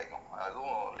ஐடியா கிடைக்கும்.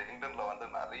 அதுவும் லிங்க்டின்ல வந்து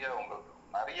உங்களுக்கு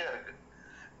நிறைய இருக்கு.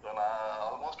 ஸோ நான்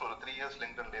ஆல்மோஸ்ட் ஒரு 3 years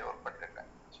லிங்க்டின்லேயே ஒர்க் பண்ணியிருக்கேன்.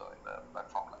 ஸோ இந்த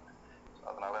பிளாட்ஃபார்மில். ஸோ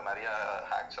அதனால நிறைய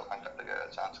ஹேக்ஸ் எல்லாம் கற்றுக்க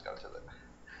சான்ஸ் கிடைச்சது.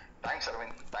 தேங்க்ஸ்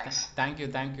அரவிந்த். தேங்க்ஸ். தேங்க்யூ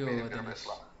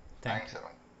பேசலாம். Thanks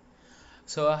Aravind.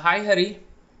 So hi Hari,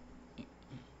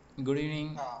 good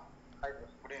evening.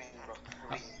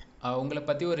 உங்களை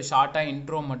பற்றி ஒரு ஷார்ட்டாக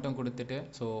இன்ட்ரோ மட்டும் கொடுத்துட்டு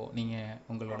ஸோ நீங்கள்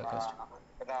உங்களோட கொஸ்டின்.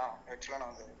 ஆக்சுவலாக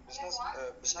நான் வந்து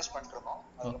பிஸ்னஸ் பண்ணிருந்தோம்.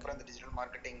 அதுக்கப்புறம் இந்த டிஜிட்டல்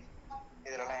மார்க்கெட்டிங்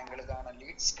இதெல்லாம் எங்களுக்கான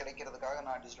லீட்ஸ் கிடைக்கிறதுக்காக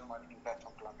நான் டிஜிட்டல் மார்க்கெட்டிங்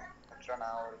பிளாட்ஃபார்ம் வந்தேன். ஆக்சுவலாக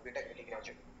நான் ஒரு BTech ID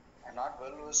graduate. I not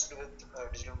well versed with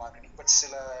digital marketing, but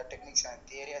சில டெக்னிக்ஸ் எனக்கு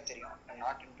தியரியாக தெரியும். I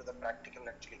not in to the practical.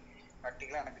 Actually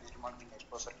ப்ராக்டிக்கலாக எனக்கு டிஜிட்டல் மார்க்கெட்டிங்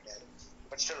எக்ஸ்போசர் கிடையாது.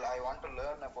 But still I want to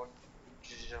learn about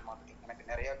digital marketing. எனக்கு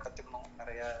நிறையா கற்றுக்கணும்,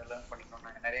 நிறையா லேர்ன் பண்ணிக்கணும்.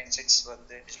 நான் நிறைய இன்சைட்ஸ்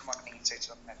வந்து டிஜிட்டல் மார்க்கெட்டிங்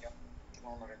இன்சைட்ஸ் வந்து நிறையா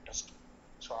கற்றுக்கணும்னு ஒரு இன்ட்ரெஸ்ட்.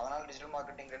 ஸோ அதனால் டிஜிட்டல்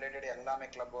மார்க்கெட்டிங் ரிலேட்டட் எல்லாமே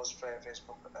கிளப் ஹவுஸ்,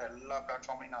 ஃபேஸ்புக் எல்லா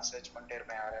பிளாட்ஃபார்மையும் நான் சர்ச் பண்ணிட்டே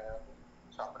இருப்பேன் யாராவது.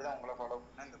 ஸோ அப்படி தான் உங்களை ஃபாலோ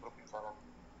பண்ணேன், இந்த குரூப்பையும் ஃபாலோ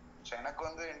பண்ணேன். ஸோ எனக்கு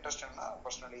வந்து இன்ட்ரெஸ்ட் என்ன,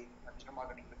 பர்சனலி டிஜிட்டல்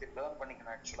மார்க்கெட்டிங் பற்றி லேர்ன்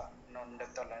பண்ணிக்கணும். ஆக்சுவலாக இன்னும்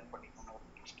டெப்த்தாக லேர்ன் பண்ணிக்கணும்னு ஒரு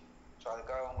இன்ட்ரெஸ்ட். ஸோ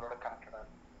அதுக்காக உங்களோட கனெக்டடாக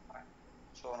இருக்கேன்.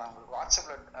 ஸோ நான் உங்களுக்கு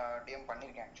வாட்ஸ்அப்பில் டிஎம்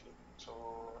பண்ணியிருக்கேன் ஆக்சுவலி. ஸோ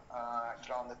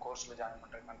ஆக்சுவலாக வந்து கோர்ஸில் ஜாயின்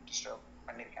பண்ணுறதுக்கு இன்ட்ரெஸ்ட்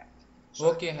பண்ணியிருக்கேன்.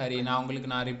 ஓகே ஹரி,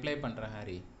 நான் ரிப்ளை பண்ணுறேன்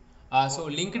ஹரி. ஸோ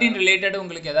லிங்க்டின் ரிலேட்டட்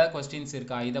உங்களுக்கு ஏதாவது கொஸ்டின்ஸ்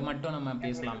இருக்கா? இதை மட்டும் நம்ம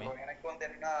பேசலாமே. எனக்கு வந்து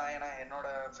ஏன்னா என்னோட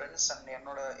ஃப்ரெண்ட்ஸ் அண்ட்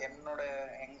என்னோட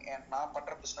நான்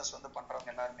பண்ணுற பிஸ்னஸ் வந்து பண்ணுறவங்க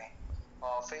எல்லாருமே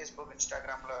ஃபேஸ்புக்,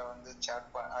 இன்ஸ்டாகிராமில் வந்து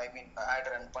ஆட்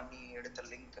ரன் பண்ணி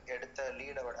எடுத்த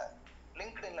லீடை விட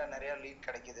லிங்க்டின்ல நிறைய லீட்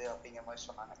கிடைக்குது அப்படிங்கிற மாதிரி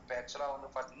சொன்னாங்க. இப்போ ஆக்சுவலாக வந்து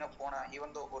பார்த்தீங்கன்னா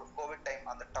ஈவன் ஒரு கோவிட் டைம்,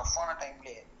 அந்த டஃப்பான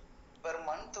டைம்லேயே பெர்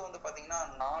மந்த் வந்து பாத்தீங்கன்னா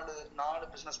 4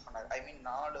 பிசினஸ் பண்ணாரு. ஐ மீன்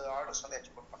 4 ஆர்டர்ஸ் வந்து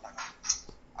எக்ஸ்போர்ட் பண்ணாங்க.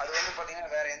 அது வந்து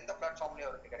பாத்தீங்கன்னா வேற எந்த பிளாட்ஃபார்ம்லயும்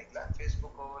அவருக்கு கிடைக்கல,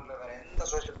 ஃபேஸ்புக்கோ இல்ல வேற எந்த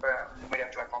சோஷியல் மீடியா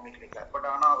பிளாட்ஃபார்ம்லயும் கிடைக்கல. பட்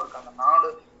ஆனா அவருக்கு அந்த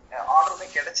 4 ஆர்டருமே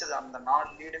கிடைச்சது, அந்த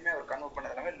 4 லீடுமே அவர் கன்வெர்ட்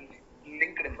பண்ணது எல்லாமே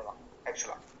லிங்க்டின்ல தான்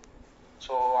ஆக்சுவலா.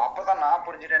 ஸோ அப்பதான் நான்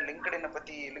புரிஞ்சுட்டேன் லிங்க்டினை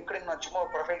பத்தி. லிங்க்டின் நான் சும்மா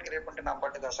ஒரு ப்ரொஃபைல் கிரியேட் பண்ணிட்டு நான்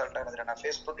பாட்டுக்கு அசால்ட்டா இருந்துட்டேன். நான்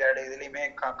ஃபேஸ்புக் ஆட் இதுலயுமே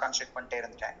கான்சென்ட்ரேட் பண்ணிட்டே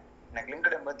இருந்துட்டேன். எனக்கு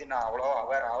லிங்க்டின் பத்தி நான் அவ்வளோ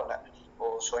அவேர் ஆகல.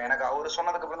 ஸோ எனக்கு அவர்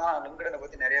சொன்னதுக்கு அப்புறம் தான் நான் லிங்க்டினை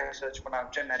பத்தி நிறைய சர்ச் பண்ண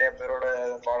ஆரம்பிச்சேன், நிறைய பேரோட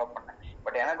ஃபாலோ பண்ணேன்.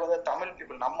 பட் எனக்கு வந்து தமிழ்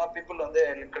பீப்புள், நம்ம பீப்புள் வந்து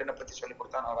லிங்க்டினை பத்தி சொல்லி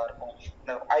கொடுத்தா நல்லா இருக்கும்.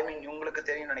 ஐ மீன் உங்களுக்கு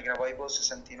தெரியும் நினைக்கிறேன், வைபவ்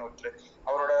சிசந்தின்னு ஒருத்தர்,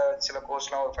 அவரோட சில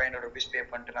கோர்ஸ்லாம் ஒரு 500 rupees பே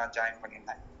பண்ணிட்டு நான் ஜாயின்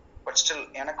பண்ணியிருந்தேன். பட் ஸ்டில்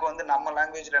எனக்கு வந்து நம்ம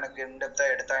லாங்குவேஜ்ல எனக்கு இன்டெப்தா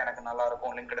எடுத்தா எனக்கு நல்லா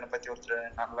இருக்கும், லிங்க்டினை பத்தி ஒருத்தர்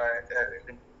நல்லா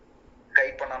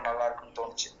கைட் பண்ணா நல்லா இருக்கும்னு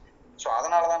தோணுச்சு. ஸோ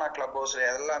அதனாலதான் நான் கிளப் ஹவுஸ்ல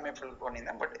எல்லாமே ஃபில்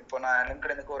பண்ணியிருந்தேன். பட் இப்போ நான்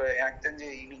லிங்க்டினுக்கு ஒரு, எனக்கு தெரிஞ்சு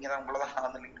நீங்க தான் உங்களதான் நான்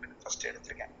வந்து லிங்க்டின் ஃபர்ஸ்ட்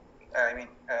எடுத்திருக்கேன். ஐ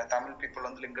மீன் தமிழ் பீப்புள்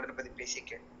வந்து லிங்க்டின் பத்தி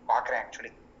பேசிக்க பாக்குறேன்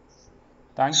ஆக்சுவலி.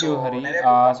 தேங்க்யூ ஹரி.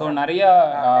 ஸோ நிறைய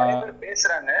பேர்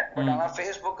பேசுறாங்க, பட் ஆனா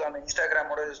ஃபேஸ்புக் அந்த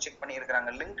இன்ஸ்டாகிராமோட செக் பண்ணி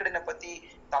இருக்காங்க. லிங்க்டினை பத்தி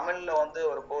தமிழ்ல வந்து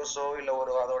ஒரு கோர்ஸோ இல்ல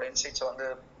ஒரு அதோட இன்சைட்ஸ் வந்து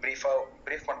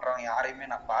பிரீஃப் பண்றவங்க யாரையுமே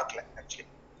நான் பார்க்கல ஆக்சுவலி.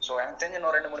 ஸோ எனக்கு தெரிஞ்ச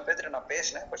இன்னும் 2-3 பேர்த்து நான்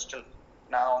பேசினேன். பட் ஸ்டில்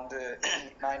நான் வந்து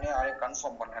நான் இன்னும் யாரையும்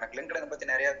கன்ஃபார்ம் பண்ணேன். எனக்கு லிங்க்டினை பத்தி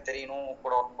நிறைய தெரியணும்,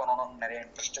 கூட ஒர்க் பண்ணணும்னு நிறைய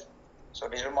இன்ட்ரெஸ்ட். ஸோ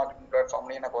டிஜிட்டல் மார்க்கெட்டிங்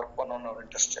பிளாட்ஃபார்ம்லயும் எனக்கு ஒர்க் பண்ணணும்னு ஒரு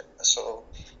இன்ட்ரெஸ்ட். ஸோ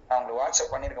நான் உங்களுக்கு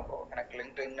வாட்ஸ்அப் பண்ணியிருக்கேன் ப்ரோ. எனக்கு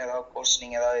லிங்க்டின் ஏதாவது கோர்ஸ்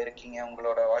நீங்க ஏதாவது இருக்கீங்க,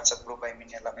 உங்களோட வாட்ஸ்அப் குரூப் ஐ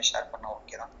மீன் எல்லாமே ஷேர் பண்ணா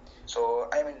ஓகே தான். ஸோ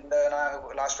ஐ மீன் இந்த நான்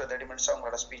லாஸ்ட் 30 minutes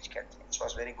உங்களோட ஸ்பீச் கேட்டேன். It's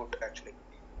was very good actually.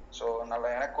 So நல்லா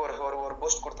எனக்கு ஒரு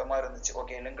போஸ்ட் கொடுத்த மாதிரி இருந்துச்சு.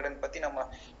 ஓகே லிங்க்டின் பத்தி நம்ம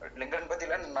லிங்க்டின் பத்தி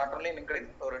இல்லை, நாட் ஒன்லி லிங்க்டின்,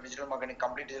 ஒரு digital marketing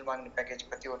complete digital marketing package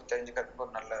பத்தி ஒரு தெரிஞ்சுக்கிறதுக்கு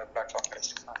ஒரு நல்ல பிளாட்ஃபார்ம்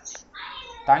கிடைச்சிருக்கு.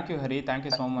 Thank you Hari,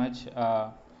 thank you so much.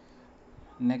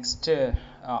 Next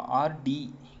RT.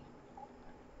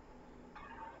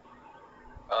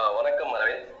 வணக்கம்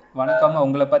அரவிந்த். வணக்கம்.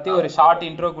 உங்களை பத்தி ஒரு ஷார்ட்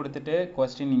இன்ட்ரோ கொடுத்துட்டு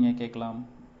கொஸ்டின் நீங்க கேட்கலாம்.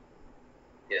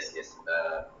 எஸ்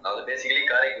நான் வந்து பேசிக்கலி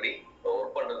காரைக்குடி,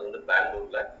 ஒர்க் பண்றது வந்து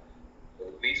பெங்களூர்ல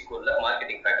ஒரு ப்ரீ ஸ்கூல்ல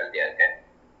மார்க்கெட்டிங் ஃபேக்கல்ட்டியா இருக்கேன்.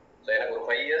 ஸோ எனக்கு ஒரு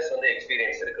 5 years வந்து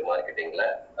எக்ஸ்பீரியன்ஸ் இருக்கு மார்க்கெட்டிங்ல.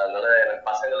 அதனால எனக்கு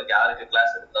பசங்களுக்கு யாருக்கு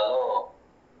கிளாஸ் எடுத்தாலும்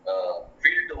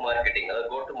ஃபீல்ட் டு மார்க்கெட்டிங், அதாவது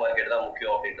கோ டு மார்க்கெட் தான்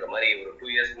முக்கியம் அப்படின்ற மாதிரி ஒரு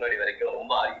 2 years முன்னாடி வரைக்கும்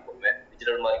ரொம்ப ஆர்கியூ பண்ணுவேன்.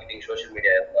 டிஜிட்டல் மார்க்கெட்டிங் சோஷியல்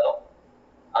மீடியா இருந்தாலும்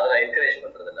அதை நான் என்கரேஜ்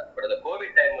பண்றது இல்லை. பட் இந்த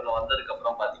கோவிட் டைம்ல வந்ததுக்கு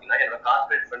அப்புறம் பாத்தீங்கன்னா என்னோட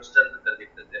கார்பரேட் ஃப்ரெண்ட்ஸ் இருந்து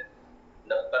தெரிஞ்சுக்கிட்டது,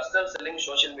 இந்த personal selling,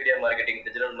 social media marketing,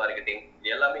 digital marketing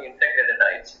இது எல்லாமே இன்டெகிரேட்டட்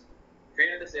ஆயிடுச்சு.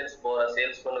 ஃபீல்டு சேல்ஸ் போற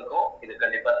சேல்ஸ்மேனுக்கும் இது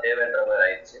கண்டிப்பா தேவைன்ற மாதிரி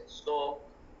ஆயிடுச்சு. ஸோ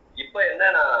இப்போ என்ன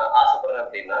நான் ஆசைப்படுறேன்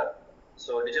அப்படின்னா,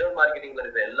 ஸோ டிஜிட்டல் மார்க்கெட்டிங்ல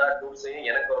இருக்கிற எல்லா டூல்ஸையும்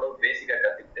எனக்கு ஓரளவு பேசிக்கா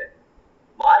கத்துக்கிட்டு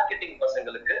மார்க்கெட்டிங்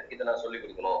பசங்களுக்கு இதை நான் சொல்லிக்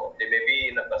கொடுக்கணும். மேபி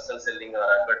இந்த personal selling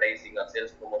R advertising R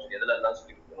sales promotion எதுல எல்லாம்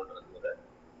சொல்லிக் கொடுக்கணுன்றது ஒரு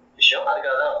விஷயம்.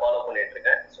 அதுக்காக தான் ஃபாலோ பண்ணிட்டு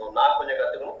இருக்கேன். ஸோ நான் கொஞ்சம்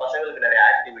கத்துக்கணும், பசங்களுக்கு நிறைய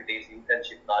ஆக்டிவிட்டிஸ்,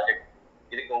 இன்டர்ன்ஷிப், ப்ராஜெக்ட்,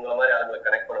 இதுக்கு உங்களை மாதிரி ஆளுங்களை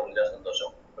கனெக்ட் பண்ண முடிஞ்சா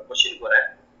சந்தோஷம். இப்போ கொஸ்டினுக்கு வரேன்.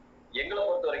 எங்களை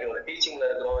பொறுத்த வரைக்கும் ஒரு டீச்சிங்ல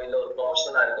இருக்கிறோம் இல்ல ஒரு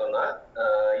ப்ரொஃபஷனலா இருக்கோம்னா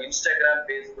இன்ஸ்டாகிராம்,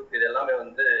 ஃபேஸ்புக் இது எல்லாமே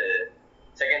வந்து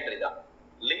செகண்டரி தான்.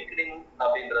 லிங்க்டின்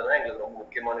அப்படின்றதுதான் எங்களுக்கு ரொம்ப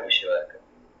முக்கியமான விஷயமா இருக்கு.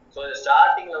 ஸோ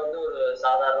ஸ்டார்டிங்ல வந்து ஒரு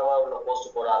சாதாரணமா உள்ள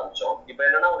போஸ்ட் போட ஆரம்பிச்சோம். இப்போ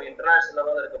என்னன்னா ஒரு இன்டர்நேஷனல்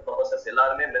லெவல்ல இருக்க ப்ரொஃபசர்ஸ்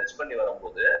எல்லாருமே மெர்ஜ் பண்ணி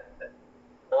வரும்போது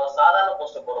நம்ம சாதாரண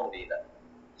போஸ்ட் போட முடியல.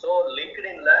 ஸோ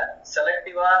லிங்க்டின்ல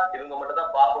செலக்டிவா இவங்க மட்டும்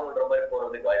தான் பார்க்கணுன்ற மாதிரி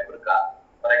போறதுக்கு வாய்ப்பு இருக்கா?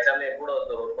 ஃபார் எக்ஸாம்பிள் என் கூட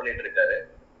ஒருத்தர் ஒர்க் பண்ணிட்டு இருக்காரு,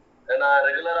 நான்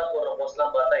ரெகுலரா போடுற போஸ்ட்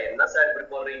எல்லாம் பார்த்தா என்ன சார் இப்படி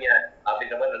போடுறீங்க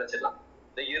அப்படின்ற மாதிரி நினைச்சிடலாம்.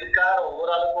 இதுக்காக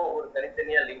ஒவ்வொரு ஆளுக்கும் ஒவ்வொரு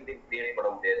தனித்தனியா லிங்க்டின் கிரியேட் பண்ண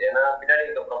முடியாது. ஏன்னா பின்னாடி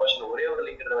இருக்க ப்ரொஃபஷன் ஒரே ஒரு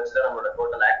லிங்க்டின் வச்சுதான் நம்மளோட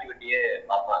டோட்டல் ஆக்டிவிட்டியே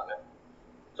பார்ப்பாங்க.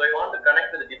 So I want to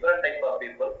connect with different type of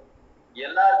people.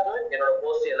 எல்லாருக்கும் என்னோட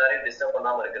போஸ்ட் எல்லாரையும் டிஸ்டர்ப்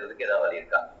பண்ணாம இருக்கிறதுக்கு ஏதாவது வழி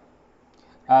இருக்கா?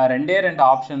 2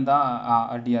 ஆப்ஷன் தான்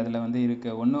அப்படி அதில் வந்து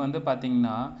இருக்குது. ஒன்று வந்து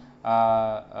பார்த்தீங்கன்னா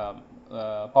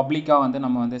பப்ளிக்காக வந்து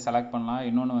நம்ம வந்து செலக்ட் பண்ணலாம்.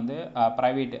 இன்னொன்று வந்து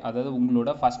ப்ரைவேட், அதாவது உங்களோட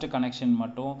ஃபஸ்ட்டு கனெக்ஷன்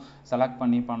மட்டும் செலக்ட்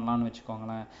பண்ணி பண்ணலான்னு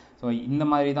வச்சுக்கோங்களேன். ஸோ இந்த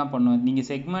மாதிரி தான் பண்ணுவேன். நீங்கள்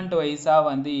செக்மெண்ட் வைஸாக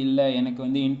வந்து இல்லை எனக்கு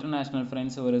வந்து இன்டர்நேஷ்னல்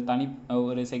ஃப்ரெண்ட்ஸ்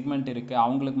ஒரு செக்மெண்ட் இருக்குது,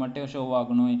 அவங்களுக்கு மட்டும் ஷோ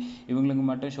ஆகணும், இவங்களுக்கு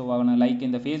மட்டும் ஷோ ஆகணும். லைக்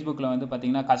இந்த ஃபேஸ்புக்கில் வந்து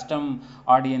பார்த்தீங்கன்னா கஸ்டம்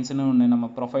ஆடியன்ஸ்னு ஒன்று நம்ம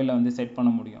ப்ரொஃபைலில் வந்து செட்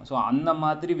பண்ண முடியும். ஸோ அந்த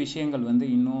மாதிரி விஷயங்கள் வந்து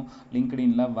இன்னும்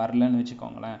லிங்க்டின்ல வரலன்னு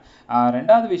வச்சுக்கோங்களேன்.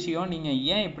 ரெண்டாவது விஷயம், நீங்கள்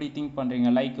ஏன் இப்படி திங்க் பண்ணுறீங்க,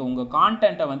 லைக் உங்கள்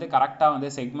கான்டென்ட்டை வந்து கரெக்டாக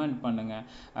வந்து செக்மெண்ட் பண்ணுங்கள்.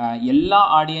 எல்லா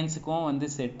ஆடியன்ஸுக்கும் வந்து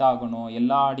செட் ஆகணும்,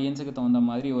 எல்லா ஆடியன்ஸுக்கு தகுந்த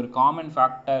மாதிரி ஒரு காமன்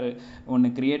ஃபேக்டர்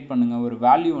ஒன்று கிரியேட் பண்ணுங்க, ஒரு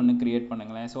வேல்யூ ஒன்று கிரியேட்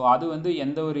பண்ணுங்களேன். ஸோ அது வந்து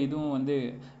எந்த ஒரு இதுவும் வந்து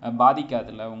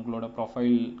பாதிக்காதுல்ல உங்களோட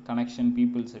ப்ரொஃபைல் கனெக்ஷன்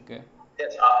பீப்புள்ஸுக்கு.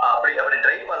 அப்படி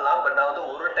ட்ரை பண்ணலாம். பட் நான் வந்து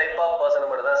ஒரு டைப் ஆஃப் பர்சனை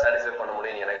மட்டும் தான் சாட்டிஸ்ஃபை பண்ண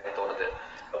முடியும்னு எனக்கு தோணுது.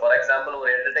 ஃபார் எக்ஸாம்பிள் ஒரு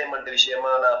என்டர்டைன்மெண்ட்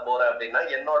விஷயமா நான் போறேன் அப்படின்னா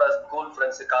என்னோட ஸ்கூல்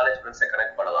ஃப்ரெண்ட்ஸ், காலேஜ் ஃப்ரெண்ட்ஸை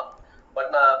கனெக்ட் பண்ணலாம்.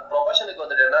 பட் நான் ப்ரொஃபஷனுக்கு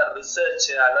வந்துட்டேன்னா ரிசர்ச்,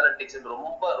 அனாலிட்டிக்ஸ்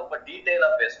ரொம்ப ரொம்ப டீட்டெயிலா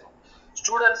பேசணும்.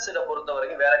 ஸ்டூடெண்ட்ஸை பொறுத்த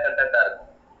வரைக்கும் வேற கண்டென்ட்டா இருக்கும்.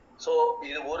 ஸோ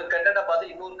இது ஒரு கண்டென்ட்டை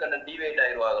பார்த்து இன்னொரு கண்டென்ட் டிவேட்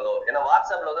ஆயிடுவாங்களோ. ஏன்னா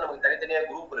வாட்ஸ்அப்ல வந்து நமக்கு தனித்தனியா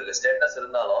குரூப் இருக்கு, ஸ்டேட்டஸ்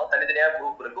இருந்தாலும் தனித்தனியா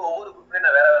குரூப் இருக்கு. ஒவ்வொரு குரூப்லயும்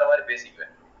நான் வேற வேற மாதிரி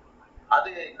பேசிக்குவேன். அது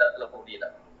இந்த இடத்துல முடியல.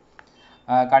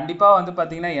 கண்டிப்பாக வந்து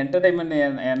பார்த்தீங்கன்னா என்டர்டைன்மெண்ட்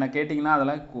என்ன கேட்டிங்கன்னா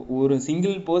அதெல்லாம் ஒரு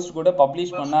சிங்கிள் போஸ்ட் கூட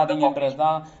பப்ளிஷ் பண்ணாதீங்கன்றது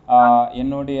தான்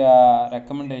என்னுடைய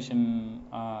ரெக்கமெண்டேஷன்.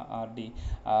 ஆர்டி,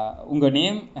 உங்கள்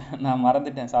நேம் நான்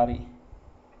மறந்துட்டேன், சாரி.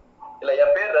 இல்ல,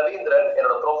 என் பேர் ரவீந்திரன்.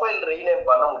 என்னோட ப்ரொஃபைல் ரீநேம்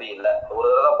பண்ண முடியல, ஒரு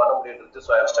தடவை தான் பண்ண முடியுது.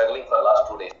 So I am struggling for last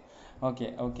 2 days. Okay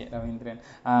okay Ravindran,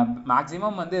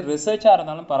 maximum வந்து ரிசர்ச்சாக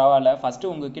இருந்தாலும் பரவாயில்ல, ஃபஸ்ட்டு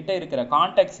உங்ககிட்ட இருக்கிற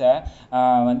கான்டாக்ட்ஸை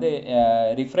வந்து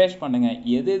ரிஃப்ரெஷ் பண்ணுங்கள்.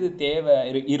 எது எது தேவை,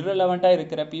 இர்ரெலவெண்ட்டாக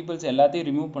இருக்கிற பீப்புள்ஸ் எல்லாத்தையும்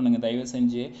ரிமூவ் பண்ணுங்கள் தயவு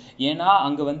செஞ்சு. ஏன்னா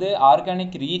அங்கே வந்து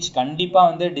ஆர்கானிக் ரீச் கண்டிப்பாக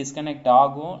வந்து டிஸ்கனெக்ட்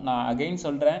ஆகும். நான் அகைன்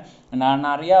சொல்கிறேன், நான்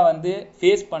நிறையா வந்து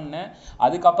ஃபேஸ் பண்ணேன்.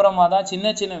 அதுக்கப்புறமா தான்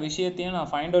சின்ன சின்ன விஷயத்தையும்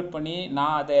நான் ஃபைண்ட் அவுட் பண்ணி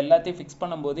நான் அதை எல்லாத்தையும் ஃபிக்ஸ்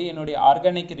பண்ணும்போது என்னுடைய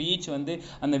ஆர்கானிக் ரீச் வந்து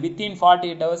அந்த வித்தின்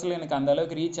 48 ஹவர்ஸில் எனக்கு அந்த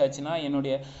அளவுக்கு ரீச் ஆச்சுன்னா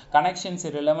என்னுடைய கனெக்ஷன்ஸ்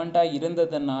ரிலவெண்ட்டாக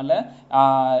இருந்ததுனால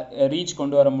ரீச்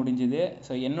கொண்டு வர முடிஞ்சுது.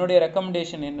 ஸோ என்னுடைய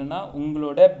ரெக்கமெண்டேஷன் என்னென்னா,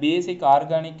 உங்களோட பேசிக்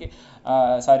ஆர்கானிக்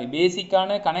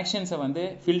பேசிக்கான கனெக்ஷன்ஸை வந்து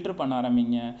ஃபில்டர் பண்ண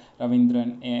ஆரம்பிங்க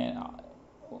ரவீந்திரன்.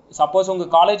 சப்போஸ்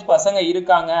உங்கள் காலேஜ் பசங்க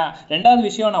இருக்காங்க. ரெண்டாவது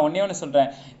விஷயம், நான் ஒன்றே ஒன்று சொல்கிறேன்,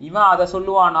 இவன் அதை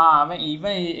சொல்லுவானா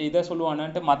இவன் இதை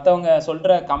சொல்லுவானான்ட்டு மற்றவங்க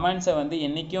சொல்கிற கமெண்ட்ஸை வந்து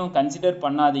என்றைக்கும் கன்சிடர்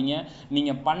பண்ணாதீங்க.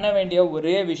 நீங்கள் பண்ண வேண்டிய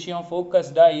ஒரே விஷயம்,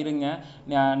 ஃபோக்கஸ்டாக இருங்க.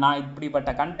 நான்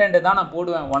இப்படிப்பட்ட கண்டென்ட்டு தான் நான்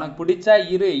போடுவேன், உனக்கு பிடிச்சா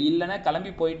இரு, இல்லைன்னா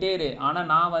கிளம்பி போயிட்டே இரு, ஆனால்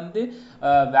நான் வந்து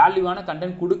வேல்யூவான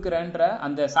கண்டென்ட் கொடுக்குறேன்ற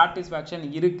அந்த சாட்டிஸ்ஃபேக்ஷன்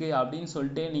இருக்குது அப்படின்னு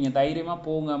சொல்லிட்டு நீங்கள் தைரியமாக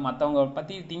போங்க. மற்றவங்க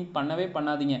பற்றி திங்க் பண்ணவே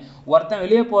பண்ணாதீங்க. ஒருத்தன்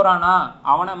வெளியே போகிறானா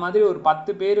அவனை மாதிரி ஒரு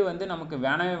 10 பேர் வந்து நமக்கு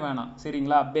வேணவே வேணாம்,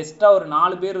 சரிங்களா? பெஸ்ட்டாக ஒரு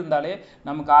 4 பேர் இருந்தாலே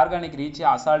நமக்கு ஆர்கானிக் ரீச்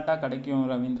அசால்ட்டாக கிடைக்கும்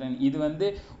ரவீந்திரன். இது வந்து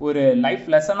ஒரு லைஃப்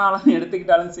லெசனாலும்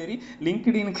எடுத்துக்கிட்டாலும் சரி,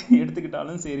 லிங்க்டினுக்கு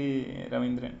எடுத்துக்கிட்டாலும் சரி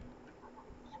ரவீந்திரன்.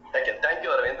 தேங்க்யூ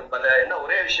அரவிந்த். பட் என்ன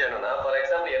ஒரே விஷயம் என்னன்னா, ஃபார்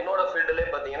எக்ஸாம்பிள் என்னோட ஃபீல்டுலேயே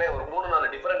பார்த்தீங்கன்னா ஒரு 3-4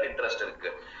 டிஃபரெண்ட் இன்ட்ரெஸ்ட்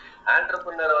இருக்கு.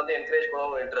 ஆண்டர்பிரினர் வந்து என்கரேஜ் பண்ண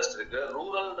ஒரு இன்ட்ரெஸ்ட் இருக்கு,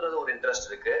 ரூரல்ன்றது ஒரு இன்ட்ரெஸ்ட்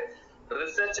இருக்கு,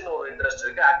 ரிசர்ச்னு ஒரு இன்ட்ரெஸ்ட்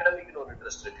இருக்கு, அகாடமிக்னு ஒரு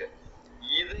இன்ட்ரெஸ்ட் இருக்கு.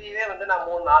 இதுவே வந்து நான்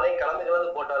 3 நாளைக்கு கிளம்பி வந்து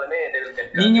போட்டாலுமே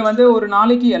நீங்க வந்து ஒரு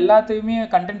நாளைக்கு எல்லாத்தையுமே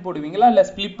கண்டென்ட் போடுவீங்களா இல்ல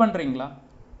ஸ்ப்ளிட் பண்றீங்களா?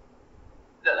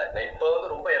 இல்ல, நான் இப்போ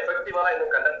வந்து ரொம்ப எஃபெக்டிவா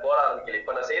இன்னும் கண்டென்ட் போட ஆரம்பிக்கல.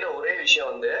 இப்ப நான் செய்யற ஒரே விஷயம்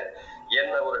வந்து,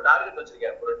 என்ன ஒரு டார்கெட்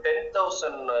வச்சிருக்கேன், ஒரு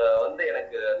 10,000 வந்து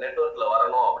எனக்கு நெட்வொர்க்ல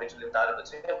வரணும் அப்படின்னு சொல்லி டார்கெட்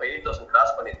வச்சிருக்கேன். இப்போ 8,000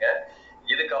 கிராஸ் பண்ணிருக்கேன்.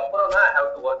 இதுக்கப்புறம் தான் I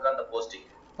have to work on the posting.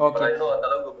 இன்னும் அந்த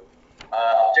அளவுக்கு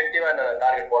ஆப்ஜெக்டிவா நான்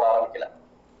டார்கெட் போட ஆரம்பிக்கல.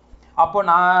 அப்போ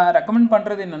நான் ரெக்கமெண்ட்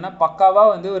பண்ணுறது என்னென்னா, பக்காவாக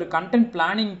வந்து ஒரு கண்டென்ட்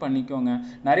பிளானிங் பண்ணிக்கோங்க.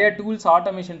 நிறைய டூல்ஸ்,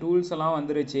 ஆட்டோமேஷன் டூல்ஸ் எல்லாம்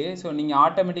வந்துருச்சு. ஸோ நீங்கள்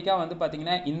ஆட்டோமேட்டிக்காக வந்து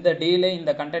பார்த்தீங்கன்னா இந்த டேல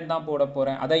இந்த கண்டென்ட் தான் போட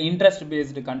போகிறேன், அதான் இன்ட்ரெஸ்ட்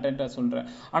பேஸ்டு கண்டென்ட்டை சொல்கிறேன்.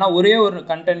 ஆனால் ஒரே ஒரு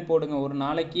கண்டென்ட் போடுங்க ஒரு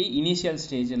நாளைக்கு இனிஷியல்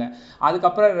ஸ்டேஜில்.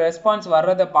 அதுக்கப்புறம் ரெஸ்பான்ஸ்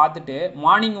வர்றதை பார்த்துட்டு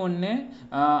மார்னிங் ஒன்று,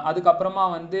 அதுக்கப்புறமா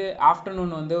வந்து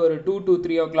ஆஃப்டர்நூன் வந்து ஒரு 2 to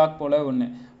 3 o'clock போல் ஒன்று,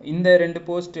 இந்த 2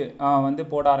 போஸ்ட்டு வந்து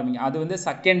போட ஆரம்பிங்க. அது வந்து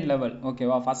செகண்ட் லெவல்,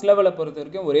 ஓகேவா? ஃபர்ஸ்ட் லெவலை பொறுத்த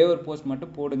வரைக்கும் ஒரே ஒரு போஸ்ட்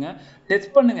மட்டும் போடுங்க.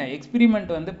 டெஸ்ட் பண்ணுங்கள், எக்ஸ்பிரிமெண்ட்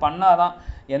வந்து பண்ணாதான்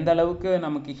எந்த அளவுக்கு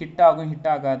நமக்கு ஹிட் ஆகும் ஹிட்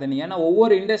ஆகாதுன்னு. ஏன்னா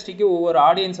ஒவ்வொரு இண்டஸ்ட்ரிக்கும் ஒவ்வொரு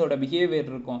ஆடியன்ஸோட பிஹேவியர்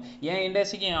இருக்கும். என்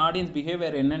இண்டஸ்ட்ரிக்கு என் ஆடியன்ஸ்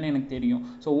பிஹேவியர் என்னன்னு எனக்கு தெரியும்.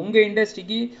 ஸோ உங்கள்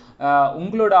இண்டஸ்ட்ரிக்கு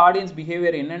உங்களோட ஆடியன்ஸ்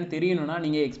பிஹேவியர் என்னன்னு தெரியணும்னா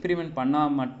நீங்கள் எக்ஸ்பிரிமெண்ட்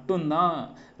பண்ணால் மட்டும்தான்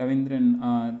ரவீந்திரன்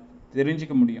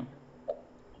தெரிஞ்சுக்க முடியும்.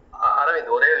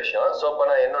 அரவிந்த், ஒரே விஷயம். ஸோ இப்போ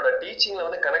நான் என்னோட டீச்சிங்ல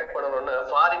வந்து கனெக்ட் பண்ணணும்னு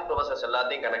ஃபாரின் ப்ரொஃபசர்ஸ்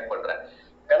எல்லாத்தையும் கனெக்ட் பண்றேன்.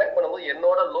 கனெக்ட் பண்ணும்போது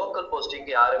என்னோட லோக்கல்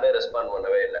போஸ்டிங்க்கு யாருமே ரெஸ்பாண்ட்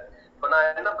பண்ணவே இல்லை. இப்போ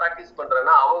நான் என்ன ப்ராக்டிஸ்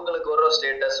பண்றேன்னா, அவங்களுக்கு ஒரு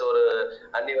ஸ்டேட்டஸ், ஒரு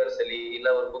அனிவர்சரி, இல்ல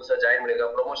ஒரு புதுசா ஜாயின் பண்ணிருக்க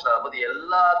ப்ரொமோஷன் ஆகும்போது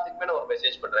எல்லாத்துக்குமே நான் ஒரு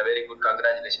மெசேஜ் பண்றேன், வெரி குட்,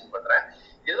 கங்க்ராச்சுலேஷன் பண்றேன்.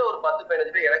 இதுல ஒரு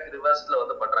 10-15 பேர் எனக்கு ரிவர்ஸ்ல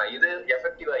வந்து பண்றேன். இது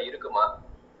எஃபெக்டிவா இருக்குமா?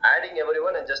 Adding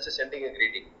everyone and just sending a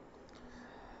greeting.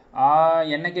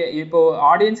 எனக்கு இப்போ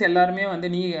ஆடியன்ஸ் எல்லாருமே வந்து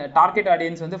நீ டார்கெட்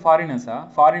ஆடியன்ஸ் வந்து ஃபாரினர்ஸா,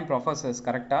 ஃபாரின் ப்ரொஃபசர்ஸ்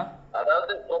கரெக்டா?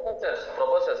 அதாவது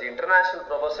ப்ரொஃபசர்ஸ் இன்டர்நேஷனல்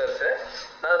ப்ரொஃபசர்ஸ்.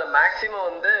 நான் மேக்ஸிமம்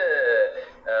வந்து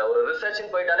ஒரு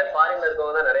ரிசர்ச்னு போயிட்டாலே ஃபாரின்ல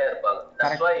இருக்கவங்க தான் நிறைய இருப்பாங்க.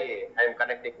 That's why I am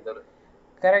connecting with.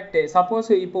 Correct. Suppose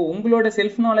இப்போ உங்களோட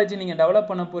செல்ஃப் நாலேஜ் நீங்கள் டெவலப்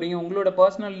பண்ண போகிறீங்க, உங்களோட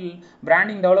பர்சனல்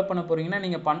பிராண்டிங் டெவலப் பண்ண போகிறீங்கன்னா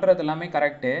நீங்கள் பண்ணுறது எல்லாமே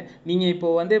கரெக்டு. நீங்கள் இப்போ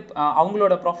வந்து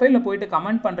அவங்களோட ப்ரொஃபைலில் போயிட்டு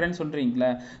கமெண்ட் பண்ணுறேன்னு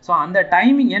சொல்கிறீங்களே, ஸோ அந்த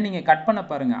டைமிங்கை நீங்கள் கட் பண்ண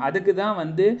பாருங்கள். அதுக்கு தான்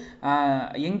வந்து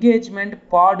என்கேஜ்மெண்ட்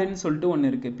பாடுன்னு சொல்லிட்டு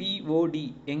ஒன்று இருக்குது, பிஓடி,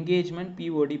 என்கேஜ்மெண்ட்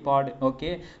பிஓடி பாடு.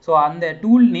 ஓகே, ஸோ அந்த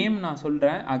டூல் நேம் நான்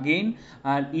சொல்கிறேன் அகெயின்,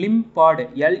 லிம்பாடு,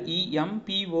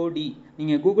 LEMPOD.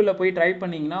 நீங்கள் கூகுளில் போய் ட்ரை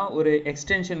பண்ணிங்கன்னா ஒரு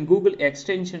எக்ஸ்டென்ஷன், கூகுள்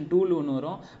எக்ஸ்டென்ஷன் டூல் ஒன்று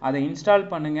வரும், அதை இன்ஸ்டால்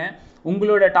பண்ணுங்கள்.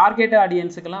 உங்களோட டார்கெட்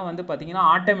ஆடியன்ஸுக்கெல்லாம் வந்து பார்த்தீங்கன்னா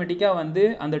ஆட்டோமேட்டிக்காக வந்து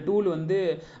அந்த டூல் வந்து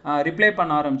ரிப்ளை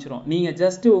பண்ண ஆரம்பிச்சிடும். நீங்கள்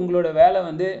ஜஸ்ட்டு உங்களோட வேலை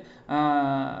வந்து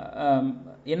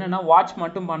என்னென்னா வாட்ச்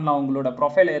மட்டும் பண்ணலாம் உங்களோட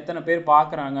ப்ரொஃபைலை எத்தனை பேர்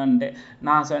பார்க்குறாங்கன்ட்டு.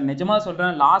 நான் நிஜமாக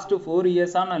சொல்கிறேன், லாஸ்ட்டு 4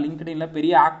 இயர்ஸாக நான் லிங்க்டினில்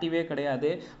பெரிய ஆக்டிவே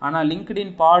கிடையாது. ஆனால்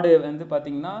லிங்க்டின் பாடு வந்து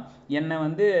பார்த்திங்கன்னா என்னை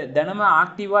வந்து தினமும்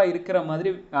ஆக்டிவாக இருக்கிற மாதிரி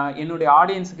என்னுடைய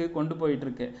ஆடியன்ஸுக்கு கொண்டு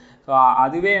போயிட்டுருக்கு. ஸோ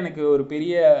அதுவே எனக்கு ஒரு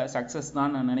பெரிய சக்ஸஸ்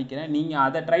தான் நான் நினைக்கிறேன். நீங்கள்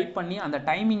அதை ட்ரை பண்ணி அந்த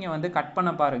டைமிங்கை வந்து கட்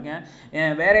பண்ண பாருங்கள்.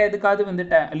 வேறு எதுக்காவது வந்து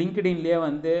லிங்க்டின்லேயே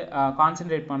வந்து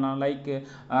கான்சென்ட்ரேட் பண்ணலாம். லைக்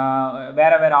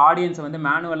வேறு ஆடியன்ஸை வந்து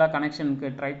மேனுவலாக கனெக்ஷனுக்கு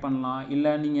ட்ரை பண்ணலாம்.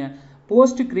 இல்லை நீங்கள்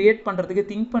போஸ்ட் கிரியேட் பண்ணுறதுக்கு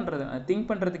திங்க்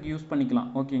பண்ணுறதுக்கு யூஸ் பண்ணிக்கலாம்.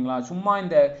 ஓகேங்களா? சும்மா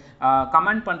இந்த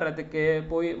கமெண்ட் பண்ணுறதுக்கு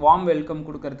போய் வார்ம் வெல்கம்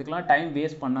கொடுக்கறதுக்குலாம் டைம்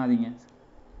வேஸ்ட் பண்ணாதீங்க.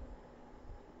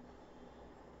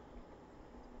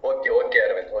 Okay okay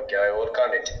Aravind, okay I work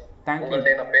on it.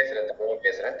 உங்கள்கிட்ட நான்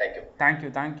பேசுறேன்.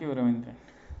 தேங்க்யூ ரவீந்திரன்.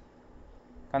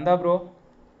 கந்தா ப்ரோ,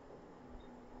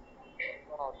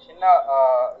 சின்ன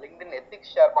லிங்க்டின்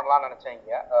எத்திக்ஸ் ஷேர் பண்ணலாம்னு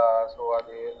நினைச்சேங்க. ஸோ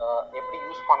அது எப்படி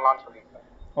யூஸ் பண்ணலாம்னு சொல்லிட்டு.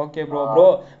 ஓகே ப்ரோ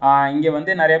இங்கே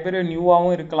வந்து நிறைய பேர்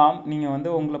நியூவாகவும் இருக்கலாம். நீங்கள்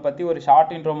வந்து உங்களை பற்றி ஒரு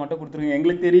ஷார்ட் இன்ட்ரோ மட்டும் கொடுத்துருங்க.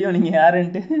 எங்களுக்கு தெரியும் நீங்கள்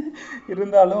யாருன்ட்டு,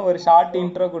 இருந்தாலும் ஒரு ஷார்ட்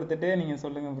இன்ட்ரோ கொடுத்துட்டு நீங்கள்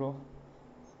சொல்லுங்கள் ப்ரோ.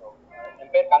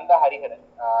 என் பேர் கந்தா ஹரிஹரன்.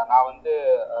 நான் வந்து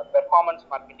பெர்ஃபார்மன்ஸ்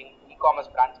மார்க்கெட்டிங் இ-காமர்ஸ்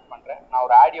பிரான்ச் பண்ணுறேன். நான்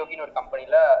ஒரு ஆட் யோகின்னு ஒரு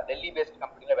கம்பெனியில், டெல்லி பேஸ்ட்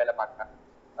கம்பெனியில் வேலை பார்க்குறேன்.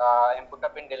 என்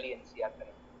புட்டப் இன் டெல்லி NCR.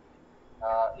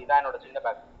 இதுதான் என்னோட சின்ன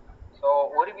பேக். ஸோ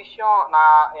ஒரு விஷயம்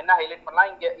நான் என்ன ஹைலைட் பண்ணலாம்,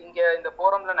 இங்கே இந்த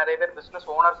ஃபோரமில் நிறைய பேர் பிஸ்னஸ்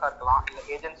ஓனர்ஸாக இருக்கலாம், இல்லை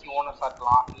ஏஜென்சி ஓனர்ஸாக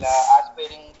இருக்கலாம், இல்லை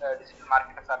ஆஸ்பைரிங் டிஜிட்டல்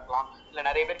மார்க்கெட்டர்ஸாக இருக்கலாம், இல்லை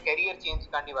நிறைய பேர் கெரியர்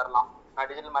சேஞ்சுக்காண்டி வரலாம், நான்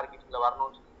டிஜிட்டல் மார்க்கெட்டிங்கில்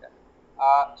வரணும்னு சொல்லிட்டேன்.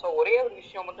 ஸோ ஒரே ஒரு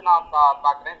விஷயம் மட்டும் நான்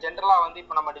பார்க்குறேன். ஜென்ரலாக வந்து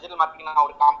இப்போ நம்ம டிஜிட்டல் மார்க்கெட்டிங், நான்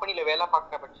ஒரு கம்பெனியில் வேலை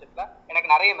பார்க்குற பட்சத்தில்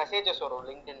எனக்கு நிறைய மெசேஜஸ் வரும்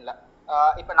லிங்க்டின்ல.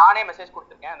 இப்போ நானே மெசேஜ்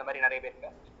கொடுத்துருக்கேன் அந்த மாதிரி நிறைய பேருக்கு.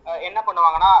 என்ன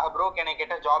பண்ணுவாங்கன்னா, bro can I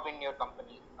get a job in your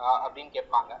company அப்படின்னு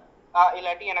கேட்பாங்க.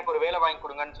 இல்லாட்டி எனக்கு ஒரு வேலை வாங்கி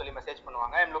கொடுங்கன்னு சொல்லி மெசேஜ்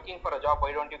பண்ணுவாங்க. I'm looking for a job,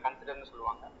 why don't you கன்சிடர்னு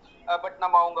சொல்லுவாங்க. பட்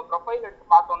நம்ம அவங்க ப்ரொஃபைல் எடுத்து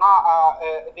பார்த்தோம்னா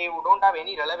they don't have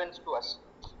any relevance to us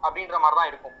அப்படின்ற மாதிரி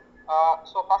தான் இருக்கும்.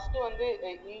 ஸோ ஃபர்ஸ்ட் வந்து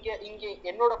இங்கே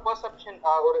என்னோட பெர்செப்ஷன்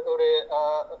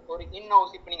ஒரு இன்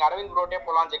ஹவுஸ், இப்போ நீங்கள் அரவிந்த் ப்ரோட்டே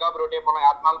போகலாம், ஜெகா ப்ரோட்டே போகலாம்,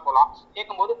 யாருனாலும் போகலாம்.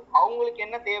 கேட்கும்போது அவங்களுக்கு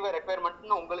என்ன தேவை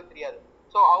ரெக்குயர்மெண்ட்னு உங்களுக்கு தெரியாது.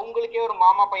 ஸோ அவங்களுக்கே ஒரு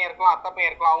மாமா பையன் இருக்கலாம், அத்தை பையன்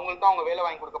இருக்கலாம், அவங்களுக்கு தான் அவங்க வேலை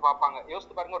வாங்கி கொடுக்க பார்ப்பாங்க.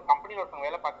 யோசித்து பாருங்க, ஒரு கம்பெனியில் ஒருத்தவங்க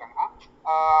வேலை பார்க்குறாங்கன்னா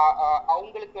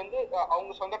அவங்களுக்கு வந்து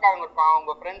அவங்க சொந்தக்காரங்க இருப்பாங்க,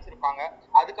 அவங்க ஃப்ரெண்ட்ஸ் இருப்பாங்க,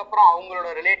 அதுக்கப்புறம் அவங்களோட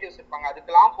ரிலேட்டிவ்ஸ் இருப்பாங்க.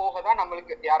 அதுக்கெல்லாம் போக தான்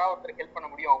நம்மளுக்கு யாராவது ஒருத்தருக்கு ஹெல்ப் பண்ண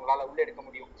முடியும், அவங்களால உள்ள எடுக்க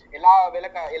முடியும்.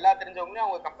 எல்லா தெரிஞ்சவங்களையும்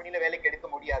அவங்க கம்பெனியில் வேலைக்கு எடுக்க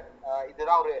முடியாது.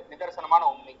 இதுதான் ஒரு நிதர்சனமான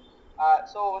உண்மை.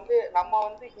 ஸோ வந்து நம்ம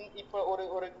வந்து இப்போ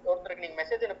ஒருத்தருக்கு நீங்கள்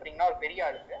மெசேஜ் அனுப்புறீங்கன்னா, ஒரு பெரிய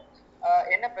ஆளுக்கு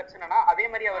என்ன பிரச்சனைனா, அதே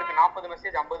மாதிரி அவருக்கு 40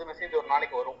 மெசேஜ் 50 மெசேஜ் ஒரு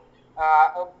நாளைக்கு வரும்.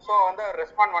 ஸோ வந்து அவர்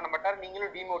ரெஸ்பாண்ட் பண்ண மாட்டார்.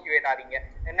 நீங்களும் டிமோட்டிவேட் ஆறீங்க.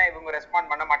 என்ன இவங்க ரெஸ்பாண்ட்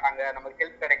பண்ண மாட்டாங்க, நமக்கு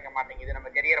ஹெல்ப் கிடைக்க மாட்டேங்குது, நம்ம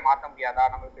கெரியரை மாற்ற முடியாதா,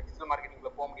 நமக்கு டிஜிட்டல்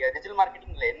மார்க்கெட்டிங்ல போக முடியாது, டிஜிட்டல்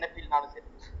மார்க்கெட்டிங்ல என்ன ஃபீல்ட்னாலும் சரி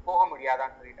போக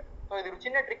முடியாதான்னு சொல்லிட்டு. ஸோ இது ஒரு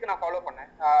சின்ன ட்ரிக் நான் ஃபாலோ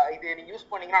பண்ணேன். இது நீங்க யூஸ்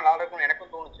பண்ணீங்கன்னா நல்லா இருக்கும்னு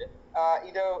எனக்கும் தோணுச்சு.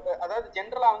 இதை அதாவது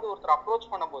ஜென்ரலா வந்து ஒருத்தர்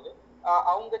அப்ரோச் பண்ணும்போது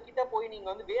அவங்க கிட்ட போய் நீங்க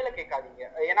வந்து வேலை கேட்காதீங்க.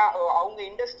 ஏன்னா அவங்க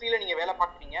இண்டஸ்ட்ரியில நீங்க வேலை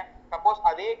பார்க்குறீங்க, சப்போஸ்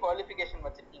அதே குவாலிஃபிகேஷன்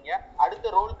வச்சிருக்கீங்க,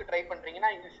 அடுத்த ரோலுக்கு ட்ரை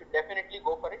பண்றீங்கன்னா you should definitely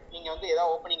go for it. நீங்க வந்து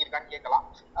ஏதாவது ஓப்பனிங் இருக்கான்னு கேட்கலாம்,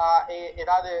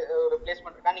 ஏதாவது ஒரு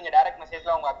பிளேஸ்மெண்ட் இருக்கா, நீங்க டைரக்ட்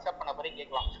மெசேஜ்ல அவங்க அக்செப்ட் பண்ண பிறகு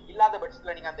கேட்கலாம். இல்லாத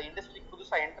பட்சத்தில் நீங்க அந்த இண்டஸ்ட்ரிக்கு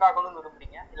புதுசா என்டர் ஆகணும்னு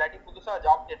விரும்புறீங்க, இல்லாட்டி புதுசா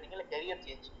ஜாப் தேடுறீங்க, இல்லை கெரியர்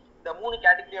சேஞ்ச், இந்த 3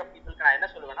 கேட்டகரி ஆஃப் பீப்புளுக்கு நான் என்ன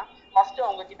சொல்லுவேன்னா, ஃபர்ஸ்ட்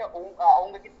அவங்க கிட்ட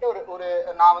ஒரு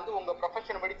நான் வந்து உங்க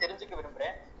ப்ரொஃபஷன் படி தெரிஞ்சுக்க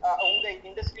விரும்புறேன். உங்க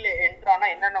இண்டஸ்ட்ரியில என்டர் ஆனா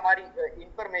என்னென்ன மாதிரி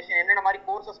இன்ஃபர்மேஷன், என்னென்ன மாதிரி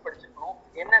கோர்சஸ் படிச்சிருக்கணும்,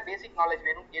 என்ன பேசிக் நாலேஜ்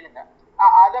வேணும்னு கேளுங்க.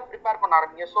 அதை ப்ரிப்பேர் பண்ண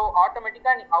ஆரம்பிங்க. ஸோ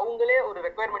ஆட்டோமேட்டிக்கா அவங்களே ஒரு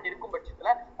ரெக்குயர்மெண்ட் இருக்கும்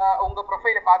பட்சத்துல உங்க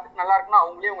ப்ரொஃபைலை பார்த்துட்டு நல்லா இருக்குன்னா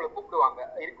அவங்களே உங்களை கூப்பிடுவாங்க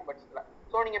இருக்கும் பட்சத்துல.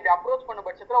 ஸோ நீங்க இப்படி அப்ரோச் பண்ண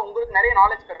பட்சத்துல உங்களுக்கு நிறைய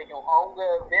நாலேஜ் கிடைக்கும். அவங்க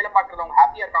வேலை பார்க்கறது அவங்க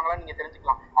ஹாப்பியா இருக்காங்களான்னு நீங்க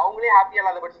தெரிஞ்சுக்கலாம். அவங்களே ஹாப்பியா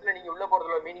இல்லாத பட்சத்துல நீங்க உள்ள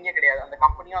போறதுல மீனிங்கே கிடையாது. அந்த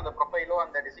கம்பெனியோ அந்த ப்ரொஃபைலோ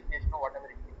அந்த டெசிக்னேஷனோ வாட்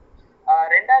எவர் இருக்கு.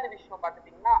 ரெண்டாவது விஷயம்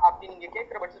பார்த்துட்டீங்கன்னா, அப்படி நீங்க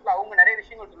கேட்கிற பட்சத்துல அவங்க நிறைய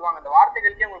விஷயங்கள் சொல்லுவாங்க, அந்த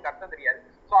வார்த்தைகளுக்கே உங்களுக்கு அர்த்தம் தெரியாது.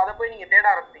 ஸோ அதை போய் நீங்க தேட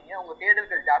ஆரம்பிப்பீங்க, உங்க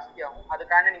தேடல்கள் ஜாஸ்தியாகும்.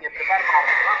 அதுக்காக நீங்க ப்ரிப்பேர் பண்ண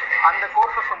ஆரம்பிக்கலாம். அந்த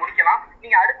கோர்சஸை முடிக்கலாம்.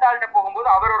 நீங்க அடுத்த ஆள்கிட்ட போகும்போது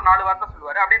அவர் ஒரு 4 வார்த்தை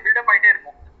சொல்லுவாரு, அப்படியே பில்டப் ஆகிட்டே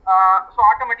இருக்கும். ஸோ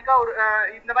ஆட்டோமேட்டிக்கா ஒரு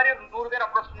இந்த மாதிரி ஒரு 100 பேர்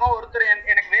அப்ரோச் பண்ணுவோம், ஒருத்தர்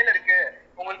எனக்கு வேலை இருக்கு,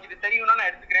 உங்களுக்கு இது தெரியும்னா நான்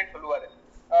எடுத்துக்கிறேன்னு சொல்லுவாரு.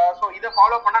 ஸோ இதை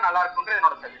ஃபாலோ பண்ணா நல்லா இருக்கும்ன்றது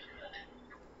என்னோட சஜஷன்.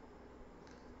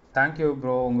 தேங்க்யூ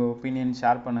ப்ரோ உங்கள் ஒப்பீனியன்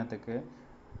ஷேர் பண்ணதுக்கு.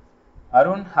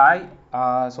 அருண் ஹாய்.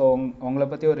 ஸோ உங்களை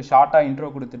பற்றி ஒரு ஷார்ட்டாக இன்ட்ரோ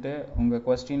கொடுத்துட்டு உங்கள்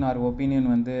கொஸ்டின் ஆர் ஒப்பீனியன்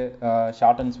வந்து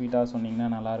ஷார்ட் அண்ட் ஸ்வீட்டாக சொன்னீங்கன்னா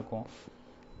நல்லாயிருக்கும்.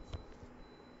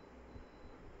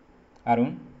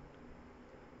 அருண்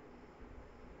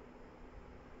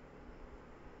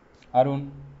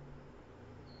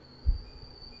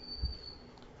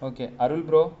ஓகே. அருள்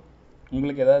ப்ரோ,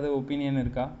 உங்களுக்கு ஏதாவது ஒப்பீனியன்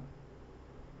இருக்கா?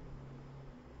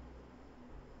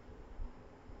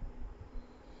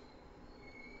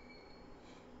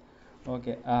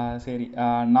 ஓகே சரி.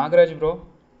 Nagaraj bro.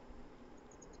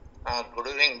 Good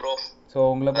evening bro. So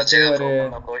உங்களை பற்றி ஒரு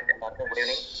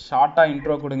ஷார்ட்டாக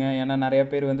இன்ட்ரோ கொடுங்க, ஏன்னா நிறைய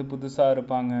பேர் வந்து புதுசாக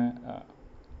இருப்பாங்க.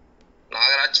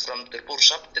 நாகராஜ் ஃப்ரம் திருப்பூர்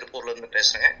ஷாப், திருப்பூர்லேருந்து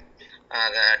பேசுகிறேன்.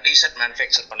 டிஷர்ட்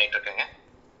மேனுஃபேக்சர் பண்ணிட்டு இருக்கேங்க.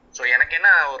 ஸோ எனக்கு என்ன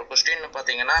ஒரு கொஸ்டின்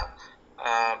பார்த்தீங்கன்னா,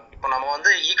 இப்போ நம்ம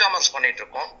வந்து இ-காமர்ஸ் பண்ணிட்டு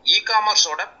இருக்கோம்.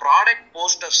 இ-காமர்ஸோட ப்ராடக்ட்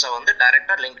போஸ்டர்ஸை வந்து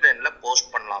டைரெக்டாக லிங்க்டின்ல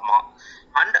போஸ்ட் பண்ணலாமா,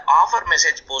 அண்ட் ஆஃபர்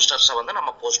மெசேஜ் போஸ்டர்ஸை வந்து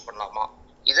நம்ம போஸ்ட் பண்ணலாமா?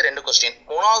 இது 2 கொஸ்டின்.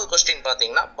 3வது கொஸ்டின்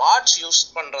பார்த்தீங்கன்னா, பாட்ஸ் யூஸ்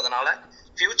பண்ணுறதுனால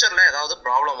ஃபியூச்சரில் ஏதாவது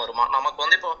ப்ராப்ளம் வருமா? நமக்கு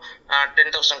வந்து இப்போ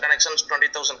 10,000 கனெக்ஷன்ஸ்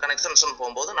 20,000 கனெக்ஷன்ஸ்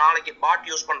போகும்போது நாளைக்கு பாட்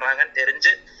யூஸ் பண்ணுறாங்கன்னு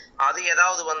தெரிஞ்சு அது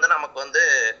ஏதாவது வந்து நமக்கு வந்து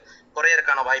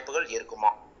குறையறதுக்கான வாய்ப்புகள்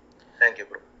இருக்குமா? Thank you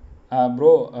bro. ப்ரோ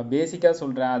பேசிக்காக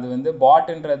சொல்கிறேன், அது வந்து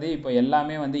பாட்டுன்றது இப்போ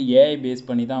எல்லாமே வந்து ஏஐ பேஸ்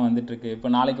பண்ணி தான் வந்துட்டுருக்கு. இப்போ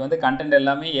நாளைக்கு வந்து கண்டென்ட்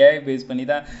எல்லாமே ஏஐ பேஸ் பண்ணி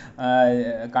தான்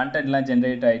கண்டென்ட்லாம்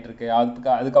ஜென்ரேட் ஆகிட்டுருக்கு.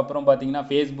 அதுக்கப்புறம் பார்த்தீங்கன்னா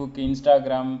ஃபேஸ்புக்,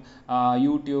 இன்ஸ்டாகிராம்,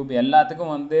 யூடியூப்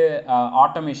எல்லாத்துக்கும் வந்து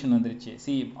ஆட்டோமேஷன் வந்துருச்சு.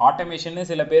 ஆட்டோமேஷன்னு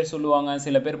சில பேர் சொல்லுவாங்க,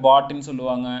 சில பேர் பாட்டுன்னு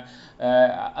சொல்லுவாங்க.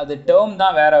 அது டேர்ம்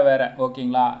தான் வேறு வேறு,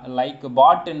 ஓகேங்களா? லைக்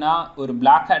பாட்டுன்னா ஒரு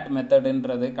பிளாக் ஹேட்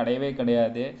மெத்தடுன்றது கிடையவே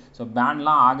கிடையாது. ஸோ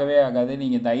பேன்லாம் ஆகவே ஆகாது,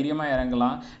 நீங்கள் தைரியமாக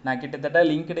இறங்கலாம். நான் கிட்டத்தட்ட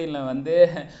லிங்க்டின்ல வந்து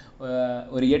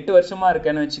ஒரு 8 வருஷமாக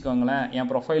இருக்கேன்னு வச்சுக்கோங்களேன். என்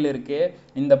ப்ரொஃபைல் இருக்குது.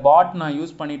 இந்த பாட் நான்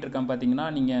யூஸ் பண்ணிகிட்ருக்கேன். பார்த்தீங்கன்னா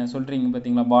நீங்கள் சொல்கிறீங்க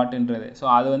பார்த்தீங்களா பாட்டுன்றது, ஸோ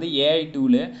அது வந்து ஏஐ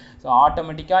டூலு. ஸோ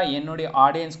ஆட்டோமேட்டிக்காக என்னுடைய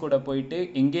ஆடியன்ஸ் கூட போயிட்டு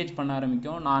என்கேஜ் பண்ண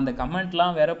ஆரம்பிக்கும். நான் அந்த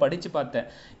கமெண்ட்லாம் வேறு படித்து பார்த்தேன்.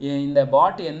 இந்த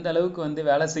பாட் எந்த அளவுக்கு வந்து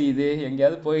வேலை செய்யுது,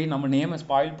 எங்கேயாவது போய் நம்ம நேமை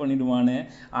ஸ்பாயில் பண்ணிடுவான்னு.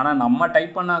 ஆனால் நம்ம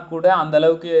டைப் பண்ணால் கூட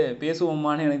அந்தளவுக்கு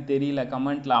பேசுவோமான்னு எனக்கு தெரியல.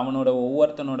 கமெண்ட்டில் அவனோட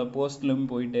ஒவ்வொருத்தனோட போஸ்ட்லையும்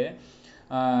போயிட்டு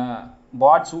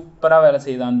பாட் சூப்பராக வேலை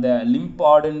செய்யுது. அந்த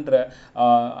லிம்பாடுன்ற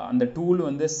அந்த டூல்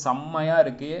வந்து செம்மையாக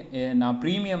இருக்குது. நான்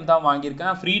ப்ரீமியம் தான்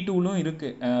வாங்கியிருக்கேன். ஃப்ரீ டூலும்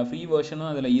இருக்குது, ஃப்ரீ வெர்ஷனும்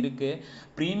அதில் இருக்குது.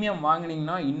 ப்ரீமியம்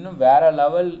வாங்கினீங்கன்னா இன்னும் வேறு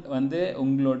லெவல் வந்து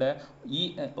உங்களோட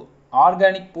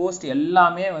ஆர்கானிக் போஸ்ட்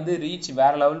எல்லாமே வந்து ரீச்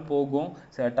வேறு லெவல் போகும்.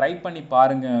 சார் ட்ரை பண்ணி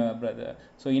பாருங்கள் பிரதர்.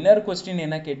 ஸோ இன்னொரு கொஸ்டின்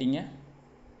என்ன கேட்டிங்க?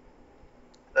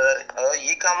 அதாவது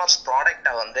இ-காமர்ஸ்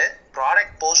ப்ராடக்ட்டை வந்து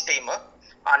ப்ராடக்ட் போஸ்டையும்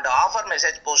அண்ட் ஆஃபர்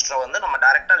மெசேஜ் போஸ்டரை வந்து நம்ம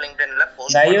டைரக்டா லிங்க்டின்ல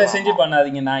போஸ்ட் தயவு செஞ்சு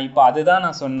பண்ணாதீங்க. நான் இப்போ அதுதான்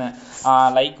நான் சொன்னேன்.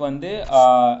 லைக் வந்து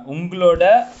உங்களோட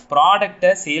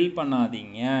ப்ராடக்டை சேல்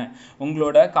பண்ணாதீங்க,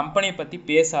 உங்களோட கம்பெனியை பற்றி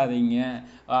பேசாதீங்க.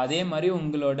 அதே மாதிரி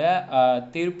உங்களோட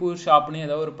திருப்பூர் ஷாப்னு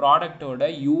ஏதோ ஒரு ப்ராடக்டோட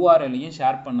யூஆர்எல்லையும்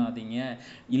ஷேர் பண்ணாதீங்க.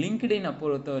 லிங்க்டினை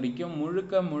பொறுத்த வரைக்கும்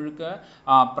முழுக்க முழுக்க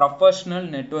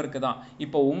ப்ரொஃபஷ்னல் நெட்வொர்க்கு தான்.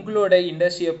 இப்போ உங்களோட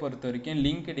இண்டஸ்ட்ரியை பொறுத்த வரைக்கும்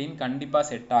லிங்க்டின் கண்டிப்பாக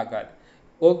செட் ஆகாது.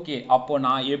 ஓகே, அப்போ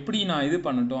நான் எப்படி இது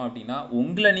பண்ணட்டும் அப்படின்னா,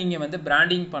 உங்களை நீங்கள் வந்து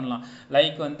பிராண்டிங் பண்ணலாம்.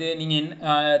 லைக் வந்து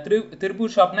நீங்கள்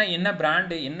திருப்பூர் ஷாப்னா என்ன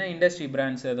பிராண்டு, என்ன இண்டஸ்ட்ரி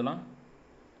பிராண்ட்ஸ் அதெல்லாம்?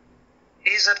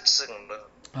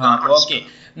 ஓகே,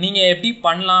 நீங்கள் எப்படி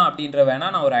பண்ணலாம் அப்படின்ற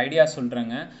வேணால் நான் ஒரு ஐடியா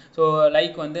சொல்கிறேங்க. ஸோ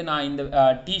லைக் வந்து நான் இந்த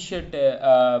டிஷர்ட்டு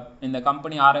இந்த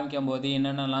கம்பெனி ஆரம்பிக்கும் போது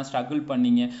என்னென்னலாம் ஸ்ட்ரகிள்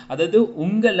பண்ணிங்க, அதாவது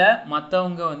உங்களை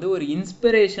மற்றவங்க வந்து ஒரு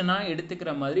இன்ஸ்பிரேஷனாக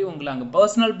எடுத்துக்கிற மாதிரி உங்களை அங்கே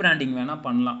பர்சனல் பிராண்டிங் வேணால்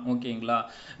பண்ணலாம், ஓகேங்களா?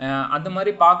 அந்த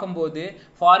மாதிரி பார்க்கும்போது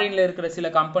ஃபாரினில் இருக்கிற சில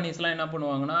கம்பெனிஸ்லாம் என்ன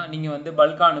பண்ணுவாங்கன்னா, நீங்கள் வந்து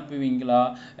பல்காக அனுப்புவீங்களா,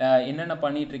 என்னென்ன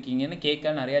பண்ணிகிட்ருக்கீங்கன்னு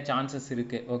கேட்க நிறையா சான்சஸ்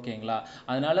இருக்குது, ஓகேங்களா?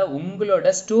 அதனால் உங்களோட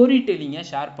ஸ்டோரி டெல்லிங்கை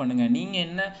ஷேர் பண்ணுங்கள். நீங்கள்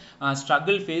என்ன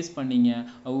ஸ்ட்ரகிள் ஃபேஸ் பண்ணீங்க,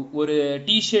 ஒரு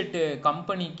டிஷர்ட்டு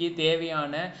கம்பெனிக்கு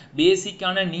தேவையான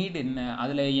பேசிக்கான நீட் என்ன,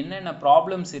 அதில் என்னென்ன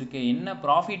ப்ராப்ளம்ஸ் இருக்குது, என்ன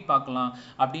ப்ராஃபிட் பார்க்கலாம்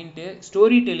அப்படின்ட்டு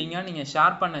ஸ்டோரி டெல்லிங்காக நீங்கள்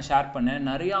ஷேர் பண்ண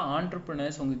நிறையா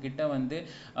ஆண்டர்ப்ரனர்ஸ் உங்ககிட்ட வந்து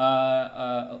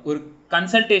ஒரு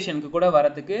கன்சல்டேஷனுக்கு கூட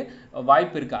வரதுக்கு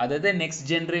வாய்ப்பு இருக்குது. அதாவது நெக்ஸ்ட்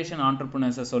ஜென்ரேஷன்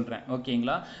ஆண்டர்ப்ரனர்ஸை சொல்கிறேன்,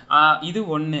 ஓகேங்களா? இது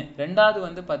ஒன்று. ரெண்டாவது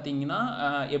வந்து பார்த்தீங்கன்னா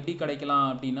எப்படி கிடைக்கலாம்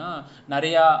அப்படின்னா,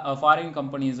 நிறையா ஃபாரின்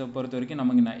கம்பெனிஸை பொறுத்த வரைக்கும்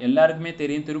நமக்கு எல்லாருக்குமே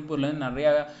தெரியும், திருப்பூர்லேருந்து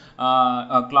நிறையா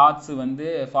கிளாத்ஸ் வந்து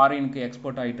ஃபாரினுக்கு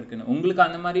எக்ஸ்போர்ட் ஆகிட்டு இருக்குன்னு. உங்களுக்கு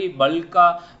அந்த மாதிரி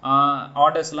பல்காக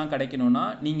ஆர்டர்ஸ்லாம் கிடைக்கணும்னா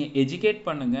நீங்கள் எஜுகேட்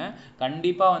பண்ணுங்கள்.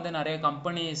 கண்டிப்பாக வந்து நிறைய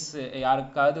கம்பெனிஸ்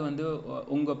யாருக்காவது வந்து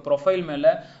உங்கள் ப்ரொஃபைல்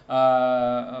மேலே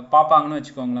பார்ப்பாங்கன்னு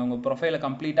வச்சுக்கோங்களேன். உங்கள் ப்ரொஃபைலை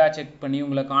கம்ப்ளீட்டாக செக் பண்ணி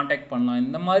உங்களை காண்டாக்ட் பண்ணலாம்.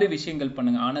 இந்த மாதிரி விஷயங்கள்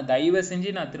பண்ணுங்கள். ஆனால் தயவு செஞ்சு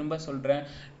நான் திரும்ப சொல்கிறேன்,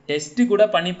 டெஸ்ட்டு கூட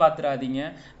பண்ணி பார்த்துடாதீங்க.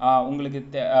 உங்களுக்கு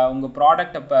உங்கள்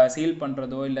ப்ராடக்டை சேல்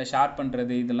பண்ணுறதோ இல்லை ஷேர்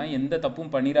பண்ணுறது இதெல்லாம் எந்த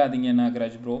தப்பும் பண்ணிடாதீங்க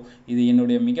நாகராஜ் ப்ரோ. இது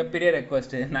என்னுடைய மிகப்பெரிய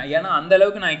ரெக்வஸ்ட்டு. ஏன்னா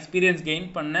அந்தளவுக்கு நான் எக்ஸ்பீரியன்ஸ் கெயின்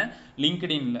பண்ணேன்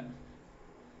லிங்க்டின்ல.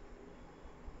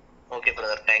 Okay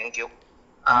brother, thank you.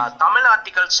 Tamil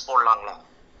articles போடலாங்களா?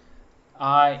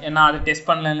 நான் அதை டெஸ்ட்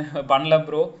பண்ணல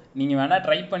ப்ரோ. நீங்கள் வேணால்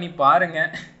ட்ரை பண்ணி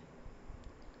பாருங்கள்.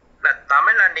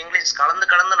 தமிழ் அண்ட் இங்கிலீஷ்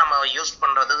கலந்து நம்ம யூஸ்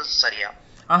பண்ணுறது சரியா?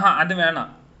 அது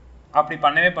வேணாம், அப்படி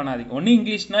பண்ணவே பண்ணாதீங்க. ஒன்று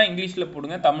இங்கிலீஷ்னா இங்கிலீஷில்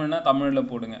போடுங்க, தமிழ்னா தமிழில்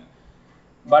போடுங்க.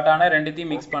 பட் ஆனால்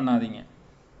ரெண்டுத்தையும் மிக்ஸ் பண்ணாதீங்க.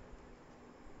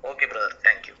 Okay brother,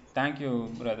 thank you. Thank you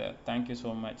brother, thank you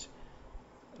so much.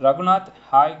 Raghunath,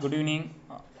 hi, good evening.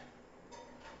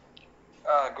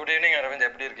 Good evening Aravind,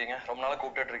 எப்படி இருக்கீங்க? ரொம்ப நாளா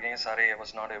கூப்பிட்டு இருக்கீங்க. Sorry, I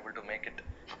was not able to make it.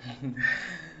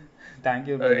 Thank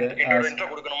you intro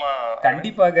கொடுக்கணுமா?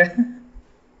 கண்டிப்பாக.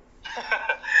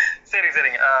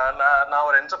 சரிங்க. நான்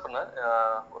ஒரு என்டர்பிரனர்.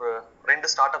 ஒரு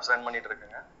 2 ஸ்டார்ட் அப்ஸ் ரன் பண்ணிட்டு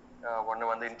இருக்கேங்க.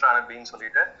 ஒன்று வந்து இன்ட்ரானட் பின்னு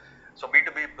சொல்லிட்டு, ஸோ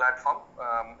B2B பிளாட்ஃபார்ம்.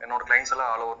 என்னோட கிளைண்ட்ஸ்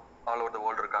எல்லாம் ஆல் ஓவர் த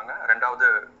வேர்ல்டு இருக்காங்க. ரெண்டாவது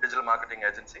டிஜிட்டல் மார்க்கெட்டிங்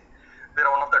ஏஜென்சி. வேற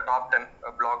one of the top 10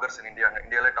 bloggers இன்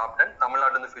இந்தியாவிலே டாப் 10.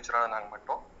 தமிழ்நாட்டிலேருந்து ஃபியூச்சராக நாங்கள்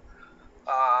மட்டும்.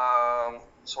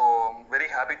 So very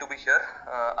happy to be here.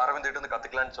 Aravind கிட்ட இருந்து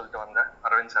கற்றுக்கலான்னு சொல்லிட்டு வந்தேன்.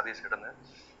 அரவிந்த் சதீஷ் கிட்ட இருந்து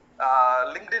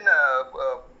லிங்க்டின்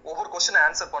ஒவ்வொரு கொஸ்டின்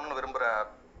ஆன்சர் பண்ணணும்னு விரும்புகிறேன்.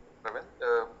 Aravind,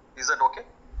 is that okay?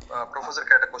 Professor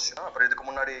கேட்ட கொஸ்டினா அப்புறம் இதுக்கு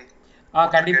முன்னாடி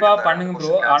கண்டிப்பா பண்ணுங்க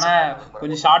ப்ரோ. ஆனா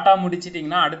கொஞ்சம் ஷார்ட்டா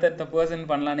முடிச்சிட்டீங்கன்னா அடுத்த பர்சன்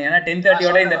பண்ணலாம். ஏன்னா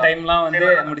 10:30 இந்த டைம்லாம் வந்து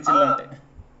முடிச்சிடலான்ட்டு.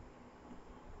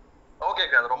 ஓகே,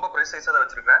 அது ரொம்ப ப்ரிசைஸா தான்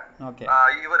வச்சிருக்கேன். ஓகே.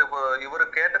 இவர்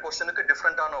கேட்ட क्वेश्चनக்கு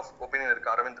டிஃபரண்டான ஒபினியன்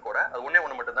இருக்கு அரவிந்த் கூட. அது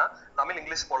ஒண்ணு மட்டும் தான், தமிழ்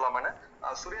இங்கிலீஷ் போடலாமான்னு.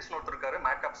 சுரேஷ் நோட் இருக்காரு,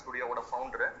 மேக்கப் ஸ்டுடியோவோட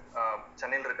ஃபவுண்டர்,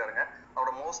 சென்னையில் இருக்காருங்க.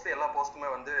 அவரோட மோஸ்ட்லி எல்லா போஸ்ட்டுமே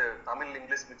வந்து தமிழ்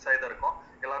இங்கிலீஷ் மிக்ஸ் ஆகி தான் இருக்கும்.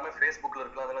 எல்லாமே ஃபேஸ்புக்ல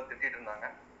இருக்கலாம், அதெல்லாம் திட்டிட்டு இருந்தாங்க.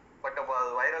 பட்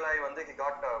வைரல் ஆகி வந்து he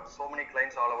got so many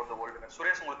clients all over the world.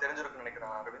 Suresh உங்களுக்கு தெரிஞ்சிருக்குன்னு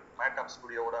நினைக்கிறேன் அரவிந்த். மேக்கப்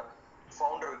ஸ்டுடியோவோட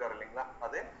ஃபவுண்டர் இருக்காரு இல்லைங்களா?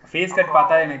 அது ஃபேஸ் கட்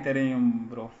பார்த்தா எனக்கு தெரியும்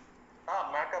ப்ரோ.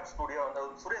 மேக்கப் ஸ்டுடியோ வந்து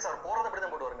சுரேஷ் அவர் போறத அப்படி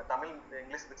தான் போடுவாருங்க, தமிழ்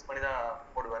இங்கிலீஷ் மிக்ஸ் பண்ணி தான்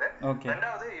போடுவாரு.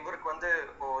 ரெண்டாவது இவருக்கு வந்து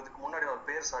இதுக்கு முன்னாடி ஒரு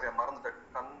பேர் சாரி மறந்துட்டேன்,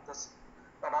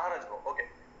 நாராஜ் ப்ரோ. ஓகே,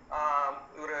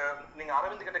 இவரு நீங்க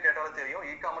அரவிந்த் கிட்ட கேட்டாலும் தெரியும்,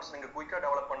 இ காமர்ஸ் நீங்க குயிக்கா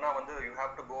டெவலப் பண்ணா வந்து you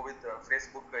have to go with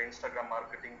Facebook, Instagram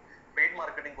marketing, paid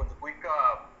marketing கொஞ்சம் குயிக்கா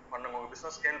பண்ணுங்க. உங்க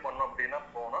பிசினஸ் ஸ்கேல் பண்ணணும் அப்படின்னா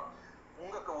போகணும்.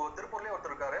 உங்களுக்கு திருப்பூர்லயே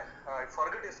ஒருத்தர் இருக்காரு,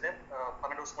 ஃபர்கட் இஸ் நேம்,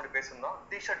 12 வருஷம் முன்னாடி பேசியிருந்தோம்,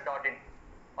 t-shirt.in.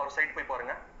 அவர் சைட் போய்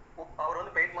பாருங்க. அவர்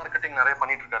வந்து பெய்ட் மார்க்கெட்டிங் நிறைய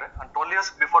பண்ணிட்டு இருக்காரு. அண்ட் 12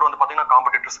 இயர்ஸ் பிஃபோர் வந்து பாத்தீங்கன்னா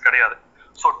காம்படிட்டர்ஸ் கிடையாது.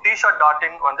 ஸோ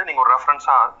t-shirt.in வந்து நீங்க ஒரு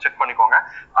ரெஃபரன்ஸா செக் பண்ணிக்கோங்க.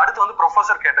 அடுத்து வந்து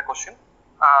ப்ரொஃபஸர் கேட்ட கொஸ்டின்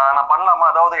நான் பண்ணலாமா,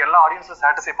 அதாவது எல்லா ஆடியன்ஸும்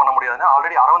சாட்டிஸ்ஃபை பண்ண முடியாதுன்னு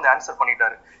ஆல்ரெடி அரவிந்த் ஆன்சர்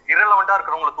பண்ணிட்டாரு. இரலவெண்டா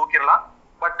இருக்கிறவங்களை தூக்கிடலாம்.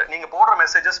 பட் நீங்க போடுற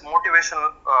மெசேஜஸ் மோட்டிவேஷனல்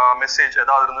மெசேஜ்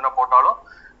ஏதாவது இருந்துன்னா போட்டாலும்,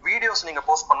 வீடியோஸ் நீங்க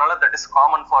போஸ்ட் பண்ணாலும் that is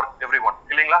common for every one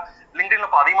இல்லைங்களா? லிங்க்டின்ல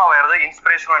இப்போ அதிகமா வருது,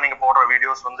 இன்ஸ்பிரேஷனா நீங்க போடுற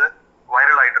வீடியோஸ் வந்து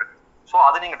வைரல் ஆயிட்டு இருக்கு. ஸோ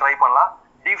அது நீங்க ட்ரை பண்ணலாம்.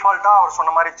 டிஃபால்ட்டா அவர்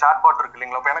சொன்ன மாதிரி சாட் பாட் இருக்கு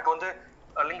இல்லைங்களா? இப்போ எனக்கு வந்து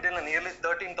லிங்க்டின்ல நியர்லி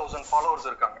 13,000 ஃபாலோவர்ஸ்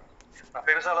இருக்காங்க. நான்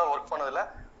பெருசாலாம் ஒர்க் பண்ணதில்ல.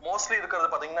 மோஸ்ட்லி இருக்கிறது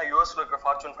பாத்தீங்கன்னா யூஎஸ்ல இருக்கிற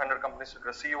ஃபார்ச்சூன் 500 கம்பெனிஸ்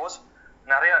இருக்கிற சிஓஸ்,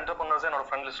 நிறைய என்டர்பிரனர்ஸ் என்னோட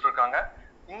ஃப்ரெண்ட் லிஸ்ட் இருக்காங்க.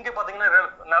 இங்க பாத்தீங்கன்னா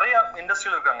நிறைய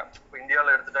இண்டஸ்ட்ரியில் இருக்காங்க. இப்போ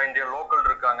இந்தியாவில் எடுத்துட்டா இந்தியா லோக்கல்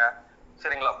இருக்காங்க,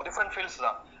 சரிங்களா? டிஃப்ரெண்ட் ஃபீல்ட்ஸ்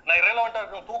தான். நான் இரலவெண்டா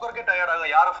இருக்கும், தூக்கறக்கே டயர்ட்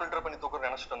ஆகும், யாரை ஃபில்டர் பண்ணி தூக்கறன்னு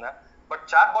நினைச்சிட்டு இருந்தேன். But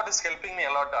chat pot is helping me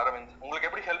allot Aravind. உங்களுக்கு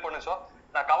எப்படி ஹெல்ப் பண்ணுச்சோ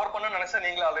நான் கவர் பண்ண நினைச்சேன்,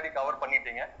 நீங்களே ஆல்ரெடி கவர்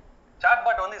பண்ணிட்டீங்க. சாட்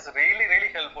பாட் வந்து இஸ் ரியலி ரியலி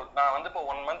ஹெல்ப்ஃபுல். நான் வந்து இப்போ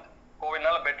 1 month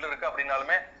கோவிட்னால பெட்ல இருக்கு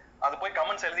அப்படின்னாலுமே அது போய்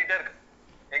கமெண்ட்ஸ் எழுதிட்டே இருக்கு,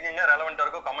 எங்கெங்க ரெலவெண்டா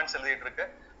இருக்கோ கமெண்ட்ஸ் எழுதிட்டு இருக்கு.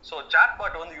 ஸோ சாட்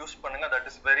பாட் வந்து யூஸ் பண்ணுங்க, that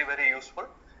is very very useful.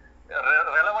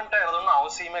 ரெலவெண்டா எழுதணும்னு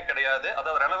அவசியமே கிடையாது.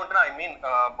 அதாவது ரெலவெண்ட்னா ஐ மீன்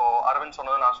இப்போ அரவிந்த்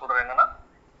சொன்னது நான் சொல்றேன் என்னன்னா,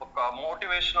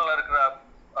 மோட்டிவேஷனல் இருக்கிற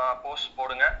போஸ்ட்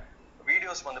போடுங்க,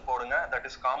 வீடியோஸ் வந்து போடுங்க, that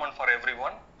is common for every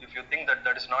one. If you think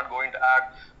that is not going to add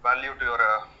value to your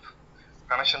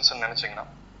connections நினைச்சீங்கன்னா.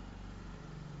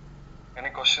 Any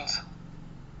questions?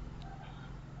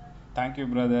 Thank you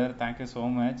brother, thank you so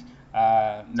much.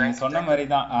 நீங்க சொன்ன மாதிரி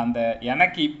தான், அந்த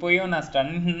எனக்கு இப்போயும் நான்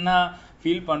ஸ்டன்னா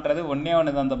ஃபீல் பண்றது ஒன்னே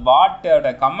ஒன்று, அந்த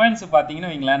பாட்டோட கமெண்ட்ஸ்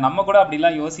பார்த்தீங்கன்னா வைங்களேன், நம்ம கூட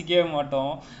அப்படிலாம் யோசிக்கவே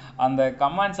மாட்டோம். அந்த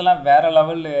கமெண்ட்ஸ் எல்லாம் வேற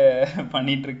லெவல்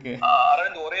பண்ணிட்டு இருக்கு.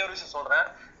 அரவிந்த், ஒரே ஒரு விஷயம் சொல்றேன்,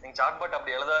 நீங்க சாட் பாட்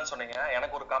அப்படி எழுதான்னு சொன்னீங்க,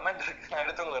 எனக்கு ஒரு கமெண்ட் இருக்கு, நான்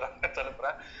எடுத்து உங்களுக்கு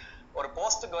அனுப்புறேன். ஒரு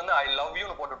போஸ்ட்டுக்கு வந்து ஐ லவ்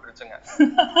யூன்னு போட்டு விட்டுருச்சுங்க.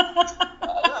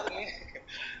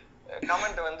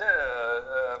 கமெண்ட் வந்து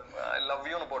லவ்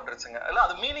யூன்னு போட்டுருச்சுங்க. இல்ல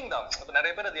அது மீனிங் தான். இப்போ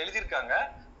நிறைய பேர் அது எழுதியிருக்காங்க,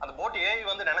 அந்த போட் ஏஐ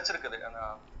வந்து நினைச்சிருக்குது,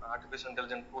 ஆர்டிஃபிஷியல்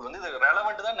இன்டெலிஜென்ஸ் டூல் வந்து இது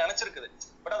ரெலவெண்ட் தான் நினைச்சிருக்குது.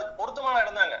 பட் அதுக்கு பொருத்தமான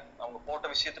இருந்தாங்க, அவங்க போட்ட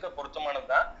விஷயத்துக்கு பொருத்தமானது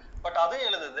தான். பட் அதே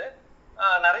எழுதுது.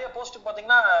 நிறைய போஸ்ட்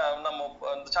பாத்தீங்கன்னா நம்ம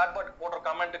இந்த சாட் பாட் போடுற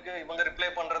கமெண்ட்டுக்கு இவங்க ரிப்ளை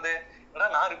பண்றது,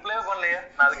 நான் ரிப்ளை பண்ணலையே,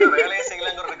 நான் அதுக்கு வேலையே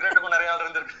செய்யலைங்கிற ரிக்ரெட்டுக்கும் நிறைய ஆள்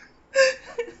இருந்திருக்கு.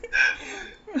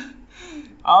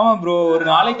 ஆமா ப்ரோ, ஒரு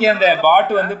நாளைக்கு அந்த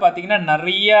பாட் வந்து பாத்தீங்கன்னா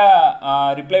நிறைய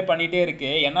ரிப்ளை பண்ணிட்டே இருக்கு.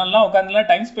 என்னெல்லாம் உட்காந்துலாம்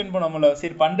டைம் ஸ்பெண்ட் பண்ண முடியல.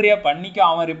 சரி பண்றியா, பண்ணிக்க.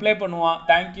 அவன் ரிப்ளை பண்ணுவான்,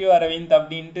 தேங்க்யூ அரவிந்த்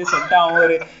அப்படின்ட்டு சொல்லிட்டு அவன்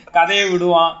ஒரு கதையை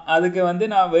விடுவான். அதுக்கு வந்து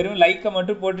நான் வெறும் லைக்கை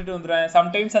மட்டும் போட்டுட்டு வந்துடுவேன்.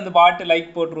 சம்டைம்ஸ் அந்த பாட்டு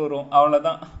லைக் போட்டு வரும்,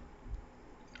 அவ்வளவுதான்.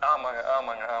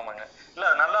 ஆமாங்க. இல்ல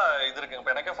நல்லா இது இருக்கு.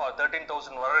 இப்போ எனக்கே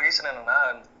 13,000 வர ரீசன் என்னன்னா,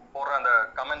 போடுற அந்த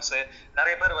கமெண்ட்ஸ்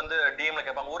நிறைய பேர் வந்து டிஎம்ல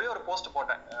கேட்பாங்க. ஒரே ஒரு போஸ்ட்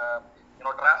போட்டேன்,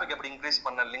 என்னோட டிராஃபிக் எப்படி இன்க்ரீஸ்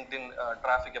பண்ண, லிங்க்டின்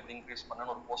டிராஃபிக் எப்படி இன்க்ரீஸ்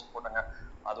பண்ணன்னு ஒரு போஸ்ட் போட்டாங்க.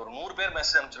 அது ஒரு 100 பேர்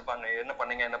மெசேஜ் அனுப்பிச்சிருப்பாங்க, என்ன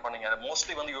பண்ணீங்க.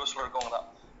 மோஸ்ட்லி வந்து யூஎஸ்ல இருக்கவங்க தான்.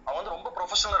 அவங்க வந்து ரொம்ப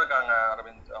ப்ரொஃபஷனல் இருக்காங்க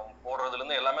அரவிந்த். அவங்க போடுறதுல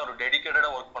இருந்து எல்லாமே ஒரு டெடிகேட்டடா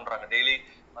ஒர்க் பண்றாங்க. டெய்லி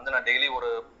வந்து நான் டெய்லி ஒரு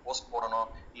போஸ்ட் போடணும்,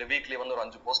 இல்ல வீக்லி வந்து ஒரு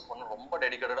 5 போஸ்ட் போடணும், ரொம்ப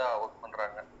டெடிகேட்டடா ஒர்க்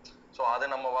பண்றாங்க. ஸோ அது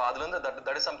நம்ம அதுல இருந்து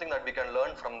that is something that we can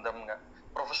learn from தம்ங்க.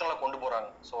 ப்ரொஃபஷனலா கொண்டு போறாங்க.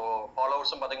 ஸோ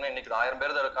ஃபாலோவர்ஸும் பாத்தீங்கன்னா இன்னைக்கு 1000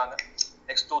 பேர் தான் இருக்காங்க.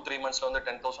 நெக்ஸ்ட் 2-3 monthsல வந்து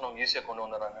 10,000 அவங்க ஈஸியா கொண்டு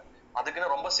வந்துடுறாங்க.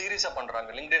 அதுக்குன்னு ரொம்ப சீரியஸா பண்றாங்க.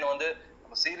 லிங்க்டின் வந்து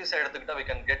நம்ம சீரியஸா எடுத்துக்கிட்டா we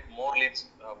can get more leads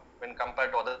when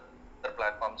compared to other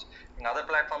platforms. in other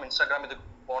platform Instagram இதுக்கு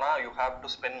போனா you have to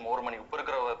spend more money. இப்ப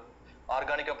இருக்கிற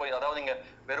ஆர்கானிக்கா போய், அதாவது நீங்க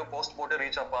வெறும் போஸ்ட் போட்டு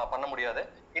ரீச் பண்ண முடியாது.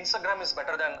 Instagram is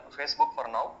better than Facebook for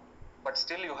now, but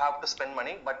still you have to spend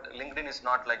money. But LinkedIn is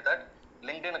not like that.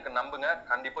 LinkedIn-க்கு நம்புங்க,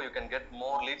 கண்டிப்பா you can get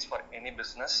more leads for any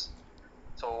business.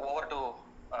 So over to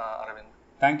Arvind.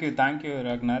 Thank you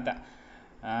Raghunath.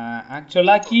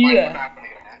 ஆக்சுவலாக கீழே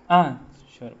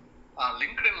sure.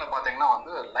 லிங்க்டின்ல பாத்தீங்கன்னா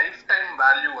வந்து life time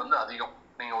value வந்து அதிகம்.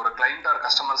 நீங்க ஒரு கிளைண்ட் ஆர்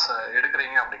கஸ்டமர்ஸ்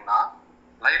எடுக்கிறீங்க அப்படின்னா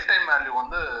லைஃப் டைம் வேல்யூ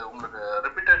வந்து உங்களுக்கு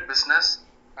ரிப்பீட்டட் பிசினஸ்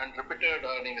அண்ட் ரிப்பீட்டட்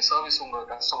நீங்க சர்வீஸ் உங்க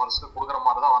கஸ்டமர்ஸ்க்கு கொடுக்குற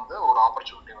மாதிரி தான் வந்து ஒரு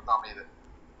ஆப்பர்ச்சுனிட்டி வந்து அமையுது.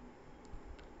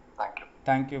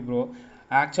 Thank you bro.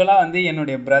 ஆக்சுவலாக வந்து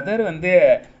என்னுடைய பிரதர் வந்து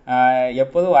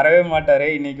எப்போதும் வரவே மாட்டார்.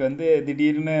 இன்றைக்கி வந்து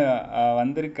திடீர்னு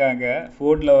வந்திருக்காங்க,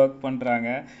 ஃபோர்டில் ஒர்க் பண்ணுறாங்க.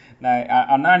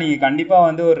 அண்ணா நீங்கள் கண்டிப்பாக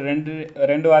வந்து ஒரு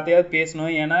ரெண்டு வார்த்தையாவது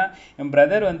பேசணும். ஏன்னா என்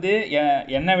பிரதர் வந்து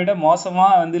என்னை விட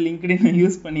மோசமாக வந்து லிங்க்டின்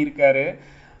யூஸ் பண்ணியிருக்காரு.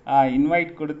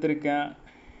 இன்வைட் கொடுத்துருக்கேன்.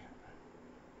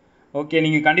 ஓகே,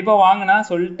 நீங்கள் கண்டிப்பாக வாங்கினா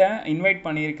சொல்லிட்டேன், இன்வைட்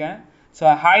பண்ணியிருக்கேன்.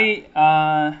 So hi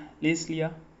லீஸ்லியா.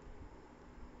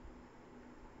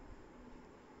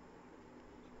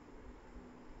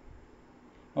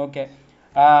 Okay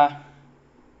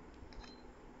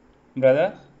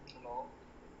brother.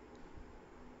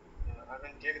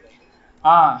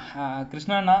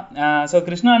 கிருஷ்ணாண்ணா. So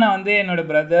கிருஷ்ணாண்ணா வந்து என்னோட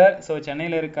பிரதர். ஸோ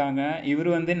சென்னையில் இருக்காங்க. இவர்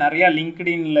வந்து நிறையா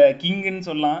லிங்க்டின்ல கிங்குன்னு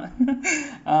சொல்லலாம்.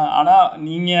 ஆனால்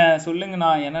நீங்கள் சொல்லுங்கண்ணா,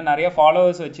 ஏன்னா நிறையா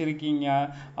ஃபாலோவர்ஸ் வச்சுருக்கீங்க,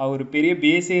 ஒரு பெரிய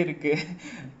பேஸே இருக்குது.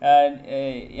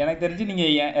 எனக்கு தெரிஞ்சு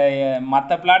நீங்கள்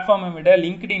மற்ற பிளாட்ஃபார்மை விட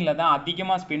லிங்க்டின்ல தான்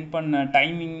அதிகமாக ஸ்பெண்ட் பண்ண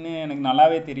டைமிங்னு எனக்கு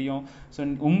நல்லாவே தெரியும்.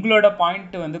 ஸோ உங்களோட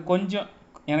பாயிண்ட் வந்து கொஞ்சம்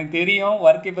எனக்கு தெரியும்,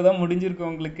 ஒர்க் இப்போ தான் முடிஞ்சிருக்கு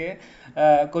உங்களுக்கு.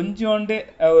 கொஞ்சோண்டு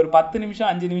ஒரு 10 நிமிஷம்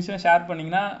 5 நிமிஷம் ஷேர்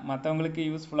பண்ணிங்கன்னா மற்றவங்களுக்கு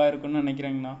யூஸ்ஃபுல்லாக இருக்குன்னு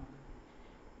நினைக்கிறேங்கண்ணா.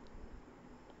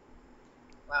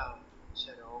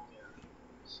 சரி, ஓகே.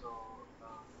 ஸோ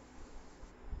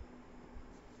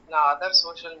நான் அதர்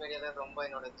சோஷியல் மீடியாவில் ரொம்ப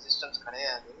என்னோட எக்ஸிஸ்டன்ஸ்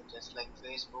கிடையாது. ஜஸ்ட் லைக்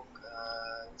ஃபேஸ்புக்,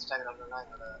 இன்ஸ்டாகிராம்லாம்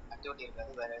என்னோட ஆக்டிவிட்டி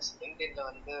இருக்காது. வேற லிங்க்டின்ல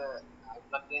வந்து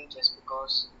ஜஸ்ட்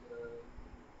பிகாஸ்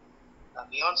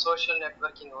பியாண்ட் சோஷியல்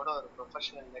நெட்வொர்க்கிங்கோட ஒரு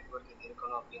ப்ரொஃபஷனல் நெட்வொர்க்கிங்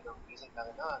இருக்கணும் அப்படின்ற ஒரு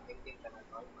ரீசனுக்காக தான் லிங்க்டின்ல நான்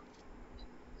ஜாயின் பண்ணேன்.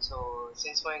 ஸோ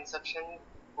சின்ஸ் மை இன்செப்ஷன்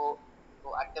இப்போ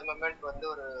அட் த மொமெண்ட் வந்து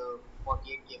ஒரு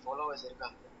 48K ஃபாலோவர்ஸ்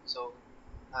இருக்காங்க. ஸோ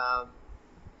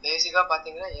பேசிக்காக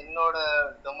பார்த்தீங்கன்னா என்னோட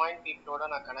டொமைன் பீப்புளோட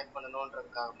நான் கனெக்ட்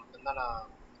பண்ணணுன்றதுக்காக மட்டும்தான்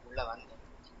நான் உள்ளே வந்தேன்.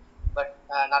 பட்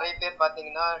நிறைய பேர்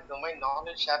பார்த்தீங்கன்னா டொமைன்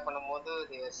நாலேஜ் ஷேர் பண்ணும்போது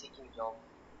தேர் சீக்கிங் ஜாப்.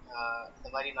 இந்த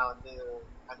மாதிரி நான் வந்து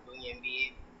ஐம் டூயிங் MBA,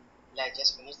 இல்லை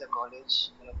ஜஸ்ட் ஃபினிஷ் த காலேஜ்,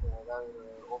 எனக்கு ஏதாவது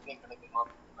ஒரு ஓப்பனிங் கிடைக்குமா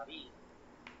அப்படின்ற மாதிரி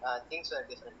திங்ஸ் ஆர்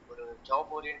டிஃப்ரெண்ட். ஒரு ஜாப்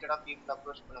ஓரியன்டாக பீப்புள்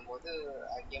அப்ரோச் பண்ணும்போது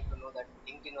I came to know that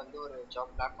LinkedIn வந்து ஒரு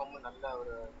ஜாப் பிளாட்ஃபார்மும் நல்ல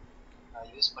ஒரு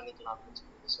யூஸ் பண்ணிக்கலாம் அப்படின்னு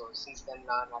சொல்லிட்டு. ஸோ சின்ஸ் தென்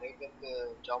நான் நிறைய பேருக்கு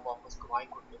ஜாப் ஆஃபர்ஸ்க்கு வாங்கி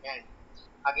கொடுத்துருக்கேன். And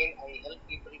again I help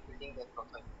people building there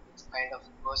profile. It's kind of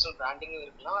personal பிராண்டிங்கும்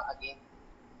இருக்கலாம். அகெயின்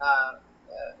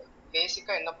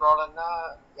பேசிக்காக என்ன ப்ராப்ளம்னா,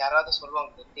 யாராவது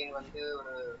சொல்லுவாங்க லிங்க்டின் வந்து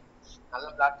ஒரு நல்ல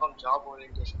பிளாட்ஃபார்ம் ஜாப்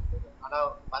ஓரியன்டேஷன், ஆனால்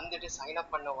வந்துட்டு சைன்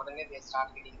அப் பண்ண உடனே they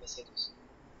start getting messages.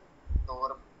 So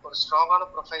ஒரு ஸ்ட்ராங்கான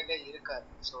ப்ரொஃபைலே இருக்காது.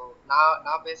 ஸோ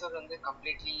நான் பேசுறது வந்து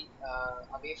completely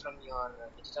away from your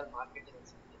digital marketing.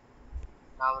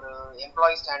 நான் ஒரு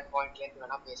எம்ப்ளாயி ஸ்டாண்ட் பாயிண்ட்லேருந்து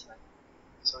வேணால் பேசுகிறேன்.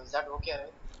 So is that okay?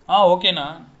 ஓகேண்ணா.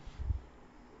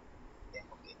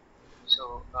 ஓகே. ஸோ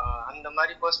அந்த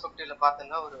மாதிரி பெர்ஸ்பெக்டிவ்ல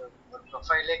பார்த்தோன்னா ஒரு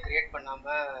ப்ரொஃபைலே கிரியேட்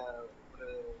பண்ணாமல் ஒரு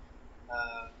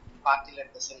பார்ட்டியில்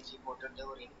இருக்க செல்ஃபி போட்டுட்டு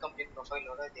ஒரு incomplete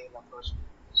ப்ரொஃபைலோட they will approach.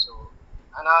 So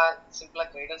நான்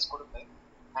சிம்பிளாக கைடன்ஸ் கொடுப்பேன்.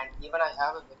 And even I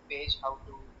have a web page how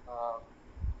to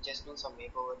just two some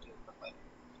make over to your profile.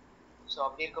 So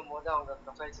அப்படி இருக்கும்போது அவங்க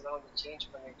ப்ரொஃபைல்ஸ் எல்லாம் வந்து சேஞ்ச்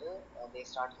பண்ணிவிட்டு they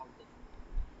start hunting.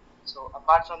 So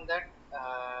apart from that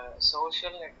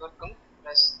social நெட்வொர்க்கும்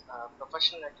plus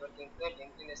professional நெட்வொர்க்கிங்க்கு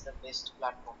LinkedIn is the best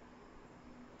platform.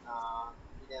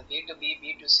 இது B2B,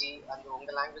 B2C அந்த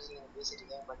உங்கள் language நீங்கள்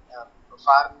பேசிட்டீங்க. But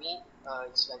for me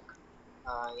it's like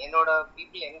என்னோட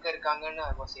பீப்புள் எங்கே இருக்காங்கன்னு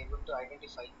I was able to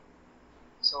identify.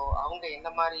 So அவங்க என்ன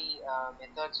மாதிரி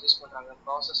மெத்தட்ஸ் யூஸ் பண்ணுறாங்க,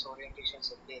 ப்ராசஸ்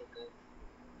ஓரியன்டேஷன்ஸ் எப்படி இருக்குது,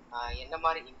 என்ன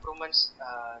மாதிரி improvements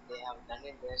they have done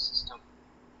in there system,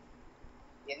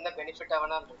 என்ன பெனிஃபிட்டாக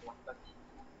வேணாலும் இருக்கலாம். பட்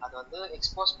அது வந்து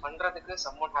எக்ஸ்போஸ் பண்ணுறதுக்கு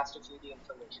சம்மோன் has to feet you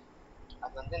information.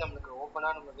 அது வந்து நம்மளுக்கு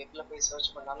ஓப்பனாக நம்ம வெப்பில் போய்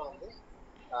சர்ச் பண்ணாலும் வந்து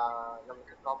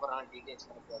நமக்கு ப்ராப்பரான டீட்டெயில்ஸ்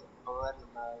கிடைக்காது.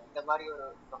 நம்ம இந்த மாதிரி ஒரு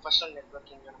ப்ரொஃபஷனல்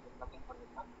நெட்வொர்க்கிங்கில் நம்ம பிளக்கிங்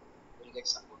பண்ணிங்கன்னா வில்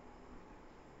கெட் சப்போர்ட்.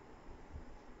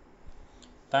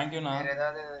 தேங்க்யூண்ணா. வேறு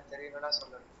ஏதாவது தெரியணும்னா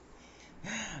சொல்லுங்கள்.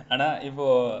 ஆனால்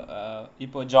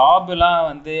இப்போ ஜாப்லாம்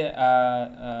வந்து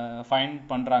ஃபைண்ட்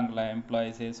பண்ணுறாங்களே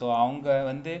எம்ப்ளாயீஸு, ஸோ அவங்க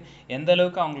வந்து எந்த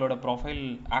அளவுக்கு அவங்களோட ப்ரொஃபைல்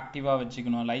ஆக்டிவாக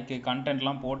வச்சுக்கணும், லைக்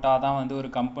கண்டென்ட்லாம் போட்டால் தான் வந்து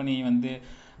ஒரு கம்பெனி வந்து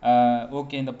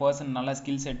ஓகே இந்த பர்சன் நல்லா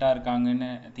ஸ்கில் செட்டாக இருக்காங்கன்னு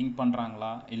திங்க்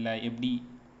பண்ணுறாங்களா இல்லை எப்படி?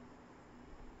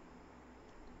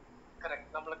 கரெக்ட்.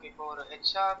 நம்மளுக்கு இப்போ ஒரு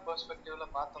ஹெச்ஆர் பெர்ஸ்பெக்டிவ்ல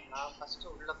பார்த்தோம்னா ஃபர்ஸ்ட்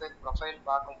உள்ள போய் ப்ரொஃபைல்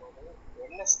பார்க்கும்போது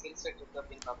என்ன ஸ்கில் செட் இருக்கு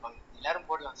அப்படின்னு பார்ப்பாங்க. எல்லாரும்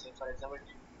போடலாம். சரி ஃபார்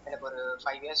எக்ஸாம்பிள் எனக்கு ஒரு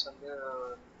 5 இயர்ஸ் வந்து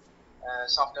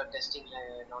சாஃப்ட்வேர் டெஸ்டிங்ல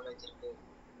நாலேஜ் இருக்கு,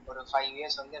 ஒரு 5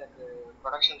 இயர்ஸ் வந்து எனக்கு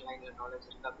ப்ரொடக்ஷன் லைன்ல நாலேஜ்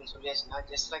இருக்கு அப்படின்னு சொல்லியாச்சுன்னா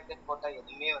ஜஸ்ட் லைக் தட் போட்டால்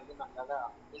எதுவுமே வந்து நம்மளால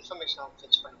இன்ஃபர்மேஷன் அவங்க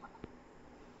ஃபெச் பண்ண மாட்டாங்க.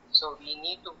 So we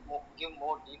need to give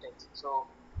more details. So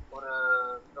ஒரு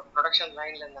ப்ரொடக்ஷன்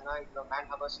லைன்ல இருந்தேன்னா இவ்வளோ மேன்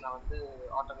ஹவர்ஸ் நான் வந்து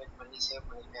ஆட்டோமேட் பண்ணி சேவ்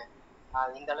பண்ணியிருக்கேன்,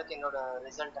 இந்த அளவுக்கு என்னோட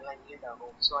ரிசல்ட் எல்லாம் ஈல்ட்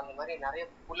ஆகும். ஸோ அந்த மாதிரி நிறைய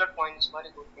புல்லட் பாயிண்ட்ஸ் மாதிரி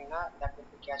கொடுத்தீங்கன்னா that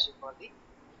will be catch for the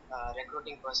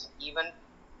recruiting person. Even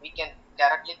we can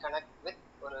directly connect with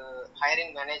ஒரு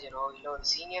ஹையரிங் மேனேஜரோ இல்லை ஒரு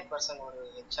சீனியர் பர்சன், ஒரு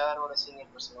ஹெச்ஆரோட சீனியர்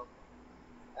பர்சனோ,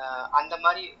 அந்த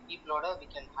மாதிரி பீப்புளோட we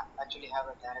can actually have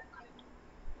a direct connect.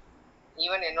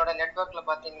 Even என்னோட நெட்வொர்க்கில்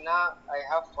பார்த்தீங்கன்னா I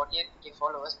have 48K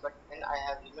followers, but then I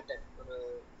have limited ஒரு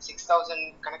 6000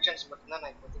 கனெக்ஷன்ஸ் மட்டும்தான்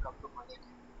நான் இப்போதைக்கு அப்ரூவ்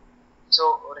பண்ணியிருக்கேன். ஸோ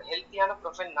ஒரு ஹெல்த்தியான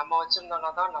ப்ரொஃபைல் நம்ம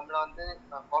வச்சுருந்தோம்னா தான் நம்மளை வந்து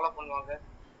ஃபாலோ பண்ணுவாங்க.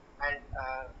 அண்ட்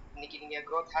இன்னைக்கு நீங்கள்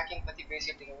க்ரோத் ஹேக்கிங் பற்றி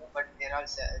பேசிட்டு இருக்கீங்க, but there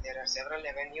are several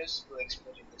avenues to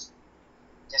explore in this.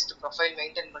 Just profile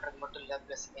maintain பண்ணுறது மட்டும் இல்லை,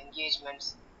 ப்ளஸ் என்கேஜ்மெண்ட்ஸ்,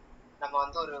 நம்ம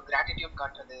வந்து ஒரு கிராட்டிடியூட்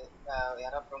காட்டுறது,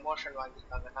 யாராவது ப்ரொமோஷன்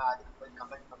வாங்கியிருக்காங்கன்னா அதுக்கு போய்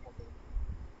கமெண்ட் பண்ணுறது.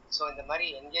 ஸோ இந்த மாதிரி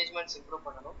என்கேஜ்மெண்ட்ஸ் இம்ப்ரூவ்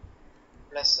பண்ணணும்.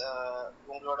 ப்ளஸ்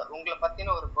உங்களை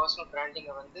பற்றின ஒரு பர்சனல்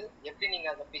பிராண்டிங்கை வந்து எப்படி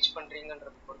நீங்கள் அதை பிச்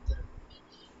பண்ணுறீங்கன்றது பொறுத்து இருக்கு.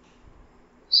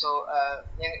 ஸோ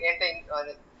என்கிட்ட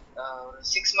ஒரு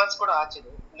 6 months கூட ஆச்சுது.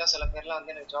 இன்னும் சில பேர்லாம்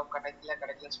வந்து எனக்கு ஜாப்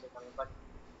கிடைக்கலன்னு சொல்லியிருக்காங்க. பட்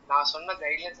நான் சொன்ன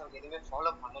கைட்லைன்ஸ் அவங்க எதுவுமே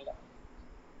ஃபாலோ பண்ணலை.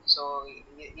 ஸோ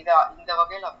இந்த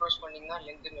வகையில் அப்ரோச் பண்ணிங்கன்னா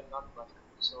LinkedIn will not work.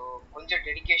 So கொஞ்சம்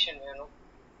டெடிகேஷன் வேணும்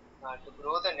டு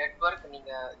க்ரோ த நெட்வொர்க்.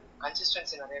 நீங்கள்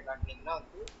கன்சிஸ்டன்சி நிறைய காட்டினீங்கன்னா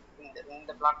வந்து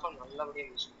இந்த பிளாட்ஃபார்ம்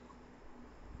நல்லபடியாக யூஸ் பண்ணும்.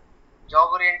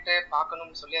 ஜாப் ஓரியன்ட்டு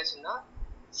பார்க்கணும்னு சொல்லியாச்சுன்னா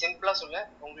சிம்பிளாக சொல்ல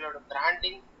உங்களோட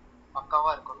பிராண்டிங்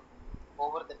பக்காவாக இருக்கணும்.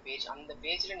 ஓவர் த பேஜ், அந்த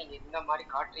பேஜில் நீங்கள் இந்த மாதிரி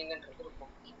காட்டுறீங்கன்றது ரொம்ப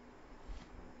முக்கியம்.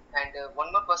 அண்ட்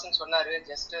ஒன் மோர் பர்சன் சொன்னார்,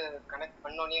 ஜஸ்ட்டு கனெக்ட்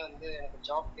பண்ணோன்னே வந்து எனக்கு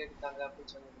ஜாப் கேட்டுட்டாங்க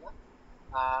அப்படின்னு சொன்னீங்கன்னா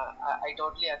ஐ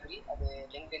டோட்லி அக்ரி. அது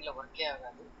லிங்க்டின்ல ஒர்க்கே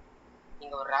ஆகாது.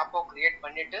 நீங்கள் ஒரு ரேப்போ கிரியேட்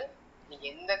பண்ணிவிட்டு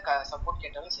நீங்கள் எந்த சப்போர்ட்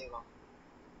கேட்டாலும் செய்வாங்க.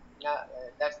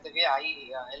 That's the way I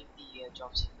help the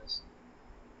job seekers.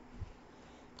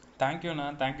 தேங்க்யூண்ணா,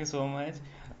 தேங்க்யூ ஸோ மச்.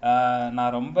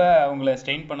 நான் ரொம்ப உங்களை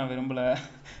ஸ்ட்ரெயின் பண்ண விரும்பலை,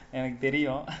 எனக்கு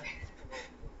தெரியும்.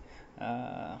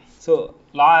 So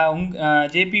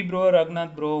JP bro,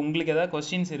 Raghunath bro, உங்களுக்கு ஏதாவது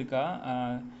கொஸ்டின்ஸ் இருக்கா?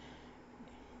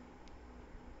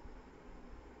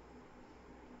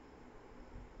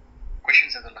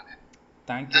 கொஸ்டின்ஸ் எதுவும் இல்லைங்க.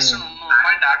 தேங்க்யூ. ஜஸ்ட் இன்னொரு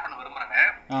பாயிண்ட் ஆட் பண்ண விரும்புறேங்க.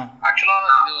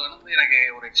 ஆக்சுவலாக இது வந்து எனக்கு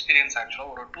ஒரு எக்ஸ்பீரியன்ஸ்.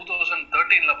 ஆக்சுவலாக ஒரு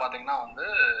 2013 பார்த்தீங்கன்னா வந்து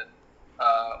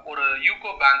ஒரு யூகோ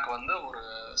பேங்க் வந்து ஒரு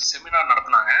செமினார்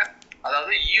நடத்தினாங்க.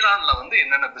 அதாவது ஈரான்ல வந்து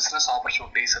என்னென்ன பிஸ்னஸ்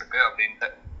ஆப்பர்ச்சுனிட்டிஸ் இருக்கு அப்படின்ட்டு.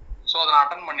 ஸோ அதை நான்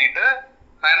அட்டன் பண்ணிட்டு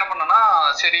நான் என்ன பண்ணேன்னா,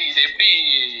 சரி இது எப்படி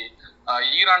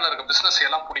ஈரான்ல இருக்க பிஸ்னஸ்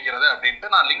எல்லாம் பிடிக்கிறது அப்படின்ட்டு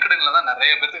நான் லிங்க்டின்ல தான்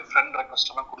நிறைய பேருக்கு ஃப்ரெண்ட்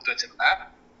ரெக்வஸ்ட் எல்லாம் கொடுத்து வச்சிருந்தேன்.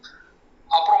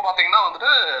 அப்புறம் பார்த்தீங்கன்னா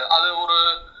வந்துட்டு அது ஒரு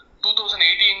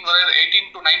 2018 வரை 18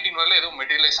 to 19 வரையில எதுவும்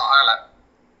மெட்டீரியலைஸ் ஆகலை.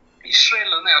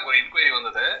 இஸ்ரேல்ல இருந்து எனக்கு ஒரு என்கொயரி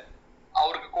வந்தது.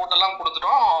 அவருக்கு கோட்டெல்லாம்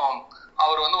கொடுத்துட்டோம்.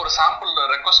 அவர் வந்து ஒரு சாம்பிள்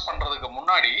ரெக்வஸ்ட் பண்றதுக்கு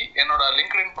முன்னாடி என்னோட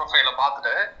லிங்க்டின் ப்ரொஃபைலை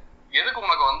பார்த்துட்டு, எதுக்கு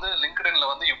உனக்கு வந்து லிங்க்டின்ல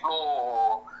வந்து இவ்வளோ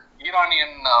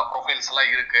ஈரானியன் ப்ரொஃபைல்ஸ்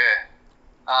எல்லாம் இருக்கு,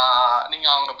 நீங்க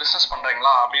அவங்க பிஸ்னஸ்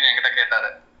பண்றீங்களா அப்படின்னு என்கிட்ட கேட்டாரு.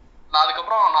 நான்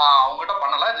அதுக்கப்புறம் நான் அவங்ககிட்ட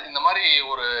பண்ணல, இந்த மாதிரி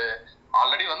ஒரு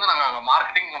ஆல்ரெடி வந்து நாங்கள் அங்கே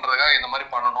மார்க்கெட்டிங் பண்றதுக்காக இந்த மாதிரி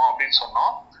பண்ணணும் அப்படின்னு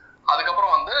சொன்னோம்.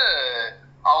 அதுக்கப்புறம் வந்து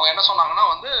அவங்க என்ன சொன்னாங்கன்னா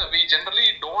வந்து we generally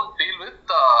don't deal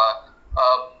with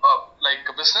like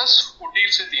business who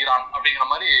deals with Iran அப்படிங்கிற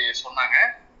மாதிரி சொன்னாங்க.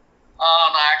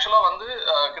 நான் ஆக்சுவலாக வந்து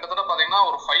கிட்டத்தட்ட பார்த்தீங்கன்னா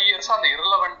ஒரு 5 years அந்த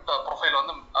irrelevant ப்ரொஃபைல்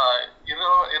வந்து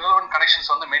irrelevant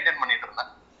கனெக்ஷன்ஸ் வந்து மெயின்டைன் பண்ணிட்டு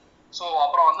இருந்தேன். ஸோ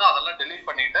அப்புறம் வந்து அதெல்லாம் டெலீட்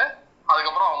பண்ணிட்டு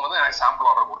அதுக்கப்புறம் அவங்க வந்து எனக்கு சாம்பிள்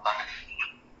ஆர்டர் கொடுத்தாங்க.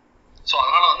 ஸோ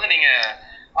அதனால வந்து நீங்கள்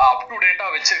அப் டு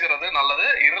டேட்டாக வச்சுக்கிறது நல்லது.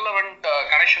 irrelevant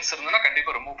கனெக்ஷன்ஸ் இருந்ததுன்னா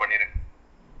கண்டிப்பாக ரிமூவ் பண்ணிடுங்க.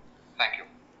 Thank you.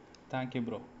 Thank you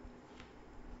bro.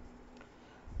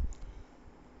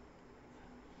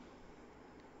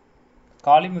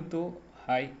 Kalimuthu,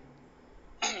 hi.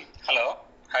 Hello,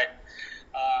 hi.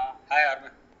 Hi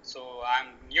Arvind. So I'm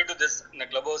new to this இந்த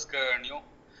கிளப்ஹவுஸ்க்கு நியூ.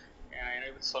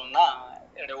 எனக்கு சொல்லணும்னா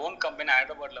என்னோட ஓன் கம்பெனி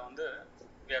ஹைதராபாத்தில் வந்து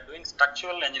we are doing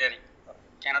structural engineering.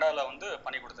 கனடாவில் வந்து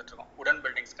பண்ணி கொடுத்துட்ருக்கோம் உடன்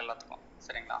பில்டிங்ஸ்க்கு எல்லாத்துக்கும்.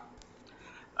 சரிங்களா?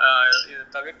 இது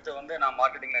தவிர்த்து வந்து நான்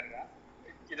மார்க்கெட்டிங்கில் இருக்கேன்.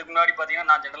 இதுக்கு முன்னாடி பார்த்தீங்கன்னா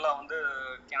நான் ஜென்ரலாக வந்து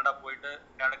கனடா போயிட்டு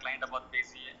டேரக்ட் கிளைண்ட்டை பார்த்து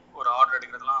பேசி ஒரு ஆர்டர்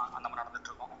எடுக்கிறதுலாம் அந்த மாதிரி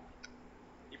நடந்துட்டுருக்கோம்.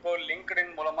 இப்போ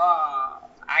லிங்க்டின்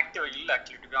மூலமாக ஆக்டிவாக இல்லை.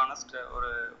 ஆக்சுவலி டு பி ஆனஸ்ட் ஒரு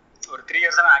 3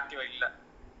 இயர்ஸாக ஆக்டிவாக இல்லை.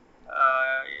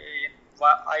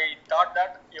 ஐ தாட்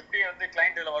தட் எப்படி வந்து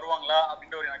கிளைண்ட் இதில் வருவாங்களா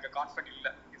அப்படின்ற ஒரு எனக்கு கான்ஃபிடென்ட்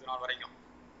இல்லை இது நாள் வரைக்கும்.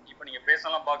 இப்போ நீங்கள்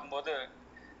பேசலாம் பார்க்கும்போது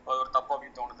அது ஒரு தப்பு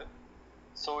அப்படின்னு தோணுது.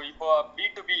 ஸோ இப்போ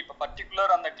B2B இப்போ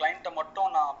பர்டிகுலர் அந்த கிளைண்ட்டை மட்டும்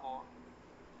நான் இப்போ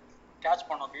கேட்ச்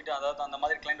பண்ணோம் அதாவது அந்த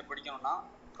மாதிரி கிளைண்ட்டை பிடிக்கணும்னா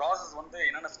ப்ராசஸ் வந்து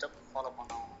என்னென்ன ஸ்டெப் ஃபாலோ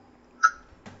பண்ணணும்?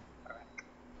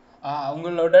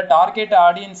 உங்களோட டார்கெட்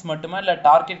ஆடியன்ஸ் மட்டுமா இல்லை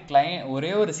டார்கெட் கிளைண்ட்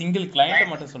ஒரே ஒரு சிங்கிள் கிளைண்ட்டை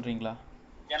மட்டும் சொல்கிறீங்களா?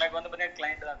 எனக்கு வந்து பார்த்தீங்கன்னா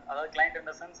கிளைண்ட் தான். அதாவது கிளைண்ட்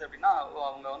இந்த சென்ஸ் எப்படின்னா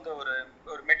அவங்க வந்து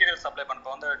ஒரு மெட்டீரியல் சப்ளை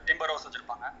பண்ணப்போ வந்து டிம்பர் ஹவுஸ்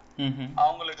வச்சிருப்பாங்க.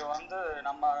 அவங்களுக்கு வந்து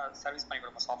நம்ம சர்வீஸ் பண்ணி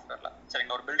கொடுப்போம் சாஃப்ட்வேரில்.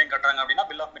 சரிங்களா? ஒரு பில்டிங் கட்டுறாங்க அப்படின்னா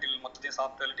பில் ஆஃப் மெட்டீரியல் மொத்தத்தையும்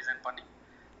சாஃப்ட்வேரில் டிசைன் பண்ணி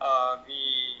வி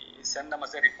சென்ட்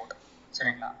நம்ம ரிப்போர்ட்.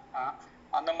 சரிங்களா?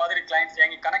 அந்த மாதிரி கிளைண்ட்ஸ்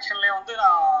எங்கள் கனெக்ஷன்லேயே வந்து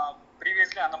நான்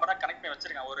ப்ரீவியஸ்லி அந்த மாதிரி தான் கனெக்ட் பண்ணி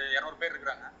வச்சுருக்கேன். ஒரு 200 பேர்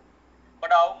இருக்கிறாங்க.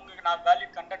 பட் அவங்களுக்கு நான் வேல்யூ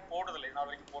கண்டென்ட் போடுறதில்லை, நான்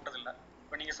வரைக்கும் போட்டதில்லை.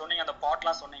 இப்போ நீங்கள் சொன்னீங்க அந்த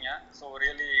பாட்லாம் சொன்னீங்க. So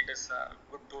really it is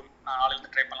good tool. நான்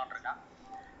நாளையிலேருந்து ட்ரை பண்ணலான்னு இருக்கேன்.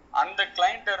 அந்த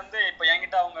கிளைண்ட் இருந்து இப்போ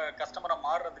என்கிட்ட அவங்க கஸ்டமரை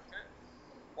மாறுறதுக்கு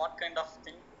what kind of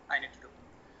thing I need to two?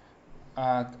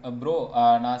 Bro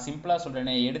நான் சிம்பிளாக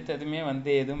சொல்கிறேனே, எடுத்ததுமே வந்து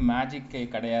எதுவும் மேஜிக்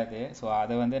கிடையாது. ஸோ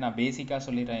அதை வந்து நான் பேசிக்காக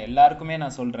சொல்லிடுறேன், எல்லாருக்குமே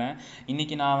நான் சொல்கிறேன்.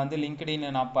 இன்றைக்கி நான் வந்து லிங்க்டின்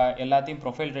நான் எல்லாத்தையும்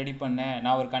ப்ரொஃபைல் ரெடி பண்ணேன்,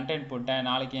 நான் ஒரு கண்டென்ட் போட்டேன்,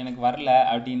 நாளைக்கு எனக்கு வரல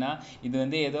அப்படின்னா இது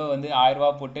வந்து ஏதோ வந்து 1000 ரூபா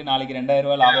போட்டு நாளைக்கு 2000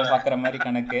 ரூபா லாபம் பார்க்குற மாதிரி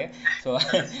கணக்கு. ஸோ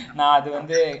நான் அது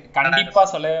வந்து கண்டிப்பாக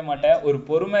சொல்லவே மாட்டேன். ஒரு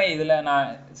பொறுமை இதில்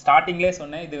நான் ஸ்டார்டிங்லேயே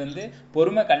சொன்னேன், இது வந்து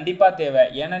பொறுமை கண்டிப்பாக தேவை.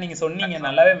 ஏன்னா நீங்கள் சொன்னீங்க,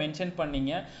 நல்லாவே மென்ஷன்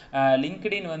பண்ணீங்க,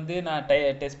 லிங்க்டின் வந்து நான்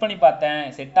டெஸ்ட் பண்ணி பார்த்தேன்,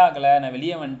 செட் ஆகலை, நான்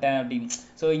வெளியே வந்துட்டேன் அப்படின்னு.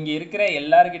 ஸோ இங்கே இருக்கிற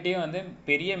எல்லாருக்கிட்டையும் வந்து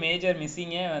பெரிய மேஜர்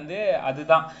மிஸ்ஸிங்கே வந்து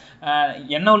அதுதான்.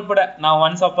 என்ன உள்பட நான்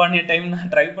ஒன்ஸ் அப்பான் ஏ டைம்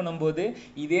நான் ட்ரை பண்ணும்போது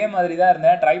இதே மாதிரி தான்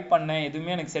இருந்தேன். ட்ரை பண்ணேன்,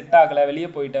 எதுவுமே எனக்கு செட் ஆகலை, வெளியே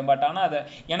போயிட்டேன். பட் ஆனால் அதை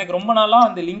எனக்கு ரொம்ப நாளாக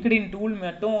அந்த லிங்க்டின் டூல்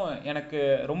மட்டும் எனக்கு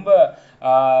ரொம்ப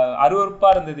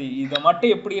அருவருப்பாக இருந்தது. இதை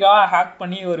மட்டும் எப்படிரா ஹேக்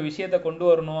பண்ணி ஒரு விஷயத்தை கொண்டு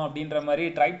வரணும் அப்படின்ற மாதிரி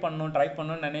ட்ரை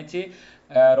பண்ணணும்னு நினச்சி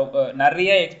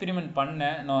நிறைய எக்ஸ்பெரிமெண்ட்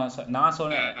பண்ணேன். நான்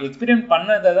எக்ஸ்பெரிமெண்ட்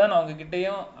பண்ணதை தான் நான்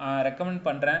உங்ககிட்டையும் ரெக்கமெண்ட்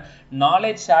பண்ணுறேன்.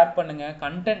 நாலேஜ் ஷேர் பண்ணுங்கள்,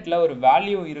 கண்டென்ட்டில் ஒரு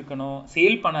வேல்யூ இருக்கணும்,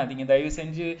 சேல் பண்ணாதீங்க. தயவு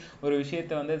செஞ்சு ஒரு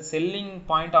விஷயத்தை வந்து செல்லிங்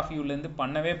பாயிண்ட் ஆஃப் வியூலேருந்து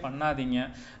பண்ணாதீங்க.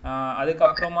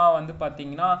 அதுக்கப்புறமா வந்து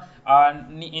பார்த்தீங்கன்னா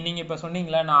நீங்கள் இப்போ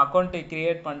சொன்னீங்களா நான் அக்கௌண்ட்டை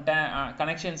க்ரியேட் பண்ணிட்டேன்,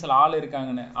 கனெக்ஷன்ஸில் ஆள்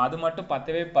இருக்காங்கன்னு, அது மட்டும்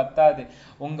பத்தாது.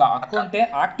 உங்கள் அக்கௌண்ட்டே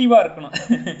ஆக்டிவாக இருக்கணும்.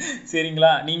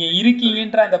 சரிங்களா? நீங்கள்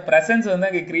இருக்கீங்கன்ற அந்த ப்ரெசன்ஸ் வந்து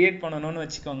அங்கே க்ரியேட் பண்ணணும்னு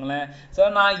வச்சுக்கோங்களேன். ஸோ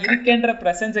நான் இருக்கேன்ற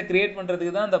ப்ரெசன்ஸை க்ரியேட்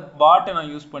பண்ணுறதுக்கு தான் அந்த பாட்டை நான்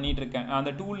யூஸ் பண்ணிட்டு இருக்கேன், அந்த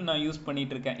டூல் நான் யூஸ்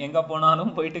பண்ணிட்டு இருக்கேன். எங்கே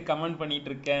போனாலும் போயிட்டு கமெண்ட் பண்ணிட்டு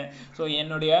இருக்கேன். ஸோ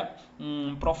என்னுடைய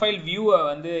ப்ரொஃபைல் வியூவை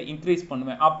வந்து இன்க்ரீஸ்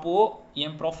பண்ணுவேன். அப்போது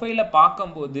என் ப்ரொஃபைலை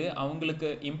பார்க்கும்போது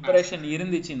அவங்களுக்கு இம்ப்ரெஷன்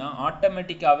இருந்துச்சுன்னா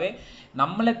ஆட்டோமேட்டிக்காகவே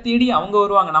நம்மளை தேடி அவங்க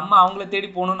வருவாங்க, நம்ம அவங்கள தேடி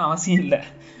போகணும்னு அவசியம் இல்லை.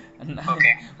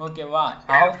 ஓகேவா?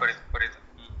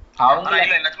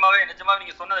 நிஜமாவே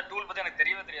நீங்க சொன்ன டூல் பத்தி எனக்கு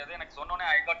தெரியவே தெரியாது. எனக்கு சொன்னோனே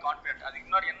ஐ காட் கான்ஃபிடென்ட். அதுக்கு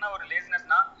முன்னாடி என்ன ஒரு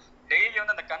லேசினஸ்னா டெய்லி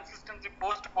வந்து அந்த கன்சிஸ்டன்சி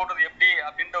போஸ்ட் போடுறது எப்படி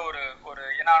அப்படின்ற ஒரு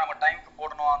ஏன்னா நம்ம டைமுக்கு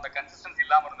போடணும், அந்த கன்சிஸ்டன்சி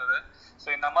இல்லாம இருந்தது. ஸோ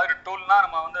இந்த மாதிரி டூல்னா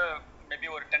நம்ம வந்து மேபி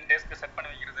ஒரு 10 டேஸ்க்கு செட் பண்ணி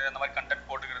வைக்கிறது, அந்த மாதிரி கண்டென்ட்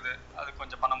போட்டுக்கிறது, அது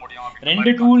கொஞ்சம் பண்ண முடியும்.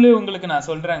 2 டூல் உங்களுக்கு நான்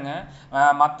சொல்றேங்க.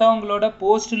 மற்றவங்களோட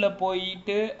போஸ்ட்ல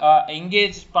போயிட்டு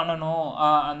என்கேஜ் பண்ணணும்,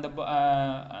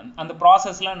 அந்த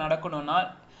ப்ராசஸ்லாம் நடக்கணும்னா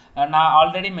நான்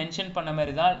ஆல்ரெடி மென்ஷன் பண்ண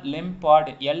மாதிரி தான் லெம்பாட்,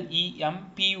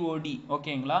 LEMPOD.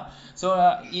 ஓகேங்களா? ஸோ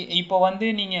இப்போ வந்து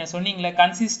நீங்கள் சொன்னீங்களே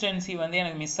கன்சிஸ்டன்சி வந்து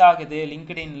எனக்கு மிஸ் ஆகுது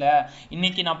லிங்க்டின்ல,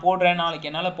 இன்னைக்கு நான் போடுறேன் நாளைக்கு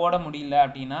என்னால் போட முடியல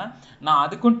அப்படின்னா நான்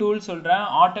அதுக்கும் டூல் சொல்கிறேன்.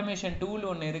 ஆட்டோமேஷன் டூல்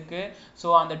ஒன்று இருக்குது. ஸோ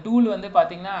அந்த டூல் வந்து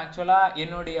பார்த்தீங்கன்னா ஆக்சுவலாக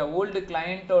என்னுடைய ஓல்டு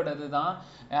கிளையண்ட்டோடது தான்,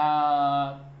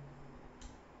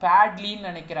 பேட்லின்னு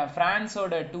நினைக்கிறேன்,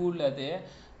 ஃப்ரான்ஸோட டூல் அது.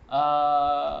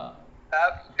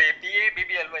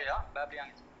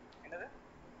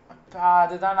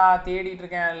 அதுதான் நான் தேடிட்டு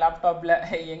இருக்கேன் லேப்டாப்ல,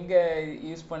 எங்க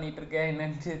யூஸ் பண்ணிட்டு இருக்கேன்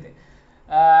என்னன்னு.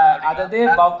 அதாவது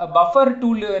பஃபர்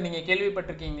டூல் நீங்க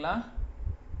கேள்விப்பட்டிருக்கீங்களா?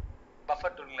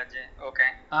 Buffer tool okay.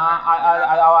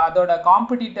 அதோட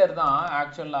காம்படிட்டர் தான்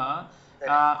ஆக்சுவலா.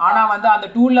 ஆனா வந்து அந்த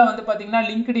டூல்ல வந்து பாத்தீங்கன்னா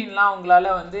லிங்க்டின்லாம்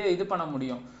உங்களால வந்து இது பண்ண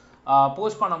முடியும்,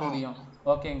 போஸ்ட் பண்ண முடியும்.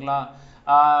 ஓகேங்களா?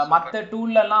 மற்ற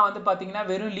டூல்லலாம் வந்து பார்த்தீங்கன்னா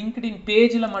வெறும் லிங்க்டின்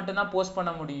பேஜில் மட்டும்தான் போஸ்ட்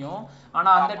பண்ண முடியும்.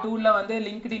 ஆனால் அந்த டூலில் வந்து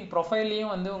லிங்க்டின்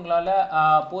ப்ரொஃபைல்லையும் வந்து உங்களால்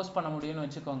போஸ்ட் பண்ண முடியும்னு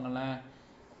வச்சுக்கோங்களேன்.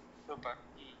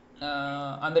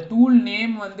 அந்த டூல்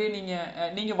நேம் வந்து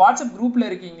நீங்க வாட்ஸ்அப் குரூப்ல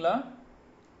இருக்கீங்களா?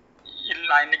 இல்ல,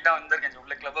 நான் இன்னைக்கு தான் வந்திருக்கேன்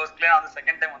உள்ள கிளப் ஹவுஸ்க்குள்ளே. நான்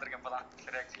செகண்ட் டைம் வந்திருக்கேன் இப்பதான்.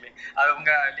 சரி, ஆக்சுவலி அது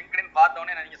உங்க லிங்க்டின்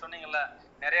பார்த்தோன்னே நீங்க சொன்னீங்கல்ல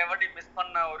நிறைய வாட்டி மிஸ்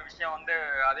பண்ண ஒரு விஷயம் வந்து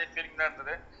அதே ஃபீலிங் தான்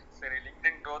இருந்தது. சரி,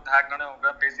 லிங்க்டின் growth hackனு உங்க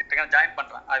பேசிட்டு இருக்கேன், ஜாயின்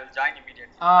பண்றேன். I will join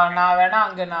immediately. நான் வேணா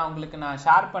அங்க உங்களுக்கு நான்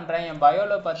ஷேர் பண்றேன். என்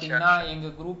பயோல பாத்தீங்கன்னா எங்க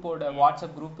குரூப்போட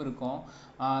வாட்ஸ்அப் குரூப் இருக்கும்.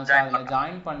 அதில்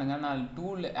ஜாயின் பண்ணுங்க. நான்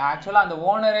டூல் ஆக்சுவலாக அந்த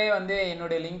ஓனரே வந்து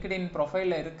என்னுடைய லிங்க்டின்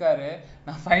ப்ரொஃபைல்ல இருக்காரு.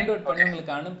 நான் ஃபைண்ட் அவுட் பண்ணி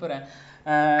உங்களுக்கு அனுப்புறேன்.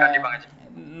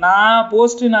 நான்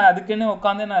அதுக்குன்னு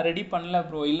உட்காந்து நான் ரெடி பண்ணல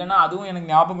ப்ரோ. இல்லைன்னா அதுவும் எனக்கு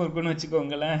ஞாபகம் இருக்குன்னு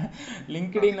வச்சுக்கோங்களேன்.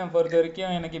 லிங்க்டினை பொறுத்த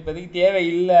வரைக்கும் எனக்கு இப்போதைக்கு தேவை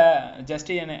இல்லை.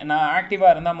 ஜஸ்ட் நான்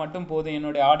ஆக்டிவாக இருந்தால் மட்டும் போதும்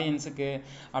என்னுடைய ஆடியன்ஸுக்கு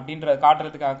அப்படின்றத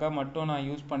காட்டுறதுக்காக மட்டும் நான்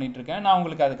யூஸ் பண்ணிட்டு இருக்கேன். நான்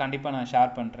உங்களுக்கு அது கண்டிப்பாக நான்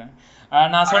ஷேர் பண்ணுறேன்.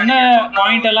 நான் சொன்ன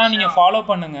பாயிண்ட் எல்லாம் நீங்கள் ஃபாலோ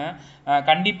பண்ணுங்க.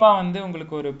 கண்டிப்பாக வந்து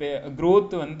உங்களுக்கு ஒரு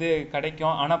growth வந்து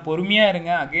கிடைக்கும். ஆனால் பொறுமையாக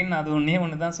இருங்க. அகைன் அது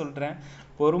ஒன்று தான் சொல்கிறேன்.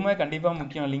 பொறுமை கண்டிப்பாக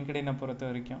முக்கியம் லிங்க்டினை பொறுத்த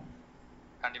வரைக்கும்.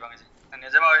 கண்டிப்பாங்க ஜி.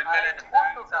 நிஜமாவே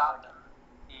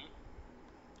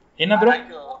என்ன ப்ரோ?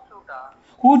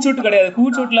 ஹூட்ஷூட் கிடையாது.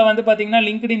 ஹூட்ஷூட்ல வந்து பாத்தீங்கன்னா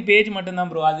லிங்க்டின் பேஜ் மட்டும்தான்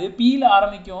ப்ரோ. அது பீல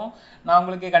ஆரம்பிக்கும். நான்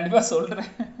உங்களுக்கு கண்டிப்பா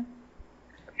சொல்றேன்.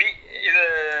 இது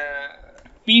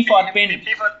B for pen.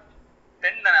 B for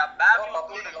pen தான.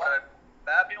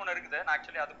 பேப்லி ஒன்னு இருக்குது. நான்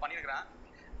ஆக்சுவலி அது பண்ணிருக்கேன்.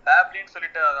 பேப்லின்னு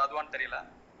சொல்லிட்டு அதுவான்னு தெரியல.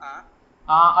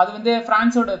 அது வந்து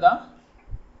பிரான்ஸோட தான்.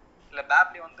 இல்ல,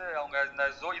 பேப்லி வந்து அவங்க இந்த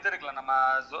இது இருக்குல்ல, நம்ம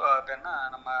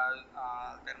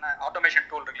என்ன ஆட்டோமேஷன்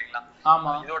டூல் இருக்கு இல்லைங்களா?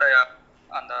 ஆமா. இதோட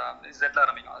அந்த ஜெட்ல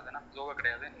ஆரம்பிக்கும். அது என்ன ஜோகோ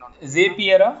கிடையாது. இன்னொன்று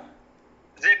ஜேபியரா?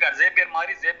 ஜேபியர்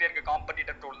மாதிரி ஜேபியருக்கு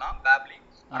காம்படிட்டர் டூல் தான் பேப்லி.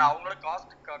 ஆனா அவங்களோட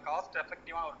காஸ்ட்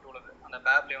எஃபெக்டிவான ஒரு டூல் அது. அந்த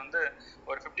பேப்லி வந்து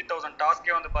ஒரு 50,000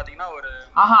 டாஸ்கே வந்து பாத்தீங்கன்னா ஒரு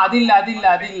அது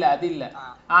இல்ல.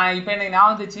 இப்போ எனக்கு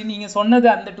ஞாபகம் வந்துச்சு. நீங்க சொன்னது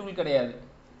அந்த டூல் கிடையாது.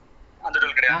 அந்த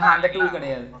டூல்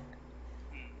கிடையாது.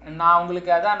 நான்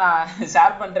உங்களுக்கு அதான் நான்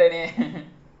ஷேர் பண்றேனே.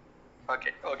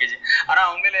 Okay G. ஆனா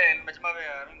உண்மையிலே நிஜமாவே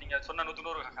நீங்க சொன்ன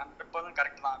 100%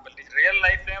 கரெக்ட் தான். பட் ரியல்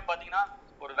லைஃப்லயும் பாத்தீங்கன்னா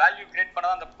ஒரு வேல்யூ கிரியேட்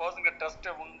பண்ணா அந்த பர்சனுக்கு ட்ரஸ்ட்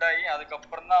உண்டாகி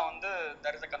அதுக்கப்புறம் தான் வந்து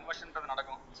there is a conversionன்றது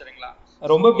நடக்கும். சரிங்களா?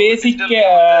 ரொம்ப பேசிக்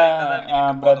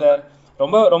பிரதர்.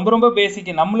 ரொம்ப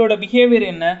பேசிக். நம்மளோட பிஹேவியர்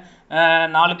என்ன?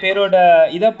 4 பேரோட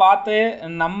இதை பார்த்து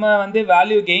நம்ம வந்து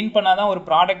வேல்யூ கெயின் பண்ணாதான் ஒரு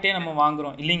ப்ராடக்டே நம்ம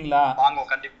வாங்குறோம் இல்லைங்களா?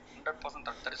 வாங்குவோம் கண்டிப்பா. 100%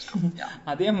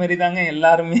 அதே மாதிரி தாங்க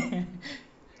எல்லாருமே.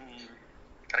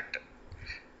 கரெக்ட்.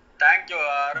 தேங்க்யூ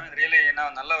அரவிந்த். ரியலி என்ன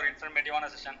நல்ல ஒரு இன்ஃபர்மேட்டிவான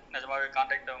செஷன். நிஜமாவே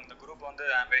கான்டாக்ட் இந்த குரூப் வந்து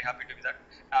ஐ am very happy to be that.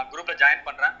 நான் குரூப்ல ஜாயின்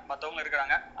பண்றேன். மற்றவங்க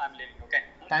இருக்காங்க. ஐ அம் leaving. Okay,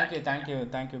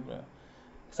 thank you bro.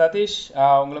 Satish,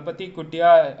 உங்களை பற்றி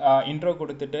குட்டியாக இன்ட்ரோ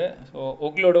கொடுத்துட்டு ஸோ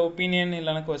உங்களோட ஒப்பீனியன்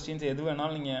இல்லைன்னா கொஸ்டின்ஸ் எது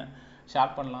வேணாலும் நீங்கள்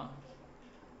ஷேர் பண்ணலாம்.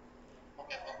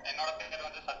 ஓகே ப்ரோ, என்னோட பேர்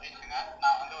வந்து சதீஷ்ங்க.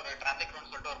 நான் வந்து ஒரு டிராஃபிக்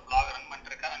ரூம்னு சொல்லிட்டு ஒரு பிளாக் ரன்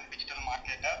பண்ணிருக்கேன் அண்ட் டிஜிட்டல்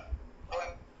மார்க்கெட்டர். ப்ரோ,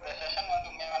 இந்த செஷன் வந்து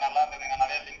உண்மையாக நல்லா இருந்ததுங்க.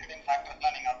 நிறைய லிங்க்டின்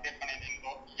ஃபேக்டர்ஸ்லாம் நீங்கள் அப்டேட் பண்ணியிருந்தீங்க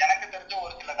ப்ரோ. எனக்கு தெரிஞ்ச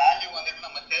ஒரு சில வேல்யூ வந்துட்டு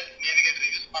நம்ம சேல்ஸ் நேவிகேட்டர்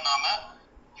யூஸ் பண்ணாமல்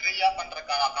ஃப்ரீயாக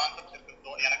பண்ணுறதுக்கான கான்செப்ட்ஸ் இருக்குது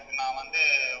ப்ரோ. நான் வந்து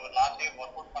ஒரு லாஸ்ட் இயர்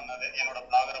ஒர்க் அவுட் பண்ணது என்னோட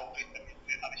பிளாகர் அவுட்ரீச்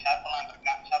சர்வீஸ். அதை ஷேர் பண்ணலான்னு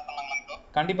இருக்கேன். Share பண்ணலாங்களா bro?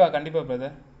 கண்டிப்பாக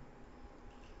பிரதர்.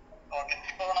 ஓகே,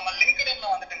 இப்போ நம்ம லிங்க்டின்ல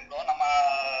வந்துட்டுங்க ப்ரோ, நம்ம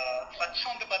சர்ச்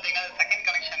வந்து பார்த்தீங்கன்னா செகண்ட்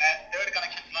கனெக்ஷனு தேர்ட்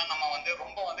கனெக்ஷன்ஸ்லாம் நம்ம வந்து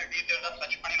ரொம்ப வந்து டீட்டெயிலாக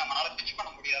சர்ச் பண்ணி நம்மளால பிச் பண்ண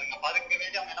முடியாதுங்க. அதுக்கு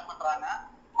வேண்டி அவங்க என்ன பண்ணுறாங்க,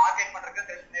 மார்க்கெட் பண்ணுறதுக்கு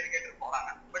சேல்ஸ் நேவிகேட்டர்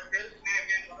போகிறாங்க. பட் சேல்ஸ்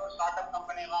நேவிகேட்டர் வந்து ஒரு ஸ்டார்ட் அப்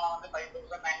கம்பெனிலாம் வந்து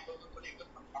 5,000 9,000 சொல்லி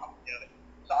இன்வெஸ்ட்மெண்ட் பண்ண முடியாது.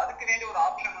 ஸோ அதுக்கு வேண்டிய ஒரு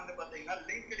ஆப்ஷன் வந்து பார்த்தீங்கன்னா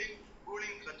லிங்க்டின்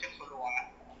கூலிங் சர்ச்னு சொல்லுவாங்க.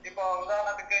 இப்போ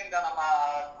உதாரணத்துக்கு இந்த நம்ம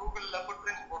கூகுள்ல ஃபுட்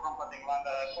பிரிண்ட்ஸ் போடுறோம் பார்த்தீங்களா,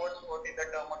 அந்த கோட்ஸ் போட்டு இந்த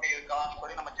டேர்ம் மட்டும் இருக்கான்னு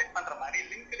சொல்லி நம்ம செக் பண்ற மாதிரி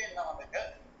லிங்க்டின்ல வந்துட்டு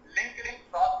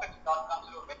linkedinprospects.com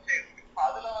ஒரு வெப்சைட் இருக்கு.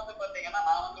 அதுல வந்து பாத்தீங்கன்னா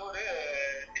நான் வந்து ஒரு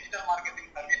டிஜிட்டல் மார்க்கெட்டிங்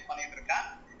சர்வீஸ் பண்ணிட்டு இருக்கேன்.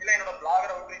 இல்ல என்னோட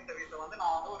பிளாகர் அவுட்ரீச் சர்வீஸ் வந்து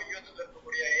நான் வந்து ஒரு யூஎஸ்ல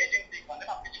இருக்கக்கூடிய ஏஜென்சிக்கு வந்து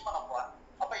நான் பிச் பண்ண போறேன்.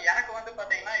 அப்ப எனக்கு வந்து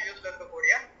பாத்தீங்கன்னா யூஎஸ்ல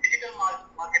இருக்கக்கூடிய டிஜிட்டல்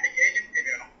மார்க்கெட்டிங் ஏஜென்சி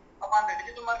வேணும். அப்ப அந்த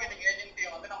டிஜிட்டல் மார்க்கெட்டிங்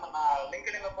ஏஜென்சியை வந்து நம்ம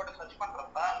லிங்க்டின்ல போட்டு சர்ச்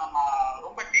பண்றப்ப நம்ம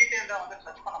ரொம்ப டீடைல்டா வந்து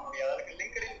சர்ச் பண்ண முடியாது. அதுக்கு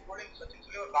லிங்க்டின் கூலிங் சர்ச்னு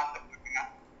சொல்லி ஒரு கான்செப்ட் இருக்குங்க.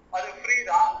 அது ஃப்ரீ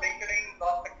தான். லிங்க்டின்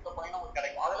ப்ராஸ்பெக்ட்ஸ் போய் உங்களுக்கு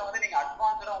கிடைக்கும். அதுல வந்து நீங்க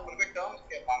அட்வான்ஸ்டா உங்களுக்கு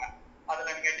டேர்ம்ஸ் கேட்பாங்க. அதுல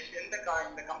நீங்க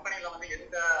இந்த கம்பெனில வந்து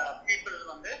எந்த பீப்புள்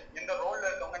வந்து எந்த ரோல்ல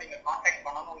இருக்கவங்க நீங்க கான்டாக்ட்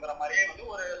பண்ணணுங்கிற மாதிரியே வந்து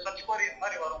ஒரு சர்ச் குவரிஸ்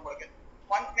மாதிரி வரும் உங்களுக்கு.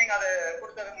 ஒன்ஸ் நீங்க அதை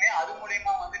கொடுத்ததுமே அது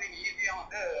மூலியமா வந்து நீங்க ஈஸியா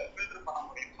வந்து ஃபில்டர் பண்ண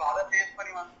முடியும். ஸோ அதை பேஸ்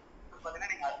பண்ணி வந்து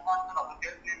பாத்தீங்கன்னா நீங்க அட்வான்ஸ்டா அப்போ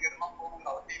சேல்ஸ் நேவிகேட்டர்மா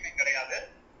போகணுங்கிற அவசியமே கிடையாது.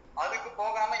 அதுக்கு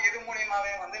போகாம இது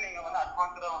மூலியமாவே வந்து நீங்க வந்து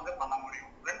அட்வான்ஸ்டா வந்து பண்ண முடியும்.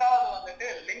 ரெண்டாவது வந்துட்டு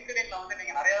லிங்க்டின்ல வந்து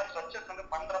நீங்க நிறைய சர்ச்சஸ் வந்து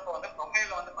பண்றப்ப வந்து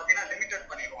ப்ரொஃபைல வந்து பாத்தீங்கன்னா லிமிடெட்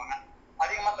பண்ணிடுவாங்க.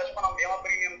 அதிகமா சர்ச் பண்ண முடியாம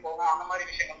பிரீமியம் போகும் அந்த மாதிரி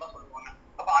விஷயங்கள் தான் சொல்லுவாங்க.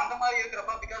 அப்ப அந்த மாதிரி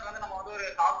இருக்கிறப்ப பிகாஸ் வந்து நம்ம வந்து ஒரு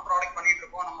டாப் ப்ராடக்ட் பண்ணிட்டு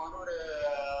இருக்கோம், நம்ம வந்து ஒரு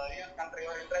யூஎஸ்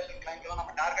கண்ட்ரியோ இன்டர்நேஷனல் கிளைண்ட்ஸோ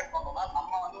நம்ம டார்கெட் பண்ணோம்னா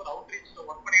நம்ம வந்து ஒரு அவுட்ரீச்ல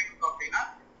ஒர்க் பண்ணிட்டு இருக்கோம் அப்படின்னா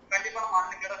கண்டிப்பா நம்ம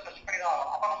அன்லிமிட்டடா சர்ச் பண்ணி தான்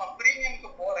ஆகும். அப்ப நம்ம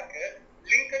பிரீமியம்க்கு போறதுக்கு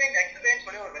லிங்க்டின்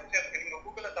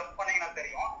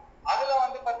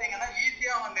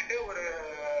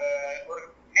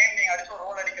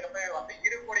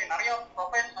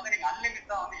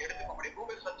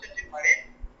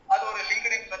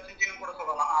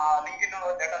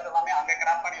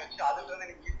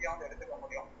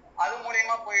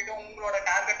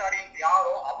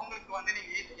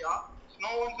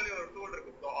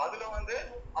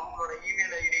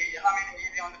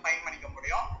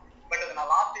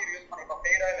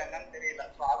என்னன்னு தெரியல.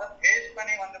 ஸோ அதை பேஸ்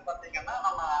பண்ணி வந்து பாத்தீங்கன்னா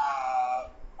நம்ம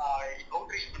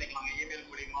அவுட்ரீச் பண்ணிக்கலாம், இமெயில்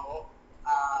மூலியமாவோ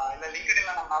இல்ல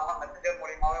லிங்க்டின்ல நம்ம நார்மல் மெசேஜர்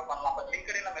மூலியமாவே பண்ணலாம். பட்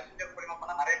லிங்க்டின்ல மெசேஜர் மூலியமா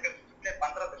பண்ணா நிறைய பேர் டிஸ்பிளே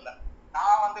பண்றது இல்லை.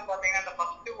 நான் வந்து பாத்தீங்கன்னா இந்த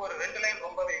ஃபர்ஸ்ட் ஒரு 2 லைன்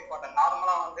ரொம்பவே இம்பார்ட்டன்ட்.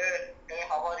 நார்மலா வந்து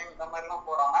ஹவ் ஆர் யூ இந்த மாதிரி எல்லாம்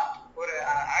போடாம ஒரு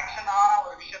ஆக்ஷனான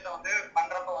ஒரு விஷயத்த வந்து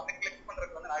பண்றப்ப வந்து கிளிக்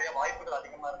பண்றதுக்கு வந்து நிறைய வாய்ப்புகள்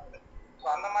அதிகமா இருக்குது. ஸோ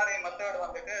அந்த மாதிரி மெத்தட்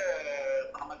வந்துட்டு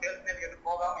நம்ம சேல்ஸ் நெட்வொர்க்கு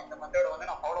போகாம இந்த மெத்தட் வந்து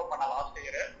நான் ஃபாலோ பண்ண லாஸ்ட்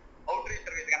இயர். அவுட்ரீச்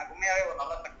சர்வீஸ் எனக்கு உண்மையாவே ஒரு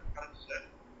நல்ல சக்சஸ் கிடைச்சிச்சு.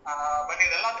 பட்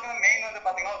இது எல்லாத்துக்குமே மெயின் வந்து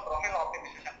பாத்தீங்கன்னா ஒரு ப்ரொஃபைல்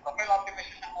ஆப்டிமைசேஷன். ப்ரொஃபைல்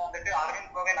ஆப்டிமைசேஷன் வந்துட்டு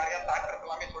அரவிந்த் ப்ரோவே நிறைய ஃபேக்டர்ஸ்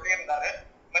எல்லாமே சொல்லியிருந்தாரு.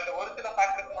 பட் ஒரு சில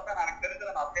ஃபேக்டர்ஸ் மட்டும் எனக்கு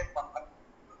தெரிஞ்சதை நான் அப்டேட் பண்றேன்.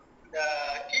 இந்த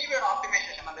கீவேர்ட்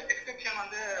ஆப்டிமைசேஷன் அந்த டிஸ்கிரிப்ஷன்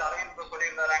வந்து அரவிந்த் ப்ரோ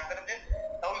சொல்லியிருந்தாரு. எனக்கு தெரிஞ்சு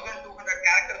 1200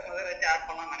 கேரக்டர்ஸ் வந்து வச்சு ஆட்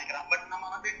பண்ணலாம்னு நினைக்கிறேன். பட் நம்ம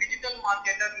வந்து டிஜிட்டல்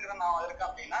மார்க்கெட்டர்ங்கிற நான் இருக்கேன்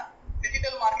அப்படின்னா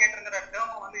டிஜிட்டல் மார்க்கெட்டுங்கிற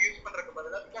டேர்ம் வந்து யூஸ் பண்றதுக்கு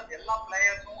பதிலாக பிகாஸ் எல்லா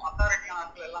பிளேயர்ஸும் அத்தாரிட்டியான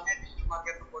ஆட்கள் எல்லாமே டிஜிட்டல்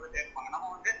மார்க்கெட் போட்டுட்டே இருப்பாங்க. நம்ம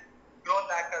வந்து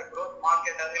க்ரோத் ஆக்டர், க்ரோத்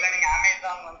மார்க்கெட்டர், இல்லை நீங்க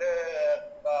அமேசான் வந்து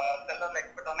செல்லர்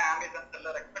எக்ஸ்பர்ட் ஆனா அமேசான்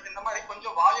செல்லர் எக்ஸ்பர்ட், இந்த மாதிரி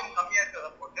கொஞ்சம் வால்யூம் கம்மியா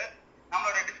இருக்கிறத போட்டு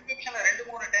நம்மளோட டிஸ்கிரிப்ஷன்ல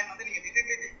 2-3 டைம் வந்து நீங்க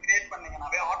விசிபிலிட்டி கிரியேட்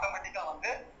பண்ணீங்கன்னாவே ஆட்டோமேட்டிக்கா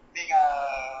வந்து நீங்க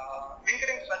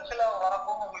லிங்க்டின் சர்ச்ல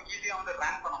வரப்போ உங்களுக்கு ஈஸியா வந்து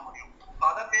ரேங்க் பண்ண முடியும்.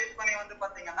 அதை பேஸ் பண்ணி வந்து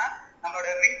பாத்தீங்கன்னா நம்மளோட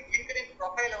லிங்க்டின்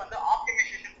ப்ரொஃபைல வந்து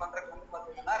ஆப்டிமைசேஷன் பண்றதுக்கு வந்து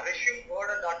பாத்தீங்கன்னா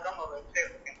resumeborder.com ஒரு வெப்சைட்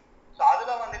இருக்கு. ஸோ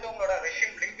அதுல வந்துட்டு உங்களோட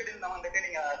ரெஷ்யூம் லிங்க்டின்ல வந்துட்டு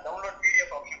நீங்க டவுன்லோட்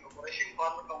பிடிஎஃப் ஆப்ஷன் இருக்கும், ரெஷ்யூம்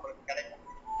ஃபார்மட் உங்களுக்கு கிடைக்கும்.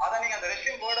 அதை நீங்க அந்த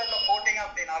ரெஷ்யூம் போர்டர்ல போட்டீங்க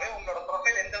அப்படின்னாவே உங்களோட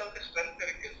ப்ரொஃபைல் எந்த அளவுக்கு ஸ்ட்ரென்த்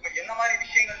இருக்கு, ஸோ என்ன மாதிரி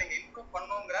விஷயங்கள் நீங்க இம்ப்ரூவ்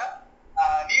பண்ணுங்கிற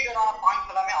நீடடான பாயிண்ட்ஸ்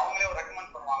எல்லாமே அவங்களே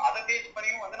ரெக்கமெண்ட் பண்ணுவாங்க. அதை பேஸ்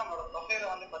பண்ணியும் வந்து நம்மளோட ப்ரொஃபைலை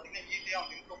வந்து பாத்தீங்கன்னா ஈஸியா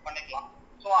வந்து இம்ப்ரூவ் பண்ணிக்கலாம்.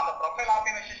 ஸோ அந்த ப்ரொஃபைல்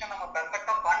ஆப்டிமைசேஷன் நம்ம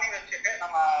பெர்ஃபெக்டா பண்ணி வச்சுட்டு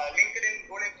நம்ம லிங்க்டின்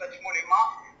கூலிங் சர்ச் மூலியமா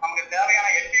நமக்கு தேவையான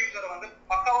எண்ட் யூசரை வந்து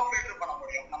பக்காவா ஃபில்டர் பண்ண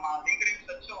முடியும். நம்ம லிங்க்டின்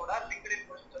சர்ச்சோட லிங்க்டின்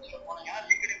கூலிங் சர்ச்ல போனீங்கன்னா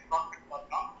லிங்க்டின் ப்ராஸ்பெக்ட்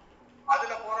பார்க்கலாம்.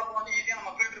 அதுல போறப்ப வந்து ஈஸியா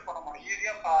நம்ம ஃபில்டர் பண்ண முடியும்.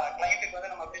 ஈஸியா கிளைண்ட்டுக்கு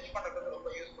வந்து நம்ம பிட்ச் பண்றதுக்கு ரொம்ப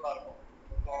யூஸ்ஃபுல்லா இருக்கும்.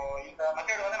 ஸோ இந்த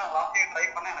மெத்தட் வந்து நான் லாஸ்ட் இயர் ட்ரை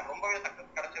பண்ணேன், எனக்கு ரொம்பவே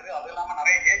சக்சஸ் கிடைச்சது. அது இல்லாம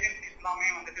நிறைய ஏஜென்சிஸ் எல்லாமே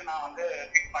வந்துட்டு நான் வந்து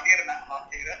பிக் பண்ணியிருந்தேன்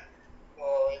லாஸ்ட் இயர். ஸோ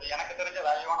இது எனக்கு தெரிஞ்ச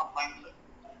வேல்யூவான பாயிண்ட்ஸ்.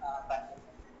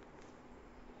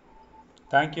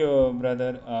 தேங்க்யூ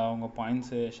பிரதர் உங்கள்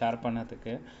பாயிண்ட்ஸு ஷேர்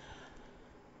பண்ணதுக்கு.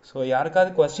 ஸோ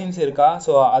யாருக்காவது கொஸ்டின்ஸ் இருக்கா?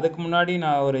 ஸோ அதுக்கு முன்னாடி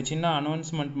நான் ஒரு சின்ன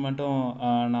அனௌன்ஸ்மெண்ட் மட்டும்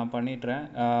நான் பண்ணிடுறேன்.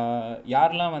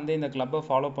 யாரெல்லாம் வந்து இந்த கிளப்பை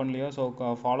ஃபாலோ பண்ணலையோ ஸோ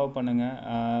ஃபாலோ பண்ணுங்கள்.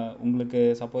 உங்களுக்கு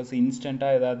சப்போஸ்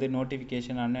இன்ஸ்டண்ட்டாக ஏதாவது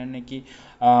நோட்டிஃபிகேஷன் அன்னன்னைக்கு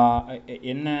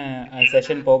என்ன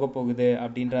செஷன் போக போகுது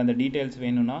அப்படின்ற அந்த டீட்டெயில்ஸ்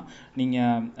வேணும்னா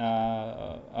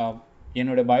நீங்கள்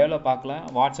என்னோடய பயோவில் பார்க்கலாம்.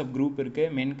 வாட்ஸ்அப் குரூப்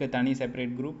இருக்குது, மென்க்கு தனி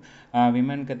செப்பரேட் குரூப்,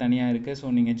 விமென்க்கு தனியாக இருக்குது. ஸோ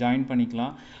நீங்கள் ஜாயின்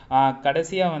பண்ணிக்கலாம்.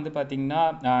 கடைசியாக வந்து பார்த்திங்கன்னா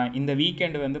இந்த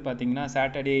வீக்கெண்டு வந்து பார்த்திங்கன்னா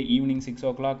சாட்டர்டே ஈவினிங் 6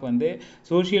 o'clock வந்து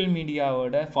சோஷியல்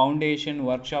மீடியாவோட ஃபவுண்டேஷன்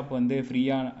ஒர்க் ஷாப் வந்து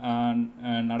ஃப்ரீயாக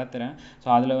நடத்துகிறேன். ஸோ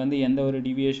அதில் வந்து எந்த ஒரு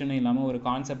டிவியேஷனும் இல்லாமல் ஒரு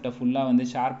கான்செப்டை ஃபுல்லாக வந்து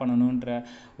ஷேர் பண்ணணுன்ற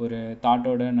ஒரு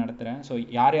தாட்டோடு நடத்துகிறேன். ஸோ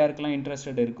யாருக்கெல்லாம்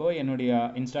இன்ட்ரெஸ்டட் இருக்கோ என்னுடைய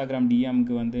இன்ஸ்டாகிராம்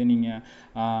டிஎம்க்கு வந்து நீங்கள்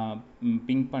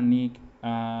பிங்க்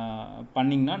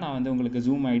பண்ணிங்கன்னா நான் வந்து உங்களுக்கு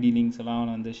ஜூம் ஐடி லிங்க்ஸ்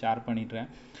எல்லாம் வந்து ஷேர் பண்ணிடுறேன்.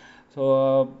 ஸோ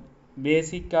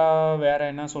பேசிக்காக வேறு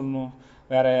என்ன சொல்லணும்,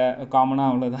 வேறு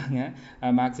காமனாக அவ்வளோதாங்க.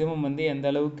 மேக்ஸிமம் வந்து எந்த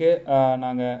அளவுக்கு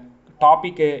நாங்கள்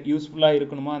டாப்பிக்கு யூஸ்ஃபுல்லாக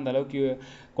இருக்கணுமோ அந்த அளவுக்கு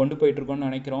கொண்டு போயிட்டுருக்கோன்னு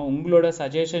நினைக்கிறோம். உங்களோட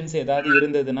சஜஷன்ஸ் ஏதாவது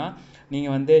இருந்ததுன்னா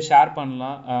நீங்கள் வந்து ஷேர்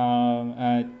பண்ணலாம்.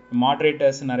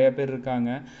 மாட்ரேட்டர்ஸ் நிறைய பேர்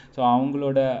இருக்காங்க. ஸோ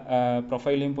அவங்களோட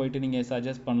ப்ரொஃபைலையும் போயிட்டு நீங்கள்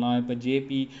சஜஸ்ட் பண்ணலாம். இப்போ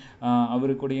ஜேபி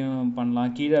அவரு கூடயும்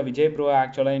பண்ணலாம். கீழே விஜய் ப்ரோ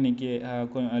ஆக்சுவலாக இன்றைக்கி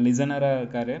லிசனராக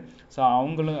இருக்கார். ஸோ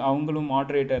அவங்களும்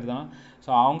மாட்ரேட்டர் தான்.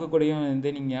 ஸோ அவங்க கூடயும்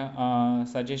வந்து நீங்கள்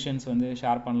சஜஷன்ஸ் வந்து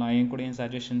ஷேர் பண்ணலாம், என் கூடயும்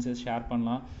சஜஷன்ஸு ஷேர்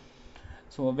பண்ணலாம்.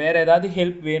 ஸோ வேறு ஏதாவது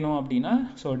ஹெல்ப் வேணும் அப்படின்னா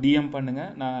ஸோ டிஎம்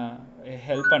பண்ணுங்கள், நான்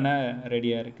ஹெல்ப் பண்ண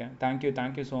ரெடியாக இருக்கேன்.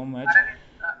 Thank you so much.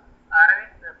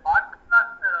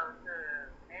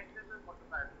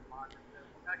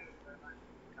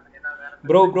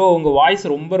 ப்ரோ உங்கள் வாய்ஸ்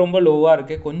ரொம்ப லோவாக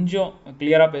இருக்குது, கொஞ்சம்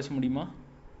கிளியராக பேச முடியுமா?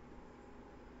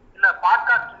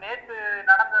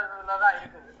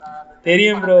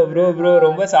 தெரியும் ப்ரோ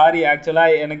ரொம்ப சாரி.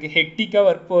 ஆக்சுவலாக எனக்கு ஹெக்டிக்காக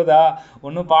ஒர்க் போதா,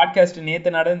 ஒன்றும் பாட்காஸ்ட்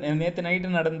நேற்று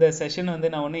நைட்டு நடந்த செஷன்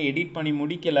வந்து நான் ஒன்றும் எடிட் பண்ணி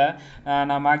முடிக்கலை.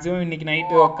 நான் மேக்ஸிமம் இன்றைக்கி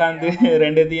நைட்டு உட்காந்து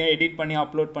ரெண்டுத்தையும் எடிட் பண்ணி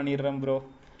அப்லோட் பண்ணிடுறேன் ப்ரோ.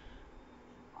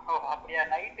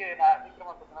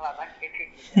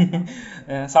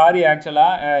 சாரி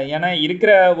ஆக்சுவலாக, ஏன்னா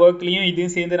இருக்கிற ஒர்க்லேயும்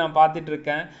இதையும் சேர்ந்து நான்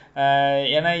பார்த்துட்ருக்கேன்.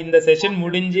 ஏன்னா இந்த செஷன்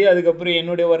முடிஞ்சு அதுக்கப்புறம்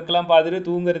என்னுடைய ஒர்க்கெலாம் பார்த்துட்டு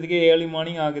தூங்குறதுக்கே ஏர்லி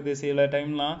மார்னிங் ஆகுது சில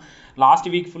டைம்லாம். லாஸ்ட்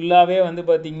வீக் ஃபுல்லாகவே வந்து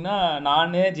பார்த்திங்கன்னா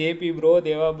நான், ஜேபி ப்ரோ,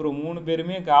 தேவா ப்ரோ 3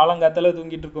 பேருமே காலங்காத்தால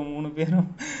தூங்கிட்டு இருக்கோம். 3 பேரும்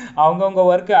அவங்கவுங்க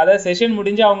ஒர்க்கு, அதாவது செஷன்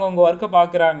முடிஞ்சு அவங்கவுங்க ஒர்க்கை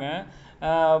பார்க்குறாங்க.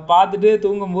 பார்த்துட்டு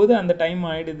தூங்கும்போது அந்த டைம்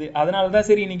ஆகிடுது. அதனால தான்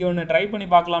சரி இன்றைக்கி ஒன்று ட்ரை பண்ணி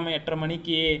பார்க்கலாமே 8:30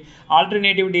 மணிக்கு.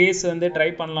 ஆல்டர்னேட்டிவ் டேஸ் வந்து ட்ரை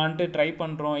பண்ணலான்ட்டு ட்ரை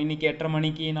பண்ணுறோம். இன்றைக்கி 8:30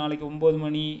 மணிக்கு, நாளைக்கு 9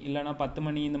 மணி, இல்லைனா 10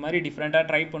 மணி, இந்த மாதிரி டிஃப்ரெண்ட்டாக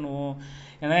ட்ரை பண்ணுவோம்.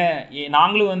 ஏன்னா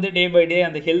நாங்களும் வந்து டே பை டே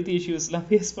அந்த ஹெல்த் இஷ்யூஸ்லாம்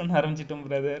ஃபேஸ் பண்ண ஆரம்பிச்சிட்டோம்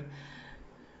பிரதர்.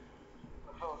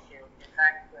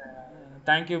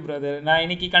 Thank you brother. நான்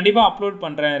இன்னைக்கு கண்டிப்பாக அப்லோட்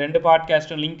பண்ணுறேன் 2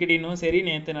 பாட்காஸ்ட்டும், லிங்க்டினும் சரி,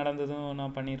 நேற்று நடந்ததும்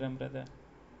நான் பண்ணிடுறேன் brother.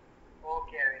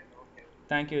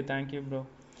 Thank you bro.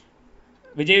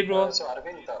 Vijay bro. So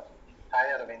Aravind,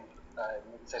 hi Aravind,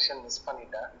 இன்னைக்கு செஷன் மிஸ்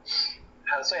பண்ணிட்டேன்.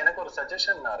 ஸோ எனக்கு ஒரு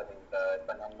சஜஷன் அரவிந்த்,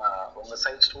 இப்போ நம்ம உங்கள்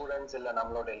சைட் ஸ்டூடெண்ட்ஸ் இல்லை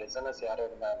நம்மளோட லிசனர்ஸ் யாரும்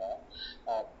இருந்தாங்கன்னா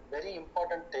very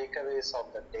important takeaways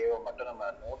of the டேவை மட்டும்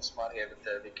நம்ம நோட்ஸ் மாதிரி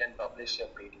எடுத்து we can publish a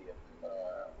PDF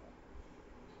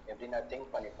எப்படின்னா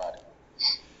திங்க் பண்ணி பாருங்க.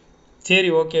 சரி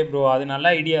ஓகே ப்ரோ, அது நல்ல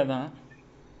ஐடியா தான்,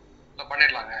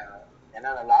 பண்ணிடலாங்க.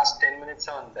 ஏன்னா நான் லாஸ்ட் 10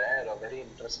 மினிட்ஸாக வந்தேன், வெரி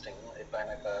இன்ட்ரெஸ்டிங். இப்போ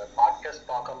எனக்கு பாட்காஸ்ட்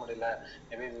பார்க்க முடியல,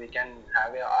 maybe we can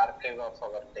have A archive of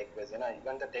our takeaways. ஏன்னா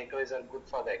even the takeaways are good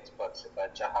for the experts. இப்போ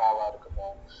ஜஹாவா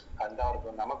இருக்கட்டும், கந்தாவா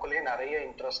இருக்கட்டும், நமக்குள்ளேயே நிறைய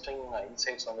இன்ட்ரெஸ்டிங்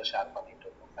இன்சைட்ஸ் வந்து ஷேர் பண்ணிட்டு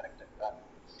இருக்கோம். கரெக்டுங்களா?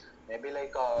 மேபி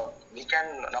லைக் வி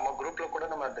கேன் நம்ம குரூப்ல கூட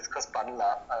நம்ம டிஸ்கஸ்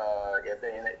பண்ணலாம்.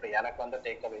 இப்போ எனக்கு வந்து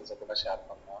டேக்அவேஸை கூட ஷேர்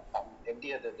பண்ணலாம், எப்படி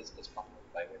அதை டிஸ்கஸ் பண்ணலாம்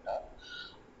ப்ரைவேட்டா.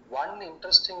 One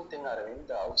interesting thing Aravind,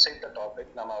 out side the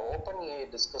topic, நம்ம ஓப்பன் ஏஐ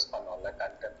டிஸ்கஸ் பண்ணோம்ல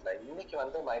கண்டென்ட்ல. இன்னைக்கு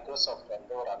வந்து மைக்ரோசாஃப்ட்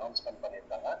வந்து ஒரு அனௌன்ஸ்மெண்ட்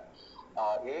பண்ணியிருக்காங்க,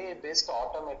 ஏஐ பேஸ்ட்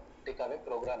ஆட்டோமேட்டிக்காவே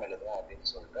ப்ரோக்ராம் எழுதுவோம் அப்படின்னு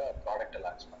சொல்லிட்டு ப்ராடக்ட்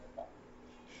லான்ச் பண்ணியிருக்காங்க.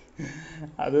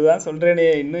 அதுதான் சொல்றேனே,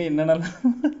 இன்னும் என்னென்னலாம்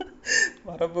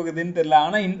வரப்போகுதுன்னு தெரியல.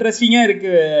 ஆனா இன்ட்ரெஸ்டிங்கா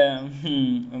இருக்கு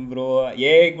ப்ரோ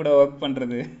ஏஐ கூட ஒர்க்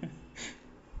பண்றது.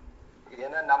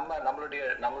 ஏன்னா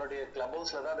நம்மளுடைய கிளப்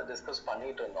ஹவுஸ்ல தான் அதை டிஸ்கஸ்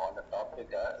பண்ணிட்டு இருந்தோம் அந்த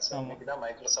டாபிக்கை. ஸோ இன்னைக்கு தான்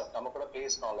மைக்ரோசாஃப்ட் நம்ம கூட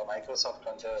பேசணும்ல, மைக்ரோசாஃப்ட்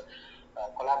வந்து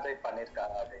கொலாபரேட்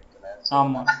பண்ணியிருக்காங்க அப்படின்னு.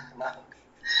 ஆமா,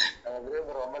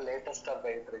 ரொம்ப லேட்டஸ்டா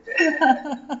போயிட்டு இருக்கு.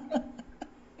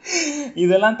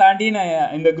 இதெல்லாம் தாண்டி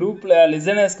நான் இந்த குரூப்ல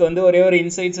லிசனர்ஸ்க்கு வந்து ஒரே ஒரு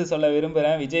இன்சைட்ஸ் சொல்ல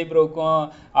விரும்புகிறேன். விஜய் ப்ரோக்கும்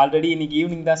ஆல்ரெடி இன்னைக்கு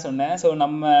ஈவினிங் தான் சொன்னேன். ஸோ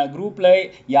நம்ம குரூப்ல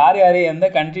யார் யார் எந்த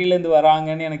கண்ட்ரிலேருந்து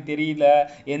வராங்கன்னு எனக்கு தெரியல,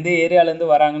 எந்த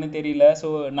ஏரியாலேருந்து வராங்கன்னு தெரியல. ஸோ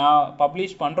நான்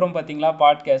பப்ளிஷ் பண்ணுறோம் பார்த்தீங்களா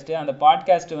பாட்காஸ்ட்டு, அந்த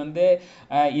பாட்காஸ்ட் வந்து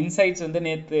இன்சைட்ஸ் வந்து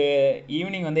நேற்று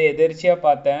ஈவினிங் வந்து எதிர்ச்சியாக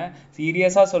பார்த்தேன்.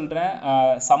 சீரியஸாக சொல்கிறேன்,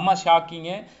 செம்ம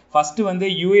ஷாக்கிங்கு. ஃபஸ்ட்டு வந்து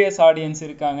யூஎஸ் ஆடியன்ஸ்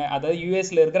இருக்காங்க, அதாவது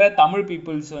யூஎஸில் இருக்கிற தமிழ்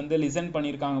பீப்புள்ஸ் வந்து லிசன்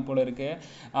பண்ணியிருக்காங்க போல இருக்கு.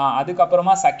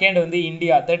 அதுக்கப்புறமா செகண்ட் வந்து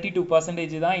இந்தியா,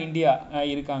 32% தான் இந்தியா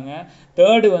இருக்காங்க.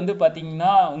 தேர்டு வந்து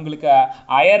பார்த்தீங்கன்னா உங்களுக்கு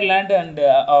அயர்லாண்டு அண்டு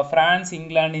ஃப்ரான்ஸ்,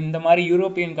 இங்கிலாந்து, இந்த மாதிரி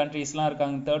யூரோப்பியன் கண்ட்ரீஸ்லாம்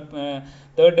இருக்காங்க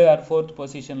தேர்டு ஆர் ஃபோர்த்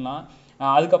பொசிஷன்லாம்.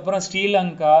 அதுக்கப்புறம்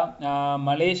ஸ்ரீலங்கா,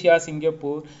 மலேசியா,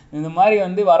 சிங்கப்பூர், இந்த மாதிரி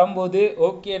வந்து வரும்போது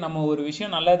ஓகே நம்ம ஒரு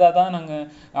விஷயம் நல்லதாக தான்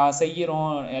நாங்கள்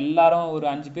செய்கிறோம், எல்லாரும் ஒரு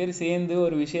 5 பேர் சேர்ந்து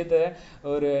ஒரு விஷயத்த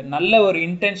ஒரு நல்ல ஒரு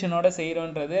இன்டென்ஷனோட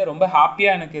செய்கிறோன்றது ரொம்ப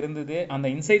ஹாப்பியாக எனக்கு இருந்தது. அந்த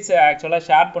இன்சைட்ஸை ஆக்சுவலாக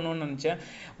ஷேர் பண்ணணும்னு நினச்சேன்.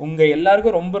 உங்கள்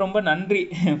எல்லாருக்கும் ரொம்ப ரொம்ப நன்றி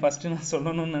ஃபஸ்ட்டு நான்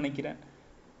சொல்லணும்னு நினைக்கிறேன்.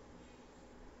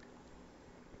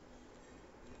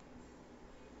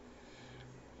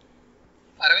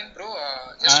 அரவிந்த் ப்ரோ,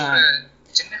 ஜஸ்ட் ஒரு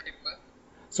சின்ன டிப்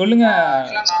சொல்லுங்க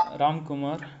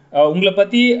ராம்குமார். உங்களை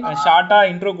பத்தி ஷார்ட்டா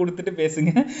இன்ட்ரோ கொடுத்துட்டு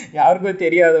பேசுங்க, யாருக்கும்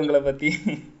தெரியாது உங்களை பத்தி.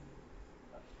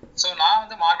 ஸோ நான்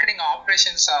வந்து மார்க்கெட்டிங்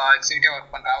ஆப்ரேஷன்ஸ் எக்ஸிக்யூட்டிவ்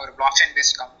ஒர்க் பண்ணுறேன் ஒரு பிளாக் செயின்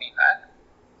பேஸ்ட் கம்பெனியில்.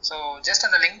 ஸோ ஜஸ்ட்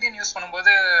அந்த லிங்க்டின் யூஸ்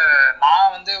பண்ணும்போது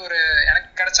நான் வந்து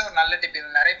எனக்கு கிடைச்ச ஒரு நல்ல டிப்,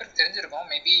 இது நிறைய பேருக்கு தெரிஞ்சிருக்கும்,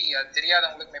 மேபி அது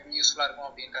தெரியாதவங்களுக்கு மேபி யூஸ்ஃபுல்லாக இருக்கும்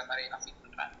அப்படின்ற மாதிரி நான் ஃபீல்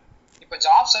பண்ணுறேன். இப்போ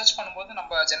ஜாப் சர்ச் பண்ணும்போது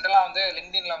நம்ம ஜென்ரலாக வந்து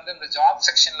லிங்க்டின்ல வந்து இந்த ஜாப்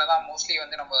செக்ஷனில் தான் மோஸ்ட்லி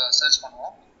வந்து நம்ம சர்ச்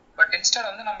பண்ணுவோம். பட் இன்ஸ்டெட்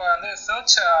வந்து நம்ம வந்து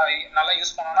சர்ச் நல்லா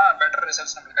யூஸ் பண்ணோம்னா பெட்டர்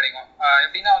ரிசல்ட்ஸ் நம்மளுக்கு கிடைக்கும்.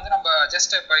 எப்படின்னா வந்து நம்ம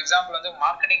ஜஸ்ட் இப்போ எக்ஸாம்பிள் வந்து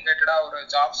மார்க்கெட்டிங் ரிலேட்டடாக ஒரு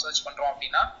ஜாப் சர்ச் பண்ணுறோம்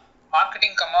அப்படின்னா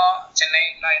மார்க்கெட்டிங் சென்னை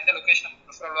இல்லை எந்த லொக்கேஷன்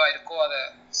ப்ரிஃபரபுளாக இருக்கோ அதை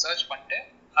சர்ச் பண்ணிட்டு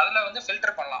அதில் வந்து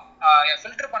ஃபில்டர் பண்ணலாம்.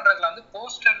 ஃபில்டர் பண்ணுறதுல வந்து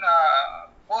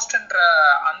போஸ்ட்ன்ற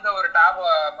அந்த ஒரு டேப்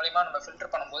மூலிமா நம்ம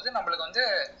ஃபில்டர் பண்ணும்போது நம்மளுக்கு வந்து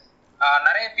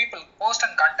நிறைய பீப்புள் போஸ்ட்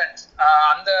அண்ட் கண்டென்ட்ஸ்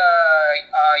அந்த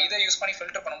இதை யூஸ் பண்ணி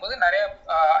ஃபில்டர் பண்ணும்போது நிறைய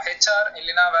ஹெச்ஆர்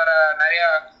இல்லைன்னா வேற நிறைய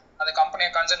அந்த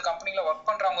கன்சர்ன் கம்பெனியில் ஒர்க்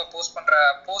பண்ணுறவங்க போஸ்ட் பண்ணுற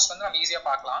போஸ்ட் வந்து நம்ம ஈஸியாக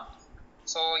பார்க்கலாம்.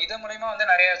 ஸோ இது மூலமா வந்து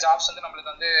நிறைய ஜாப்ஸ் வந்து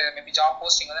நம்மளுக்கு வந்து மேபி ஜாப்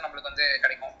போஸ்டிங் வந்து நம்மளுக்கு வந்து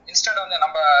கிடைக்கும். இன்ஸ்டெட் வந்து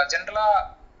நம்ம ஜென்ரலாக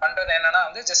பண்ணுறது என்னன்னா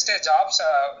வந்து ஜஸ்ட்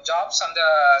ஜாப்ஸ் அந்த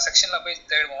செக்ஷனில் போய்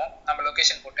தேடுவோம் நம்ம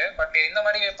லொக்கேஷன் போட்டு. பட் இந்த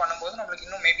மாதிரி பண்ணும்போது நம்மளுக்கு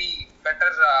இன்னும் மேபி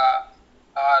பெட்டர்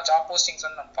ஜாப் போஸ்டிங்ஸ்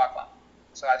வந்து நம்ம பார்க்கலாம்.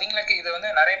 ஸோ அதுங்களுக்கு இது வந்து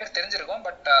நிறைய பேர் தெரிஞ்சிருக்கும்,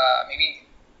 பட் மேபி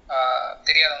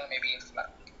தெரியாதவங்க மேபி யூஸ்ஃபுல்லாக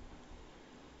இருக்கும்.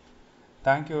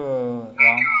 தேங்க்யூ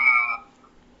ராம்.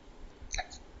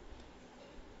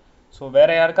 ஸோ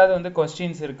வேறு யாருக்காவது வந்து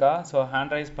கொஸ்டின்ஸ் இருக்கா? ஸோ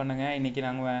ஹேண்ட் ரைஸ் பண்ணுங்கள். இன்றைக்கி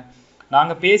நாங்கள்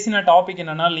நாங்கள் பேசின டாபிக்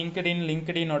என்னென்னா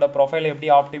லிங்க்டினோட ப்ரொஃபைல் எப்படி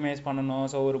ஆப்டிமைஸ் பண்ணணும்,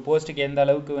 ஸோ ஒரு போஸ்ட்டுக்கு எந்த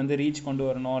அளவுக்கு வந்து ரீச் கொண்டு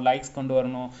வரணும், லைக்ஸ் கொண்டு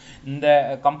வரணும், இந்த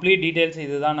கம்ப்ளீட் டீட்டெயில்ஸ்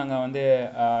இதுதான் நாங்கள் வந்து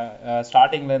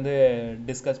ஸ்டார்டிங்லேருந்து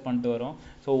டிஸ்கஸ் பண்ணிட்டு வரோம்.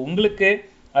 ஸோ உங்களுக்கு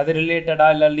அது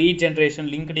ரிலேட்டடாக இல்லை லீட் ஜென்ரேஷன்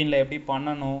லிங்க்டின்ல எப்படி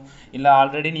பண்ணணும், இல்லை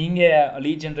ஆல்ரெடி நீங்கள்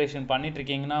லீட் ஜென்ரேஷன்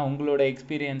பண்ணிட்டுருக்கீங்கன்னா உங்களோட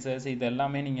எக்ஸ்பீரியன்சஸ் இது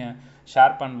எல்லாமே நீங்கள்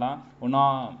ஷேர் பண்ணலாம்.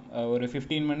 இன்னும் ஒரு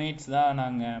 15 minutes தான்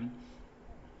நாங்கள்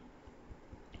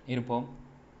இருப்போம்.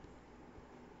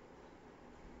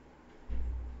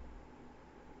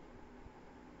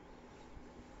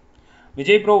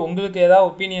 விஜய் ப்ரோ, உங்களுக்கு ஏதாவது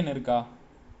ஒப்பீனியன் இருக்கா?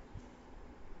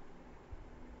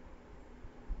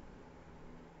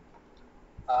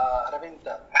 அரவிந்த்,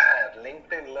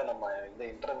 லிங்க்டின்ல நம்ம இந்த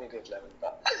இன்டர்மீடியட் லெவல்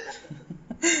தான்.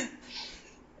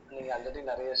 நீங்க ஆல்ரெடி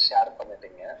நிறைய ஷேர்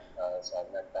பண்ணிட்டீங்க, ஸோ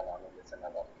அதனால தான் நானும்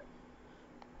லிசனாக தான் இருக்கேன்.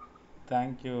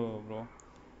 Thank you bro.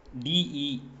 DE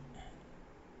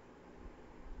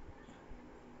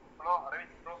hello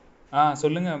Aravind bro.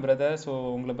 சொல்லுங்க பிரதர். ஸோ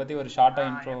உங்களை பற்றி ஒரு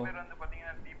ஷார்ட்டாக இன்ட்ரோ. என் பேர் வந்து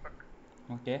பார்த்தீங்கன்னா தீபக்.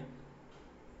 ஓகே.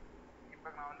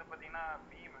 தீபக், நான் வந்து பார்த்தீங்கன்னா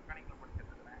பிஇ மெக்கானிக்கல்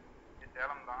படிச்சுட்டு இருக்கிறேன்,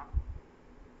 சேலம் தான்.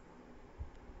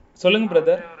 சொல்லுங்க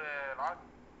பிரதர். ஒரு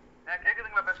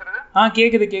கேக்குதுங்களா பேசுறது?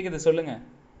 கேக்குது சொல்லுங்க.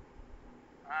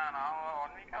 நான்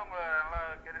 1 வீக்கா உங்களை நல்லா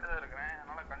கேட்டுட்டு தான் இருக்கிறேன்.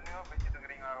 நல்லா கண்டினியூவா பேசிட்டு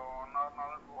இருக்கிறீங்க. 1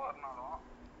 ஹவர்னாலும் 2 ஹவர்னாலும்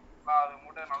அது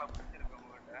உங்கள்கிட்ட நல்லா பேசியிருக்கேன்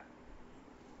உங்கள்கிட்ட.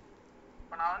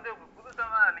 இப்போ நான் வந்து புதுசாக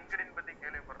தான் லிங்க்டின் பற்றி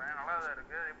கேள்விப்படுறேன். நல்லா தான்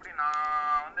இருக்குது. எப்படி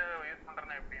நான் வந்து யூஸ்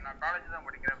பண்ணுறேன்னா, எப்படி நான் காலேஜ் தான்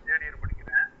படிக்கிறேன், 3rd year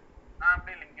படிக்கிறேன். நான்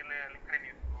எப்படி லிங்க்டின்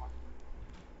யூஸ் பண்ணுவேன்?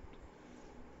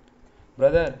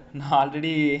 பிரதர், நான்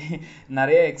ஆல்ரெடி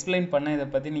நிறைய எக்ஸ்பிளைன் பண்ணேன் இதை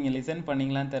பற்றி, நீங்கள் லிசன்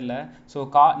பண்ணிங்களான்னு தெரில. ஸோ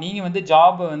நீங்கள் வந்து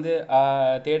ஜாப் வந்து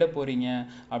தேட போகிறீங்க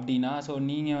அப்படின்னா, ஸோ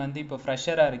நீங்கள் வந்து இப்போ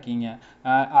ஃப்ரெஷராக இருக்கீங்க.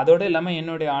 அதோடு இல்லாமல்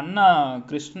என்னுடைய அண்ணா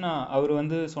கிருஷ்ணா அவர்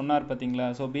வந்து சொன்னார் பார்த்தீங்களா.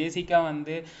 ஸோ பேசிக்காக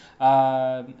வந்து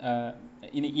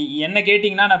என்ன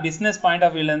கேட்டிங்கன்னா நான் பிஸ்னஸ் பாயிண்ட்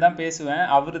ஆஃப் வியூலேருந்து தான் பேசுவேன்.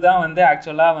 அவர் தான் வந்து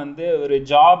ஆக்சுவலாக வந்து ஒரு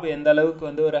ஜாப் எந்த அளவுக்கு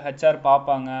வந்து ஒரு ஹெச்ஆர்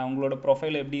பார்ப்பாங்க, அவங்களோட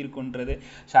ப்ரொஃபைல் எப்படி இருக்குன்றது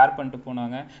ஷேர் பண்ணிட்டு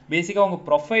போனாங்க. பேசிக்காக உங்கள்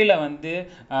ப்ரொஃபைலை வந்து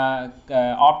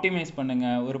ஆப்டிமைஸ்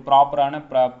பண்ணுங்கள். ஒரு ப்ராப்பரான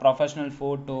ப்ரொஃபஷ்னல்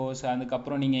ஃபோட்டோஸ்,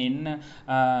 அதுக்கப்புறம் நீங்கள் என்ன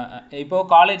இப்போது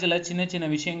காலேஜில் சின்ன சின்ன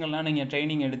விஷயங்கள்லாம் நீங்கள்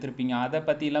ட்ரைனிங் எடுத்திருப்பீங்க, அதை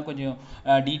பற்றிலாம் கொஞ்சம்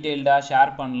டீட்டெயில்டாக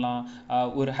ஷேர் பண்ணலாம்.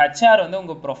 ஒரு ஹெச்ஆர் வந்து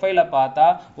உங்கள் ப்ரொஃபைலை பார்த்தா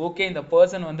ஓகே இந்த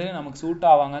பர்சன் வந்து நமக்கு சூட்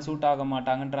ஆக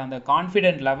மாட்டாங்கன்ற அந்த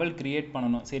கான்ஃபிடென்ட் லெவல் கிரியேட்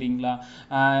பண்ணணும். சரிங்களா?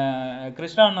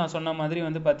 கிருஷ்ணா நான் சொன்ன மாதிரி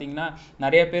வந்து பார்த்தீங்கன்னா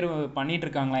நிறைய பேர் பண்ணிட்டு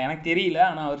இருக்காங்களா எனக்கு தெரியல,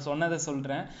 ஆனால் அவர் சொன்னதை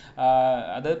சொல்கிறேன்.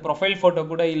 அதாவது ப்ரொஃபைல் ஃபோட்டோ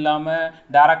கூட இல்லாமல்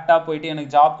டேரெக்டாக போயிட்டு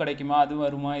எனக்கு ஜாப் கிடைக்குமா, அது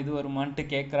வருமா இது வருமான்ட்டு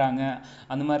கேட்குறாங்க.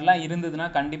 அந்த மாதிரிலாம் இருந்ததுன்னா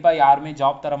கண்டிப்பாக யாருமே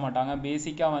ஜாப் தர மாட்டாங்க.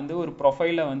 பேசிக்காக வந்து ஒரு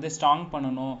ப்ரொஃபைலை வந்து ஸ்ட்ராங்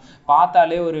பண்ணணும்.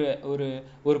 பார்த்தாலே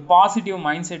ஒரு பாசிட்டிவ்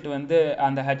மைண்ட் செட் வந்து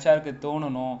அந்த ஹெச்ஆருக்கு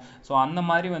தோணணும். ஸோ அந்த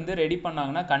மாதிரி வந்து ரெடி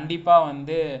பண்ணாங்கன்னா கண்டிப்பாக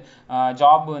வந்து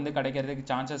ஜாப் வந்து கிடைக்கிறதுக்கு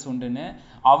சான்சஸ் உண்டுன்னு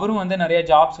அவரும் வந்து நிறைய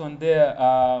ஜாப்ஸ் வந்து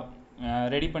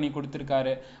ரெடி பண்ணி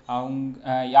கொடுத்துருக்காரு.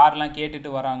 அவங்க யாரெல்லாம் கேட்டுட்டு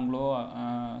வராங்களோ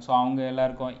ஸோ அவங்க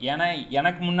எல்லாருக்கும். ஏன்னா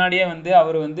எனக்கு முன்னாடியே வந்து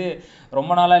அவர் வந்து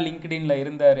ரொம்ப நாளாக லிங்க்டின்ல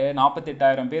இருந்தார்.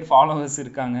 48,000 பேர் ஃபாலோவர்ஸ்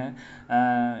இருக்காங்க.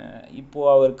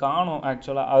 இப்போது அவர் காணோம்.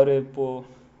 ஆக்சுவலாக அவர் இப்போது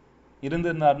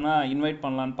இருந்திருந்தாருன்னா இன்வைட்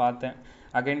பண்ணலான்னு பார்த்தேன்,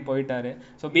 அகைன் போயிட்டாரு.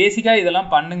 ஸோ பேசிக்காக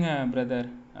இதெல்லாம் பண்ணுங்க brother.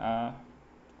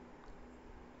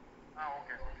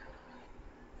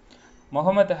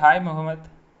 Mohammed, hi Mohammed.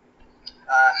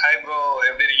 Hi bro,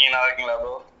 எப்படி இருக்கீங்க? நல்லா இருக்கீங்களா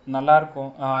ப்ரோ? நல்லா இருக்கும்.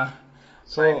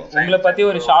 ஸோ உங்களை பற்றி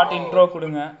ஒரு ஷார்ட் இன்ட்ரோ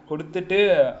கொடுத்துட்டு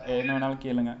என்ன வேணாலும்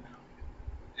கேளுங்க.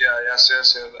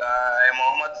 ஐ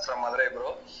Mohammed from Madurai bro.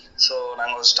 So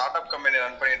நாங்கள் ஒரு ஸ்டார்ட் அப் கம்பெனி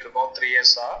ரன் பண்ணிட்டு இருக்கோம் 3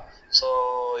 years-ஆ. ஸோ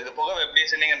இது போக web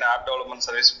designing and half development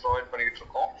service provide பண்ணிட்டு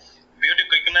இருக்கோம். Beauty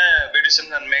குயிக்னு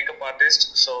beautician and makeup artist.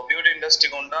 So beauty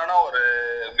இண்டஸ்ட்ரிக்கு உண்டான ஒரு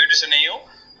பியூட்டிஷியனையும்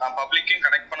பப்ளிக்கையும்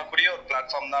கனெக்ட் பண்ணக்கூடிய ஒரு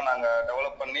பிளாட்ஃபார்ம் தான் நாங்கள்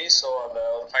டெவலப் பண்ணி, ஸோ அதை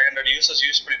ஒரு 500 users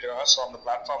யூஸ் பண்ணிட்டு இருக்காங்க. ஸோ அந்த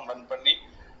பிளாட்ஃபார்ம் ரன் பண்ணி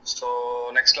ஸோ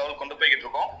நெக்ஸ்ட் லெவல் கொண்டு போய்கிட்டு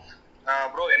இருக்கோம்.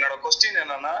 ப்ரோ, என்னோட கொஸ்டின்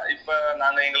என்னன்னா, இப்போ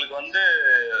நாங்கள் எங்களுக்கு வந்து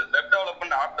web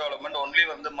development app development only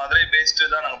வந்து மதுரை பேஸ்டு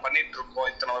தான் நாங்கள் பண்ணிட்டு இருக்கோம்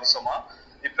இத்தனை வருஷமா.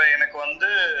 இப்போ எனக்கு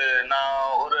வந்து நான்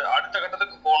ஒரு அடுத்த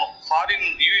கட்டத்துக்கு போகணும். ஃபாரின்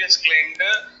யூஎஸ்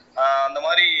கிளைண்ட்டு அந்த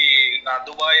மாதிரி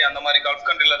துபாய் அந்த மாதிரி கல்ஃப்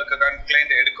கண்ட்ரியில் இருக்க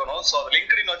கிளைண்ட் எடுக்கணும். ஸோ அது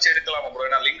லிங்க்டின் வச்சு எடுக்கலாமா ப்ரோ?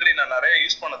 ஏன்னா லிங்க்டின் நான் நிறைய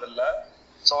யூஸ் பண்ணதில்லை.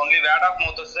 So only word of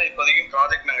mouth தான் இப்போதைக்கும்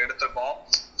ப்ராஜெக்ட் நாங்கள் எடுத்திருக்கோம்.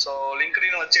 ஸோ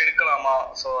லிங்க்டின் வச்சு எடுக்கலாமா?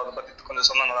 ஸோ அதை பற்றி கொஞ்சம்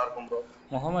சொன்னால் நல்லா இருக்கும் ப்ரோ.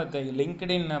 முகமது,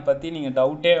 லிங்க்டினை பற்றி நீங்கள்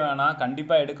டவுட்டே வேணாம்,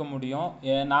 கண்டிப்பாக எடுக்க முடியும்.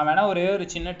 நான் வேணால் ஒரே ஒரு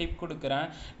சின்ன டிப் கொடுக்குறேன்.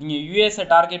 நீங்கள் யூஎஸை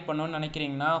டார்கெட் பண்ணணும்னு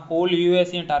நினைக்கிறீங்கன்னா ஹோல்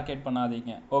யூஎஸையும் டார்கெட்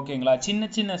பண்ணாதீங்க, ஓகேங்களா? சின்ன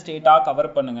சின்ன ஸ்டேட்டாக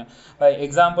கவர் பண்ணுங்கள். இப்போ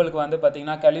எக்ஸாம்பிளுக்கு வந்து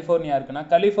பார்த்தீங்கன்னா கலிஃபோர்னியா இருக்குன்னா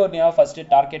கலிஃபோர்னியாவை ஃபஸ்ட்டு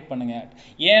டார்கெட் பண்ணுங்கள்.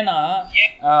 ஏன்னா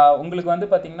உங்களுக்கு வந்து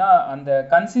பார்த்தீங்கன்னா அந்த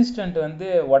கன்சிஸ்டன்ட் வந்து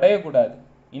உடையக்கூடாது.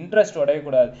 இன்ட்ரெஸ்ட்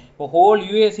உடையக்கூடாது. இப்போ ஹோல்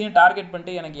யூஎஸையும் டார்கெட்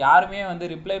பண்ணிட்டு எனக்கு யாருமே வந்து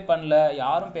ரிப்ளை பண்ணல,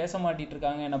 யாரும் பேச மாட்டிட்டு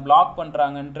இருக்காங்க, என்னை பிளாக்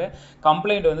பண்ணுறாங்கன்ற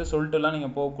கம்ப்ளைண்ட் வந்து சொல்லிட்டுலாம்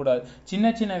நீங்கள் போகக்கூடாது.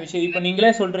 சின்ன சின்ன விஷயம் இப்போ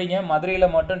நீங்களே சொல்கிறீங்க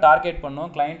மதுரையில் மட்டும் டார்கெட்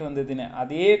பண்ணோம் கிளைண்ட் வந்ததுன்னு,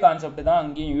 அதே கான்செப்ட் தான்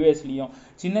அங்கேயும் யூஎஸ்லேயும்.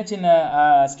 சின்ன சின்ன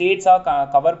ஸ்டேட்ஸாக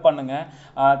கவர் பண்ணுங்கள்.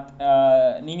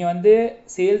 நீங்கள் வந்து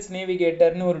சேல்ஸ்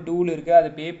நேவிகேட்டர்னு ஒரு டூல் இருக்குது,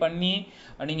 அதை பே பண்ணி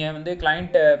நீங்கள் வந்து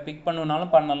கிளைண்ட்டை பிக்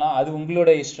பண்ணணுன்னாலும் பண்ணலாம், அது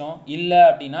உங்களோட இஷ்டம். இல்லை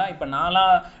அப்படின்னா இப்போ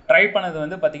நான்லாம் ட்ரை பண்ணது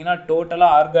வந்து பார்த்தீங்கன்னா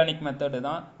டோட்டலாக ஆர்கானிக் மெத்தடு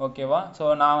தான். ஓகேவா? ஸோ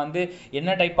நான் வந்து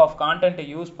என்ன டைப் ஆஃப் கான்டென்ட்டை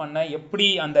யூஸ் பண்ணேன், எப்படி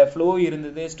அந்த ஃப்ளோ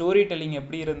இருந்தது, ஸ்டோரி டெல்லிங்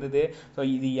எப்படி இருந்தது, ஸோ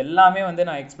இது எல்லாமே வந்து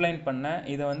நான் எக்ஸ்பிளைன் பண்ணேன்.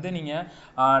 இதை வந்து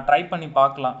நீங்கள் ட்ரை பண்ணி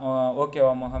பார்க்கலாம்.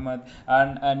 ஓகேவா முகமது?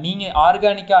 நீங்கள்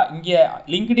ஆர்கானிக்காக இங்கே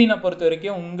லிங்க்டினை பொறுத்த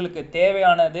வரைக்கும் உங்களுக்கு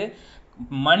தேவையானது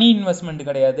மணி இன்வெஸ்ட்மெண்ட்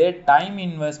கிடையாது, டைம்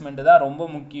இன்வெஸ்ட்மெண்ட் தான் ரொம்ப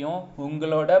முக்கியம்.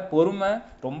 உங்களோட பொறுமை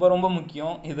ரொம்ப ரொம்ப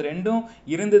முக்கியம். இது ரெண்டும்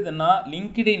இருந்ததுன்னா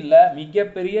லிங்க்டின்ல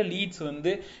மிகப்பெரிய லீட்ஸ்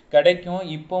வந்து கிடைக்கும்.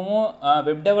 இப்போவும்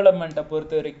வெப் டெவலப்மெண்ட்டை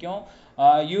பொறுத்த வரைக்கும்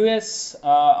யூஎஸ்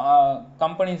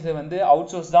கம்பெனிஸ் வந்து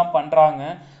அவுட் சோர்ஸ் தான் பண்ணுறாங்க.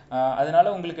 அதனால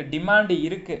உங்களுக்கு டிமாண்ட்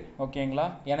இருக்குது. ஓகேங்களா?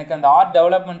 எனக்கு அந்த ஆர்ட்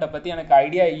டெவலப்மெண்ட்டை பற்றி எனக்கு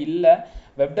ஐடியா இல்லை,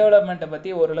 வெப் டெவலப்மெண்ட்டை பற்றி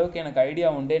ஓரளவுக்கு எனக்கு ஐடியா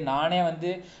உண்டு. நானே வந்து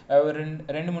ஒரு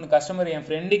 2-3 கஸ்டமர் என்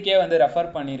ஃப்ரெண்டுக்கே வந்து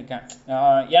ரெஃபர் பண்ணியிருக்கேன்.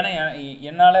 ஏன்னா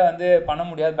என்னால் வந்து பண்ண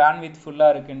முடியாது, பேண்ட்வித்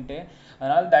ஃபுல்லாக இருக்குன்ட்டு.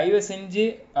 அதனால் தயவு செஞ்சு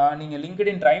நீங்கள்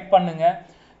லிங்க்டின் ட்ரை பண்ணுங்கள்.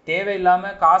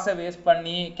 தேவையில்லாமல் காசை வேஸ்ட்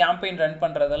பண்ணி கேம்பெயின் ரன்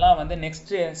பண்ணுறதெல்லாம் வந்து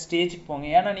நெக்ஸ்ட் ஸ்டேஜுக்கு போங்க.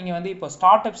 ஏன்னா நீங்கள் வந்து இப்போ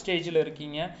ஸ்டார்ட் அப் ஸ்டேஜில்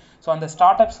இருக்கீங்க. ஸோ அந்த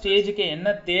ஸ்டார்ட் அப் ஸ்டேஜுக்கு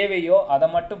என்ன தேவையோ அதை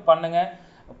மட்டும் பண்ணுங்கள்.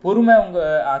 பொறுமை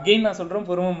அகெயின் நான் சொல்கிறேன்,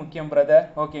 பொறுமை முக்கியம் பிரதர்.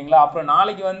 ஓகேங்களா? அப்புறம்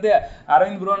நாளைக்கு வந்து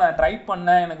அரவிந்த் ப்ரோ நான் ட்ரை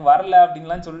பண்ணேன் எனக்கு வரல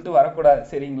அப்படின்லாம் சொல்லிட்டு வரக்கூடாது.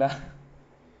 சரிங்களா?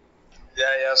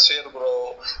 சரி ப்ரோ.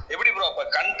 எப்படி ப்ரோ அப்ப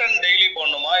கண்டென்ட் டெய்லி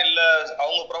போடணுமா, இல்ல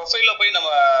அவங்க ப்ரொஃபைல்ல போய் நம்ம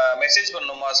மெசேஜ்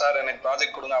பண்ணணுமா, சார் எனக்கு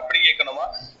ப்ராஜெக்ட் கொடுங்க அப்படி கேட்கணுமா,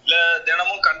 இல்ல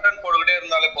தினமும் கண்டென்ட் போட்டுக்கிட்டே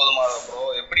இருந்தாலே போதுமா ப்ரோ?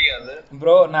 எப்படி அது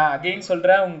ப்ரோ? நான் அகெயின்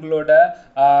சொல்றேன், உங்களோட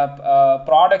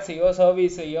ப்ராடக்ட்ஸையோ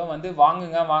சர்வீஸையோ வந்து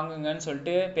வாங்குங்கன்னு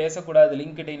சொல்லிட்டு பேசக்கூடாது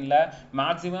லிங்க்டின்ல.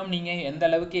 மேக்ஸிமம் நீங்க எந்த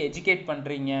அளவுக்கு எஜுகேட்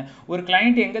பண்றீங்க, ஒரு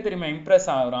கிளைண்ட் எங்க தெரியுமா இம்ப்ரெஸ்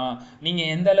ஆகுறான், நீங்க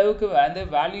எந்த அளவுக்கு வந்து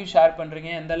வேல்யூ ஷேர்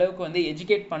பண்றீங்க, எந்த அளவுக்கு வந்து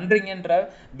எஜுகேட் பண்றீங்கன்ற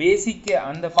பேசிக்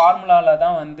அந்த ஃபார்முலால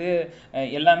தான் வந்து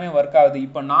எல்லாமே ஒர்க் ஆகுது.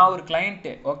 இப்போ நான் ஒரு கிளைண்ட்,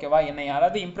 ஓகேவா, என்னை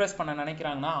யாராவது இம்ப்ரெஸ் பண்ண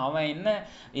நினைக்கிறாங்கன்னா அவன் என்ன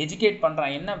எஜுகேட்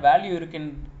பண்றான், என்ன வேல்யூ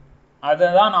இருக்குன்னு அதை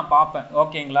தான் நான் பார்ப்பேன்.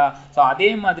 ஓகேங்களா? ஸோ அதே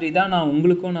மாதிரி தான் நான்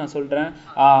உங்களுக்கும் நான் சொல்கிறேன்,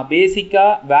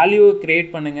 பேசிக்காக வேல்யூவை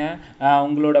க்ரியேட் பண்ணுங்கள்.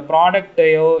 உங்களோட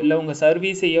ப்ராடக்டையோ இல்லை உங்கள்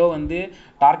சர்வீஸையோ வந்து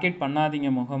டார்கெட்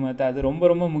பண்ணாதீங்க முகமது, அது ரொம்ப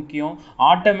ரொம்ப முக்கியம்.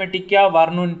 ஆட்டோமேட்டிக்காக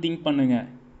வரணும்னு திங்க் பண்ணுங்கள்.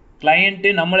 கிளைண்ட்டு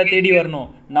நம்மளை தேடி வரணும்,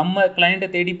 நம்ம கிளைண்ட்டை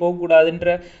தேடி போகக்கூடாதுன்ற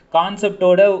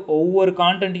கான்செப்டோட ஒவ்வொரு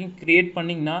கான்டென்ட்டையும் க்ரியேட்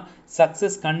பண்ணிங்கன்னா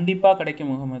சக்ஸஸ் கண்டிப்பாக கிடைக்கும்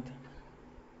முகமது.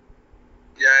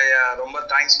 ரொம்ப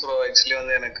தேங்க்ஸ் ப்ரோ. ஆக்சுவலி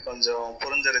வந்து எனக்கு கொஞ்சம்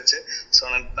புரிஞ்சிருச்சு. ஸோ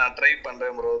நான் ட்ரை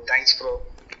பண்ணுறேன் bro. Thanks bro.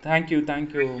 Thank you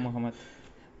Mohammed.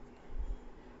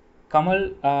 Kamal,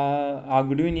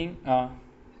 good evening.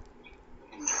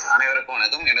 அனைவருக்கும்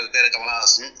வணக்கம். எனது பேர்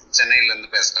கமலஹாசன்,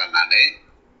 சென்னையிலேருந்து பேசுகிறேன்.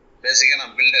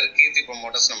 நான் பில்டர், கீர்த்தி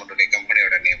ப்ரொமோட்டர்ஸ் நம்மளுடைய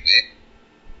கம்பெனியோட நேமு.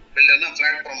 பில்டர்னா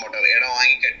ஃப்ளாட் ப்ரொமோட்டர், இடம்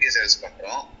வாங்கி கட்டி சேல்ஸ்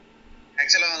பண்ணுறோம்.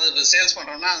 ஆக்சுவலாக வந்து சேல்ஸ்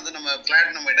பண்ணுறோம்னா வந்து நம்ம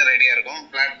ஃப்ளாட் நம்மகிட்ட ரெடியாக இருக்கும்,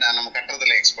 ஃப்ளாட் நம்ம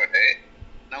கட்டுறதுல எக்ஸ்பர்ட்டு.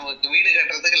 நமக்கு வீடு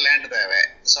கட்டுறதுக்கு லேண்ட் தேவை.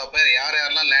 ஸோ அப்போ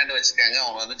யாரெல்லாம் லேண்ட் வச்சுருக்காங்க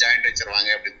அவங்க வந்து ஜாயிண்ட் வச்சுருவாங்க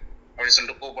அப்படி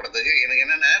சொல்லிட்டு கூப்பிடுறதுக்கு எனக்கு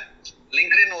என்னென்ன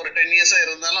லிங்க்டின் ஒரு 10 இயர்ஸாக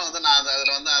இருந்தாலும் வந்து நான்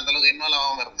அதில் வந்து அந்தளவுக்கு இன்வால்வ்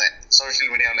ஆகாமல் இருந்தேன்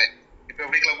சோஷியல் மீடியாவில். இப்போ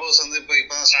எப்படி கிளப் ஹவுஸ் வந்து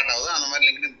இப்போ தான் ஸ்டார்ட் ஆகுது, அந்த மாதிரி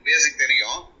லிங்க்டின் பேசிக்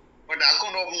தெரியும், பட்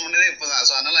அக்கௌண்ட் ஓப்பன் பண்ணதே இப்போ தான்.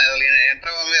 ஸோ அதனால் அதில்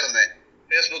என்ட்ராகவே இருந்தேன்.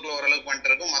 ஃபேஸ்புக்கில் ஓரளவுக்கு பண்ணிட்டு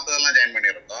இருக்கோம், மற்றதெல்லாம் ஜாயின்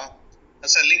பண்ணியிருக்கோம்.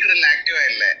 சார் லிங்க்டின்ல ஆக்டிவாக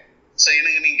இல்லை. ஸோ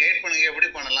எனக்கு நீங்கள் கைட் பண்ணுங்க எப்படி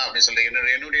பண்ணலாம் அப்படின்னு சொல்லி.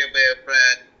 என்னுடைய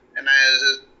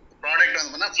ப்ராடக்ட்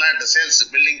வந்து பண்ணால் ஃப்ளாட் சேல்ஸ்,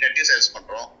 பில்டிங் கட்டி சேல்ஸ்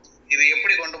பண்ணுறோம். இது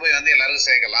எப்படி கொண்டு போய் வந்து எல்லாருக்கும்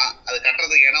சேர்க்கலாம், அது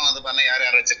கட்டுறதுக்கு இடம் வந்து பண்ணால்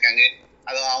யார் வச்சுருக்காங்க,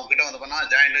 அது அவங்க கிட்ட வந்து பண்ணால்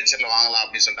ஜாயிண்ட் வெஞ்சரில் வாங்கலாம்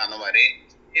அப்படின்னு சொல்லிட்டு அந்த மாதிரி.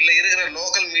 இல்லை இருக்கிற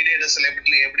லோக்கல் மீடியேட்டர்ஸில்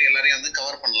எப்படி எல்லாரையும் வந்து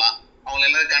கவர் பண்ணலாம், அவங்க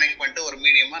எல்லாரும் கனெக்ட் பண்ணிட்டு ஒரு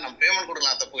மீடியமாக நம்ம பேமெண்ட்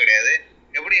கொடுக்கலாம், தப்பு கிடையாது.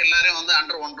 எப்படி எல்லாரையும் வந்து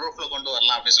அண்டர் ஒன் ரூஃப்ல கொண்டு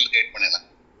வரலாம் அப்படின்னு சொல்லி கைட் பண்ணிடலாம்.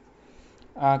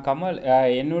 கமல்,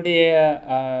 என்னுடைய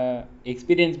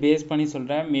எக்ஸ்பீரியன்ஸ் பேஸ் பண்ணி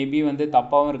சொல்கிறேன், மேபி வந்து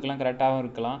தப்பாகவும் இருக்கலாம் கரெக்டாகவும்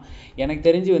இருக்கலாம். எனக்கு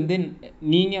தெரிஞ்சு வந்து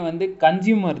நீங்கள் வந்து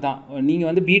கன்சியூமர் தான், நீங்கள்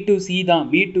வந்து B2C தான்,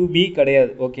 B2B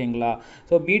கிடையாது. ஓகேங்களா?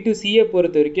 ஸோ B2Cயை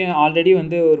பொறுத்த வரைக்கும் ஆல்ரெடி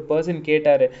வந்து ஒரு பர்சன்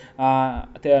கேட்டார்,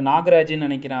 நாகராஜன்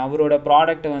நினைக்கிறேன், அவரோட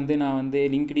ப்ராடக்டை வந்து நான் வந்து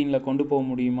லிங்க்டின்ல கொண்டு போக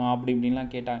முடியுமா அப்படி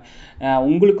இப்படின்லாம் கேட்டாங்க.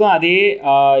 உங்களுக்கும் அதே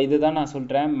இதுதான் நான்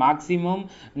சொல்கிறேன். மேக்ஸிமம்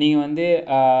நீங்கள் வந்து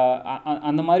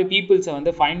அந்த மாதிரி பீப்புள்ஸை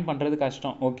வந்து ஃபைண்ட் பண்ணுறது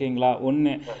கஷ்டம். ஓகேங்களா?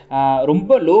 ஒன்று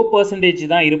ரொம்ப லோ பர்சன்டேஜ்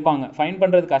தான் இருப்பாங்க, ஃபைன்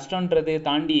பண்ணுறது கஷ்டன்றதை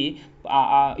தாண்டி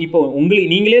இப்போ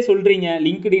நீங்களே சொல்கிறீங்க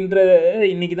லிங்க்டின்ற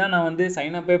இன்னைக்கு தான் நான் வந்து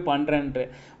சைன் அப்பே பண்ணுறேன்ட்டு.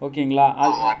 ஓகேங்களா?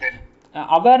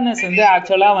 அவேர்னஸ் வந்து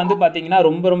ஆக்சுவலாக வந்து பார்த்தீங்கன்னா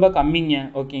ரொம்ப ரொம்ப கம்மிங்க.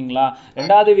 ஓகேங்களா.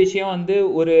 ரெண்டாவது விஷயம் வந்து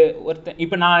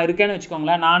இப்போ நான் இருக்கேன்னு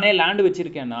வச்சுக்கோங்களேன், நானே லேண்டு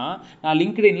வச்சுருக்கேன்னா நான்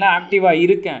லிங்க்டின்ல ஆக்டிவாக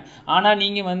இருக்கேன். ஆனால்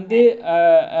நீங்கள் வந்து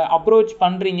அப்ரோச்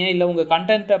பண்ணுறீங்க இல்லை உங்கள்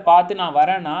கண்டென்ட்டை பார்த்து நான்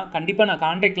வரேன்னா கண்டிப்பாக நான்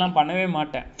கான்டாக்ட்லாம் பண்ணவே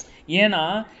மாட்டேன். ஏன்னா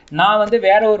நான் வந்து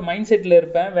வேற ஒரு மைண்ட் செட்டில்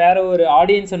இருப்பேன், வேற ஒரு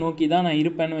ஆடியன்ஸை நோக்கி தான் நான்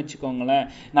இருப்பேன்னு வச்சுக்கோங்களேன்.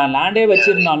 நான் லேண்டே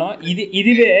வச்சுருந்தாலும்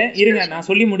இதுவே இருங்க நான்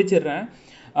சொல்லி முடிச்சிடுறேன்.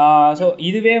 ஸோ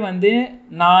இதுவே வந்து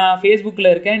நான் ஃபேஸ்புக்கில்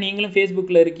இருக்கேன், நீங்களும்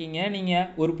ஃபேஸ்புக்கில் இருக்கீங்க, நீங்கள்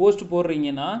ஒரு போஸ்ட்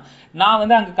போடுறீங்கன்னா நான்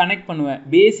வந்து அங்கே கனெக்ட் பண்ணுவேன்.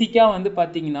 பேசிக்காக வந்து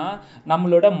பார்த்தீங்கன்னா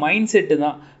நம்மளோட மைண்ட் செட்டு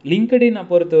தான். லிங்க்டினை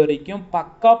பொறுத்த வரைக்கும்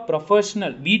பக்கா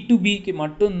ப்ரொஃபஷ்னல் B2Bக்கு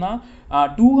மட்டும்தான்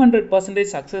 200%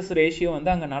 சக்ஸஸ் ரேஷியோ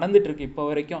வந்து அங்கே நடந்துகிட்ருக்கு இப்போ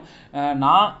வரைக்கும்.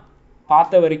 நான்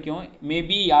பார்த்த வரைக்கும்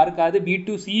மேபி யாருக்காவது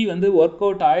B2C வந்து ஒர்க்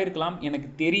அவுட் ஆகிருக்கலாம், எனக்கு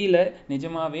தெரியல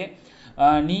நிஜமாவே.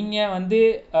 நீங்கள் வந்து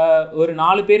ஒரு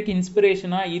 4 பேருக்கு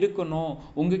இன்ஸ்பிரேஷனாக இருக்கணும்,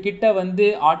 உங்ககிட்ட வந்து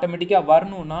ஆட்டோமேட்டிக்காக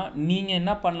வரணும்னா நீங்கள்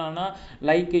என்ன பண்ணலான்னா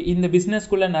லைக் இந்த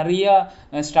பிஸ்னஸ்குள்ளே நிறையா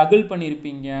ஸ்ட்ரகிள்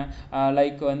பண்ணியிருப்பீங்க.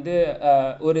 லைக் வந்து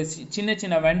ஒரு சின்ன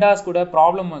சின்ன வெண்டாஸ் கூட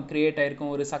ப்ராப்ளம் க்ரியேட்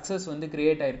ஆகிருக்கும், ஒரு சக்ஸஸ் வந்து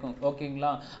க்ரியேட் ஆகிருக்கும்.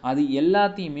 ஓகேங்களா. அது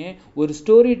எல்லாத்தையுமே ஒரு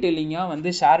ஸ்டோரி டெல்லிங்காக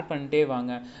வந்து ஷேர் பண்ணிட்டே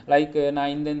வாங்க. லைக்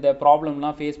நான் இந்த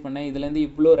ப்ராப்ளம்லாம் ஃபேஸ் பண்ணேன், இதுலேருந்து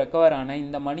இவ்வளோ ரெக்கவர் ஆனேன்,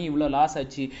 இந்த மணி இவ்வளோ லாஸ்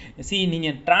ஆச்சு.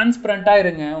 நீங்கள் டிரான்ஸ்பரண்ட்டாக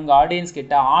இருங்க உங்கள் ஆடியன்ஸ்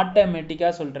கிட்ட.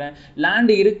 ஆட்டோமேட்டிக்காக சொல்கிறேன்,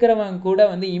 லேண்ட் இருக்கிறவங்க கூட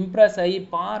வந்து இம்ப்ரெஸ் ஆகி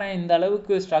பாரு இந்த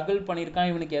அளவுக்கு ஸ்ட்ரகிள் பண்ணியிருக்கான்,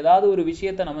 இவனுக்கு ஏதாவது ஒரு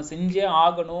விஷயத்தை நம்ம செஞ்சே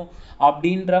ஆகணும்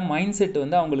அப்படின்ற மைண்ட் செட்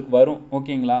வந்து அவங்களுக்கு வரும்.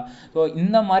 ஓகேங்களா. ஸோ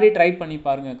இந்த மாதிரி ட்ரை பண்ணி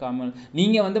பாருங்க கமல்.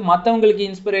 நீங்கள் வந்து மற்றவங்களுக்கு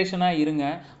இன்ஸ்பிரேஷனாக இருங்க,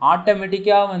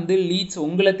 ஆட்டோமேட்டிக்காக வந்து லீட்ஸ்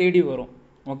உங்களை தேடி வரும்.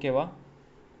 ஓகேவா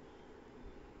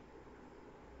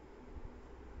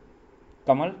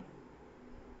கமல்?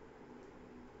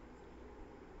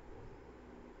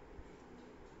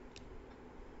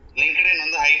 லிங்க்டின்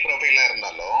வந்து ஹை ப்ரொஃபைலா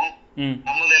இருந்தாலும்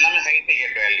நம்மளது எல்லாமே ஹை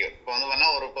டிக்கெட் வேல்யூ. இப்போ வந்து வேணா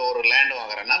ஒரு லேண்ட்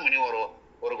வாங்குறேன்னா மினிமம்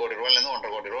ஒரு கோடி ரூபாயிலேருந்து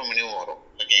 1.5 கோடி ரூபாய் மினிமம் வரும்.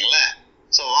 ஓகேங்களா.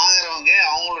 ஸோ வாங்குறவங்க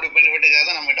அவங்களுடைய பெனிஃபிட்டுக்காக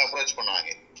தான் நம்மகிட்ட அப்ரோச் பண்ணுவாங்க.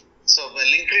 ஸோ இப்போ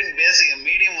லிங்க்டின் பேசிக்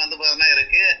மீடியம் வந்து பார்த்தீங்கன்னா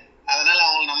இருக்கு, அதனால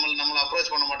அவங்க நம்மளை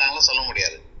அப்ரோச் பண்ண மாட்டாங்களோ சொல்ல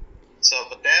முடியாது. ஸோ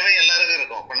இப்போ தேவை எல்லாருக்கும்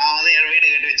இருக்கும். இப்போ நான் வந்து என் வீடு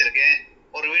கட்டி வச்சிருக்கேன்,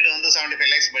 ஒரு வீடு வந்து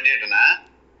 75 lakhs பட்ஜெட்னா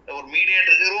ஒரு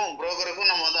மீடியேட்டருக்கும்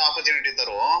புரோக்கருக்கும் நம்ம வந்து ஆப்பர்ச்சுனிட்டி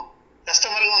தருவோம்,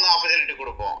 கஸ்டமருக்கும் வந்து ஆப்பர்ச்சுனிட்டி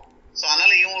கொடுப்போம். ஸோ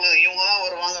அதனால இவங்க தான்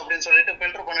வருவாங்க அப்படின்னு சொல்லிட்டு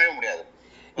ஃபில்டர் பண்ணவே முடியாது.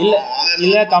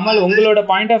 இல்லை கமல், உங்களோட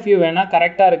பாயிண்ட் ஆஃப் வியூ வேணா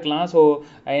கரெக்டாக இருக்கலாம். ஸோ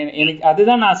எனக்கு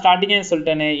அதுதான் நான் ஸ்டார்டிங்கே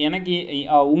சொல்லிட்டேனே, எனக்கு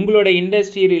உங்களோட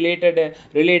இண்டஸ்ட்ரி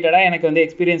ரிலேட்டடாக எனக்கு வந்து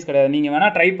எக்ஸ்பீரியன்ஸ் கிடையாது. நீங்கள்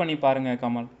வேணால் ட்ரை பண்ணி பாருங்கள்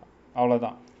கமல்,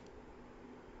 அவ்வளோதான்.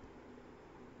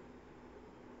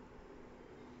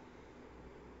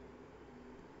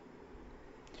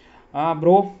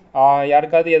 ப்ரோ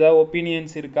யாருக்காவது ஏதாவது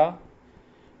ஒப்பீனியன்ஸ் இருக்கா?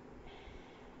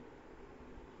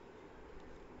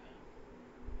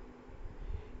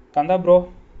 கந்தா ப்ரோ?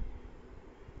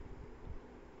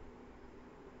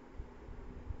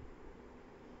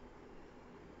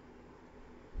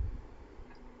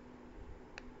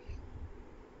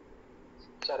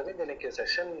 அரவிந்த், எனக்கு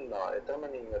செஷன் எத்தனை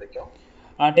மணி வரைக்கும்?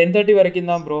 10:30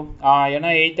 வரைக்கும் தான் ப்ரோ. ஏன்னா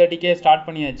 8:30க்கே ஸ்டார்ட்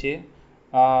பண்ணியாச்சு,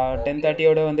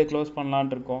 10:30யோட வந்து க்ளோஸ்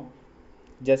பண்ணலான் இருக்கோம்.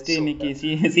 ஜஸ்ட் இன்னைக்கு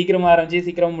சீக்கிரமாக ஆரம்பிச்சு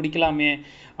சீக்கிரம் முடிக்கலாமே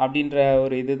அப்படின்ற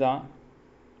ஒரு இதுதான்.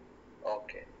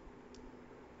 ஓகே,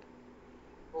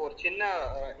 ஒரு சின்ன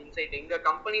இன்சைட், எங்க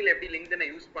கம்பெனியில் எப்படி லிங்க்டினை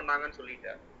யூஸ் பண்ணாங்கன்னு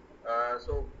சொல்லிட்டேன்.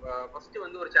 ஸோ ஃபர்ஸ்ட்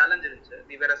வந்து ஒரு சேலஞ்ச் இருந்துச்சு.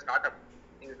 We were a start up.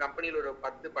 எங்க கம்பெனியில் ஒரு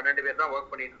 10-12 பேர் தான்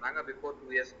ஒர்க் பண்ணிட்டு இருந்தாங்க பிஃபோர்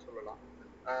 2 years சொல்லலாம்.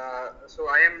 ஸோ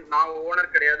நான்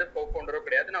ஓனர் கிடையாது, கோ ஃபவுண்டரோ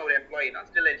கிடையாது, நான் ஒரு எம்ப்ளாயி தான்.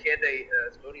 Still I share the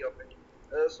story of it.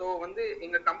 So வந்து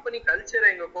எங்க கம்பெனி கல்ச்சரை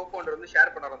எங்க கோ ஃபவுண்டர் வந்து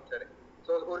ஷேர் பண்ண ஆரம்பிச்சாரு.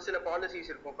 ஸோ ஒரு சில பாலிசிஸ்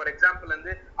இருக்கும். ஃபார் எக்ஸாம்பிள்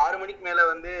வந்து 6 மணிக்கு மேல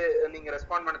வந்து நீங்க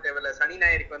ரெஸ்பாண்ட் பண்ண தேவையில்லை, சனி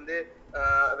ஞாயிறுக்கு வந்து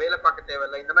வேலை பார்க்க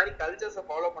தேவையில்லை. இந்த மாதிரி கல்ச்சர்ஸை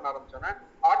ஃபாலோ பண்ண ஆரம்பிச்சோன்னா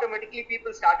automatically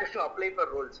people started to apply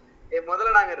for Rolle's.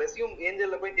 முதல்ல நாங்க ரெஸ்யூம்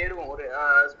ஏஞ்சல்ல போய் தேடுவோம். ஒரு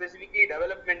ஸ்பெசிஃபிக்லி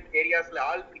டெவலப்மெண்ட் ஏரியாஸ்ல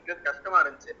ஆள் பிடிக்கிறது கஷ்டமா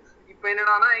இருந்துச்சு. இப்போ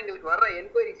என்னன்னா எங்களுக்கு வர்ற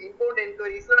என்கொயரிஸ், இன்பவுண்ட்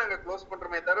என்கொயரிஸ்ல நாங்க க்ளோஸ்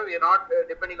பண்றோமே தவிர we are not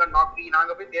depending on Naukri.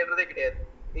 நாங்க போய் தேடுறதே கிடையாது.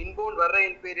 இன்பவுண்ட் வர்ற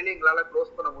என்கொயரியில எங்களால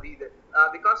க்ளோஸ் பண்ண முடியுது.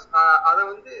 பிகாஸ் அதை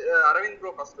வந்து அரவிந்த்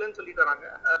ப்ரோ ஃபர்ஸ்ட்லன்னு சொல்லிட்டு வராங்க.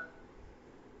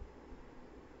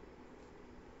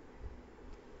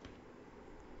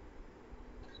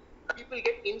 People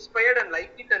get inspired and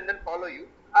like it and then follow you.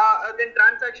 Then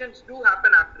transactions do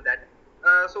happen after that.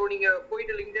 So நீங்க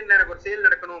போயிட்டு லிங்க்டின்ல எனக்கு ஒரு சேல்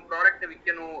நடக்கணும், ப்ராடக்ட்டை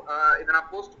விற்கணும், இதை நான்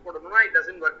போஸ்ட் போடணும்னா it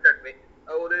doesn't work that way.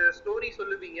 ஒரு ஸ்டோரி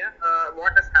சொல்லுவீங்க,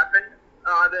 வாட் ஹஸ் ஹேப்பன்,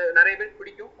 அது நிறைய பேர்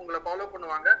பிடிக்கும், உங்களை ஃபாலோ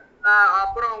பண்ணுவாங்க.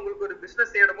 அப்புறம் உங்களுக்கு ஒரு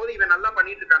பிசினஸ் தேடும் போது இவன் நல்லா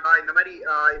பண்ணிட்டு இருக்காண்டா, இந்த மாதிரி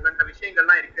இவன்ட்ட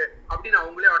விஷயங்கள்லாம் இருக்கு அப்படின்னு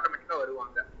அவங்களே ஆட்டோமேட்டிக்கா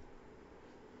வருவாங்க.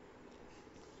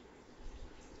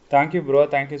 Thank you bro,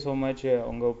 thank you so much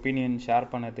உங்கள் ஒப்பீனியன் ஷேர்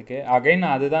பண்ணதுக்கு. அகைன்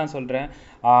நான் அதுதான் சொல்கிறேன்,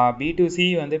 B2C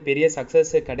வந்து பெரிய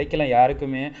சக்ஸஸ் கிடைக்கல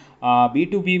யாருக்குமே.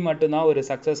 B2B மட்டும்தான் ஒரு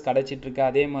சக்ஸஸ் கிடைச்சிட்ருக்கு.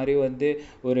 அதே மாதிரி வந்து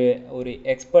ஒரு ஒரு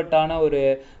எக்ஸ்பர்ட்டான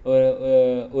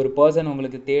ஒரு பர்சன்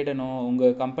உங்களுக்கு தேடணும்,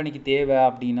 உங்கள் கம்பெனிக்கு தேவை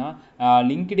அப்படின்னா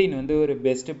லிங்க்டின் வந்து ஒரு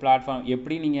பெஸ்ட்டு பிளாட்ஃபார்ம்.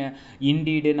 எப்படி நீங்கள்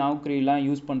இண்டீடு நௌக்ரிலாம்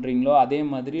யூஸ் பண்ணுறீங்களோ அதே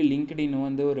மாதிரி லிங்க்டின்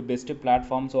வந்து ஒரு பெஸ்ட்டு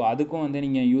பிளாட்ஃபார்ம். ஸோ அதுக்கும் வந்து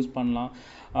நீங்கள் யூஸ் பண்ணலாம்.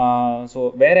 ஸோ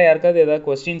வேறு யாருக்காவது ஏதாவது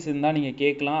கொஸ்டின்ஸ் இருந்தால் நீங்கள்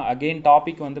கேட்கலாம். அகெயின்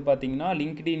டாபிக் வந்து பார்த்தீங்கன்னா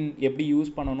லிங்க்டின் எப்படி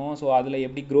யூஸ் பண்ணணும், ஸோ அதில்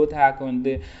எப்படி க்ரோத் ஹேக்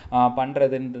வந்து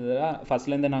பண்ணுறதுன்றத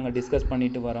ஃபஸ்ட்லேருந்து நாங்கள் டிஸ்கஸ்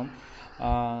பண்ணிட்டு வரோம்.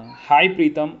 Hi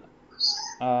Pritam.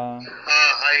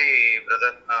 Hi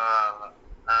brother.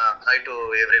 Hi to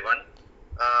every one.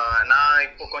 நான்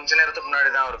இப்போ கொஞ்ச நேரத்துக்கு முன்னாடி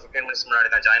தான், ஒரு 15 மினிட்ஸ் முன்னாடி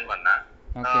தான் ஜாயின் பண்ணேன்.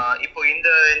 இப்போ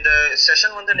இந்த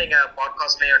செஷன் வந்து நீங்க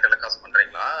பாட்காஸ்ட்லயும் டெலிகாஸ்ட்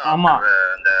பண்றீங்களா? ஆமா,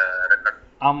 அந்த ரெக்கார்ட்.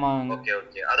 ஆமாங்க.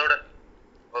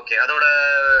 ஓகே அதோட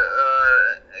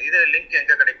இது லிங்க்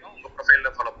எங்க கிடைக்கும்? உங்க ப்ரொஃபைல்ல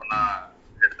ஃபாலோ பண்ணா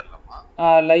எடுத்துடலாமா?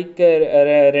 லைக்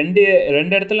ரெண்டு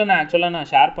இடத்துல நான் ஆக்சுவலாக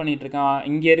ஷேர் பண்ணிகிட்ருக்கேன்.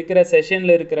 இங்கே இருக்கிற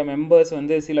செஷனில் இருக்கிற மெம்பர்ஸ்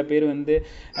வந்து சில பேர் வந்து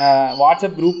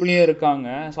வாட்ஸ்அப் குரூப்லேயும் இருக்காங்க.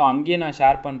 ஸோ அங்கேயே நான்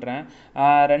ஷேர் பண்ணுறேன்.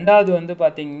 ரெண்டாவது வந்து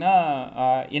பார்த்திங்கன்னா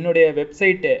என்னுடைய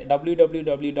வெப்சைட்டு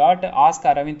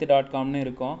www.askaravind.com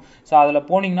இருக்கும். ஸோ அதில்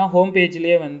போனீங்கன்னா ஹோம்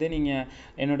பேஜ்லேயே வந்து நீங்கள்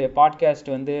என்னுடைய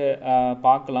பாட்காஸ்ட் வந்து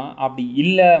பார்க்கலாம். அப்படி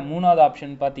இல்லை, மூணாவது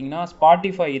ஆப்ஷன் பார்த்தீங்கன்னா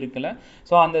ஸ்பாட்டிஃபை இருக்குல்ல,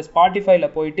 ஸோ அந்த ஸ்பாட்டிஃபைல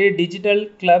போயிட்டு டிஜிட்டல்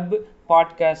கிளப்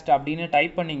பாட்காஸ்ட் அப்படின்னு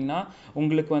டைப் பண்ணிங்கன்னா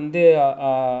உங்களுக்கு வந்து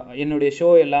என்னுடைய ஷோ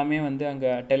எல்லாமே வந்து அங்கே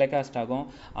டெலிகாஸ்ட் ஆகும்.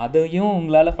 அதையும்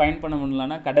உங்களால் ஃபைண்ட் பண்ண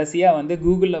முடியலன்னா கடைசியாக வந்து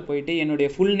கூகுளில் போயிட்டு என்னுடைய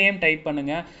ஃபுல் நேம் டைப்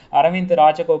பண்ணுங்கள், அரவிந்த்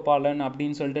ராஜகோபாலன்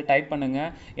அப்படின்னு சொல்லிட்டு டைப்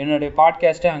பண்ணுங்கள். என்னுடைய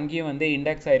பாட்காஸ்ட்டு அங்கேயும் வந்து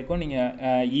இண்டெக்ஸ் ஆகிருக்கும். நீங்கள்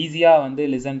ஈஸியாக வந்து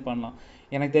லிசன் பண்ணலாம்.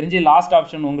 எனக்கு தெரிஞ்சு லாஸ்ட்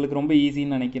ஆப்ஷன் உங்களுக்கு ரொம்ப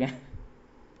ஈஸின்னு நினைக்கிறேன்.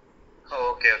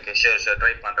 ஓகே ஷூர்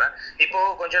ட்ரை பண்றேன். இப்போ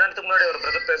கொஞ்ச நேரத்துக்கு முன்னாடி ஒரு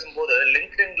பிரதர் பேசும்போது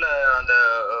லிங்க்டின்ல அந்த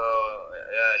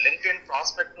லிங்க்டின்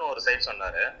ப்ராஸ்பெக்ட்னு ஒரு சைட்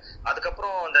சொன்னாரு.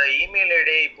 அதுக்கப்புறம் அந்த இமெயில்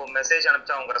ஐடி இப்போ மெசேஜ்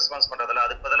அனுப்பிச்சா அவங்க ரெஸ்பான்ஸ் பண்றதுல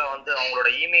அதுக்கு பதிலாக வந்து அவங்களோட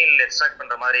இமெயில் எக்ஸ்ட்ராக்ட்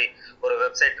பண்ற மாதிரி ஒரு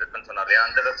வெப்சைட் இருக்குன்னு சொன்னாரு.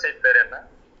 அந்த வெப்சைட் பேர் என்ன?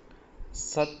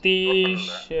 சதீஷ்,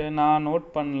 நான் நோட்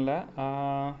பண்ணல.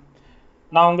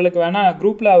 நான் உங்களுக்கு வேணா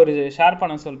குரூப்பில் அவர் ஷேர்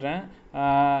பண்ண சொல்கிறேன்.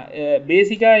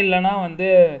 பேசிக்காக இல்லைனா வந்து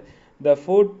இந்த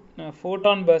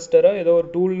ஃபோட்டான் பஸ்டரோ ஏதோ ஒரு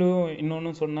டூலும்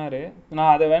இன்னொன்று சொன்னார்.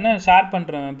 நான் அதை வேணால் ஷேர்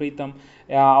பண்ணுறேன் பிரீத்தம்,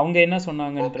 அவங்க என்ன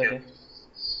சொன்னாங்கன்றது.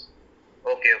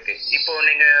 ஓகே இப்போ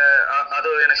நீங்க அது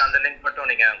எனக்கு அந்த லிங்க் மட்டும்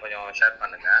நீங்க கொஞ்சம் ஷேர்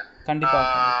பண்ணுங்க. கண்டிப்பா.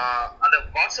 அந்த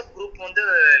வாட்ஸ்அப் குரூப் வந்து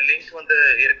லிங்க் வந்து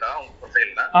இருக்கா உங்க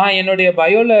ப்ரொஃபைல்ல? என்னுடைய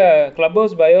பயோல, கிளப்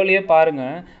ஹவுஸ் பயோலயே பாருங்க.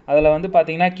 அதில் வந்து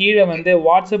பார்த்தீங்கன்னா கீழே வந்து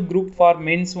வாட்ஸ்அப் குரூப் ஃபார்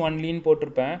மென்ஸ் ஒன்லின்னு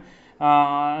போட்டிருப்பேன்.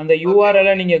 அந்த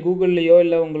யூஆர்எல்லை நீங்கள் கூகுள்லேயோ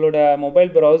இல்லை உங்களோட மொபைல்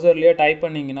ப்ரௌசர்லேயோ டைப்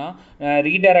பண்ணிங்கன்னா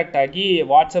ரீடைரக்ட் ஆகி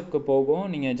வாட்ஸ்அப்புக்கு போகும்.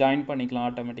 நீங்கள் ஜாயின் பண்ணிக்கலாம்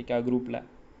ஆட்டோமேட்டிக்காக குரூப்பில்.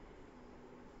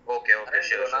 ஓகே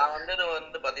நான் வந்து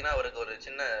பார்த்தீங்கன்னா அவருக்கு ஒரு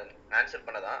சின்ன ஆன்சர்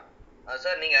பண்ணதான்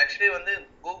சார். நீங்கள் ஆக்சுவலி வந்து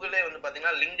கூகுளே வந்து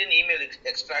பார்த்தீங்கன்னா லிங்க்டின் இமெயில்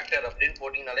எக்ஸ்ட்ராக்டர் அப்படின்னு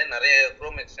போட்டிங்கனாலே நிறைய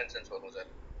க்ரோம் எக்ஸ்டென்ஷன்ஸ் வரும் சார்.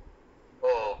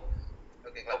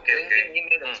 ஓகேங்களா? லிங்க்டின்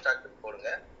இமெயில் எக்ஸ்ட்ராக்டர் போடுங்க.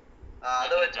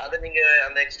 அதை நீங்கள்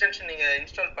அந்த எக்ஸ்டென்ஷன் நீங்கள்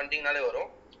இன்ஸ்டால் பண்ணிட்டீங்கனாலே வரும்.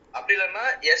 அப்படி இல்லைன்னா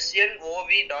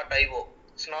SNOV.io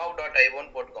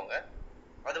snow.ioன்னு போட்டுக்கோங்க.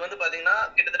 அது வந்து பார்த்தீங்கன்னா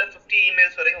கிட்டத்தட்ட 50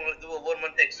 இமெயில்ஸ் வரைக்கும் உங்களுக்கு ஒவ்வொரு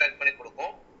மந்த் எக்ஸ்ட்ராக்ட் பண்ணி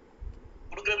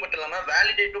கொடுக்குறது மட்டும் இல்லாமல்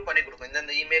வேலிடேட்டும் பண்ணி கொடுக்கும்.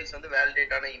 இந்த இமெயில்ஸ் வந்து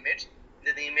வேலிடேட்டான இமெயில்ஸ்,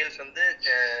 இந்த இமெயில்ஸ் வந்து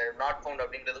நாட் ஃபவுண்ட்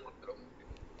அப்படின்றது கொடுத்துரும்.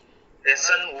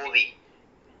 SNOV.io.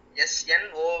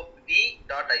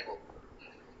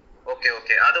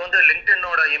 ஓகே அது வந்து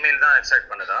லிங்க்டினோட இமெயில் தான்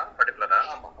எக்ஸ்ட்ராக்ட் பண்ணுதா பர்టిక్యులரா?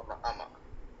 ஆமா.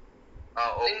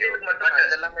 லிங்க்டினுக்கு மட்டும்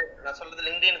எல்லாமே நான் சொல்றது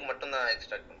லிங்க்டினுக்கு மட்டும் தான்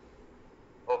எக்ஸ்ட்ராக்ட் பண்ணும்.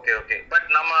 ஓகே பட்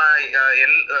நம்ம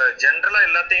ஜெனரலா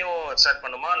எல்லாத்தையும் எக்ஸ்ட்ராக்ட்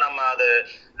பண்ணுமா? நம்ம அது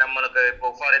நம்மளுக்கு இப்போ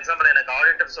ஃபார் எக்ஸாம்பிள் எனக்கு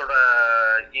ஆடிட்டர்ஸோட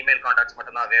இமெயில் கான்டாக்ட்ஸ்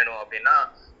மட்டும் தான் வேணும் அப்படின்னா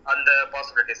அந்த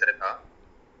பாசிபிலிட்டிஸ் இருக்கா?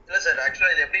 இல்ல சார்,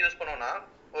 ஆக்சுவலா இது எப்படி யூஸ் பண்ணுவோம்னா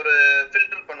ஒரு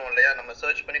ஃபில்டர் பண்ணுவோம் இல்லையா, நம்ம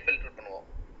சர்ச் பண்ணி ஃபில்டர் பண்ணுவோம்.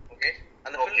 ஓகே,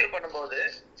 அந்த ஃபில்டர் பண்ணும்போது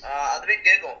அதுவே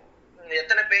கேட்கும்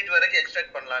எத்தனை பேஜ் வரைக்கும்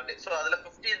எக்ஸ்ட்ராக்ட் பண்ணலான்ட்டு. ஸோ அதுல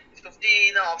 50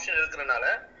 தான் ஆப்ஷன் இருக்கிறதுனால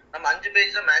நம்ம 5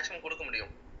 பேஜ் தான் மேக்ஸிமம் கொடுக்க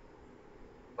முடியும்.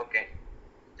 ஓகே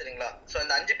சரிங்களா? ஸோ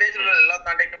அந்த 5 பேஜ்ல உள்ள எல்லா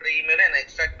கான்டாக்டோட இமெயிலும் என்ன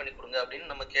எக்ஸ்ட்ராக்ட் பண்ணி கொடுங்க அப்படின்னு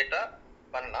நம்ம கேட்டா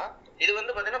பண்ணலாம். இது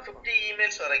வந்து பாத்தீங்கன்னா 50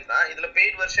 இமெயில்ஸ் வரைக்கும் தான். இதுல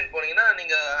பெய்ட் வெர்ஷன் போனீங்கன்னா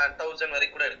நீங்க 1000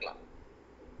 வரைக்கும் கூட எடுக்கலாம்.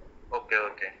 ஓகே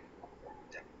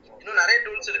இன்னும் நிறைய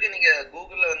டூல்ஸ் இருக்கு. நீங்க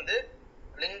கூகுள்ல வந்து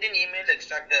LinkedIn email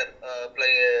extractor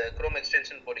chrome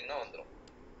extension போட்டீங்கன்னா வந்துடும்.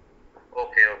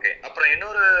 ஓகே அப்புறம்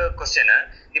இன்னொரு क्वेश्चन,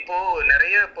 இப்போ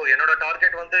நிறைய இப்போ என்னோட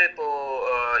டார்கெட் வந்து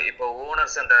இப்போ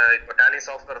ஓனர்ஸ் அந்த இப்போ டாலி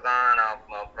சாஃப்ட்வேர் தான் நான்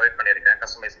ப்ரொவைட் பண்ணியிருக்கேன்,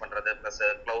 கஸ்டமைஸ் பண்றது ப்ளஸ்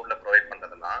கிளவுட்ல ப்ரொவைட்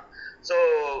பண்றதெல்லாம். ஸோ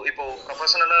இப்போ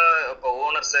ப்ரொஃபஷனலா இப்போ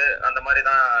ஓனர்ஸ் யூடியூபர்ஸ் அந்த மாதிரி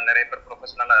தான் நிறைய பேர்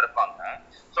ப்ரொஃபஷனலா இருப்பாங்க.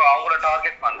 ஸோ அவங்கள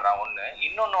டார்கெட் பண்றான் ஒண்ணு.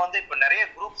 இன்னொன்னு வந்து இப்போ நிறைய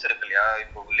குரூப்ஸ் இருக்கு இல்லையா,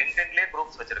 இப்போ லிங்க்டின்லயே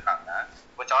குரூப்ஸ் வச்சிருக்காங்க.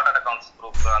 இப்போ சார்ட்டர்ட் அக்கௌண்ட்ஸ்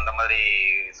குரூப் அந்த மாதிரி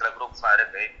சில குரூப்ஸ்லாம்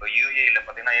இருக்கு. இப்போ யூஏல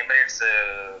பாத்தீங்கன்னா எமிரேட்ஸ்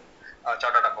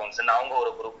சார்ட்டர்ட் அக்கௌண்ட்ஸ் அவங்க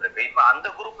ஒரு குரூப் இருக்கு. இப்போ அந்த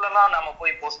குரூப்லலாம் நம்ம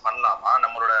போய் போஸ்ட் பண்ணலாமா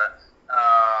நம்மளோட?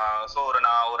 ஸோ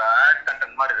நான் ஒரு ஆட்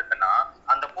கண்டென்ட் மாதிரி இருக்குன்னா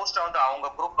அந்த போஸ்ட்டை வந்து அவங்க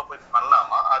குரூப்ல போய்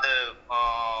பண்ணலாமா?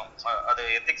 அது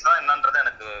எத்திக்ஸா என்னன்றது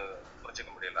எனக்கு புரிஞ்சுக்க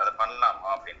முடியல. அதை பண்ணலாமா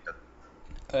அப்படின்றது.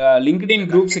 லிங்க்டின்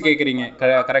குரூப்ஸ் கேக்குறீங்க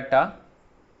கரெக்டா?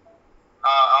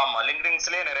 ஆமா,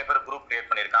 லிங்க்டின்ஸ்லயே நிறைய பேர் குரூப்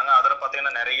கிரியேட் பண்ணிருக்காங்க. அதுல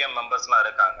பாத்தீங்கன்னா நிறைய மெம்பர்ஸ்லாம்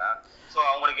இருக்காங்க. ஸோ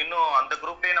அவங்களுக்கு இன்னும் அந்த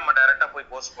குரூப்லயே நம்ம டைரக்டா போய்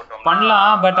போஸ்ட் போட்டோம்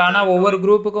பண்ணலாம். பட் ஆனால் ஒவ்வொரு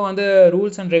குரூப்புக்கும் வந்து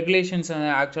ரூல்ஸ் அண்ட் ரெகுலேஷன்ஸ்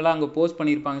ஆக்சுவலாக அங்கே போஸ்ட்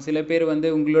பண்ணியிருப்பாங்க. சில பேர் வந்து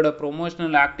உங்களோட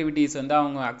ப்ரொமோஷனல் ஆக்டிவிட்டீஸ் வந்து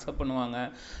அவங்க அக்செப்ட் பண்ணுவாங்க.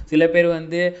 சில பேர்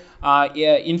வந்து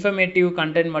இன்ஃபர்மேட்டிவ்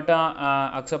கண்டென்ட் மட்டும்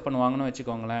அக்செப்ட் பண்ணுவாங்கன்னு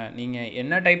வச்சுக்கோங்களேன். நீங்கள்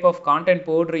என்ன டைப் ஆஃப் கான்டென்ட்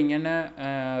போடுறீங்கன்னு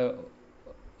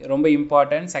ரொம்ப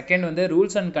இம்பார்ட்டன்ட். செகண்ட் வந்து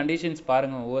ரூல்ஸ் அண்ட் கண்டிஷன்ஸ்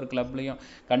பாருங்கள். ஒவ்வொரு கிளப்லையும்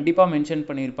கண்டிப்பாக மென்ஷன்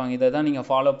பண்ணியிருப்பாங்க, இதை தான் நீங்கள்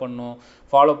ஃபாலோ பண்ணணும்,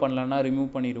 ஃபாலோ பண்ணலன்னா ரிமூவ்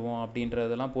பண்ணிடுவோம்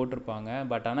அப்படின்றதெல்லாம் போட்டிருப்பாங்க.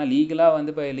 பட் ஆனால் லீகலாக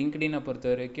வந்து இப்போ லிங்க்டினை பொறுத்த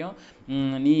வரைக்கும்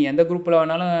நீ எந்த குரூப்பில்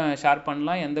வேணாலும் ஷேர்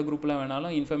பண்ணலாம், எந்த குரூப்பில்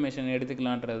வேணாலும் இன்ஃபர்மேஷன்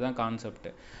எடுத்துக்கலான்றது தான் கான்செப்ட்.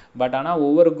 பட் ஆனால்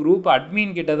ஒவ்வொரு குரூப்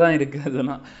அட்மின் கிட்ட தான் இருக்குது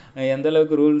அதெல்லாம்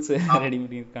எந்தளவுக்கு ரூல்ஸ் ரெடி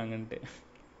பண்ணியிருக்காங்கன்ட்டு.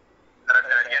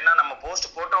 ஏன்னா நம்ம போஸ்ட்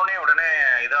போட்டோடனே உடனே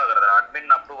இதாகிறது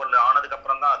அட்மின் அப்ரூவல் ஆனதுக்கு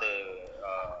அப்புறம் தான் அது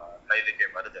லைவுக்கே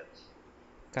வருது.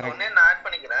 ஒன்னே நான் ஆட்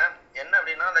பண்ணிக்கிறேன். என்ன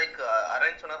அப்படின்னா லைக்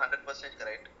அரேஞ்ச் சொன்னா 100%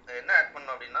 கரெக்ட். என்ன ஆட்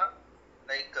பண்ணணும் அப்படின்னா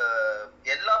லைக்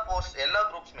எல்லா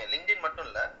குரூப்ஸுமே லிங்க்டின் மட்டும்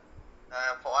இல்ல,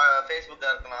 ஃபேஸ்புக்கா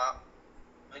இருக்கலாம்,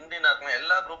 லிங்க்டினா இருக்கலாம்,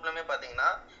 எல்லா குரூப்லயுமே பாத்தீங்கன்னா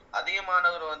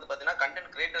அதிகமானவர் வந்து பாத்தீங்கன்னா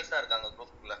கண்டென்ட் கிரியேட்டர்ஸ் தான் இருக்காங்க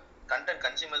குரூப்ல. கண்டென்ட்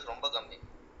கன்சியூமர்ஸ் ரொம்ப கம்மி.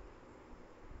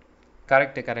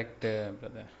 Correct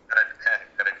brother.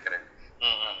 Correct.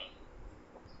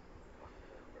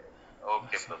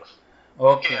 Okay brother.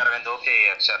 Okay Aravind. Okay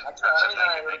Axar.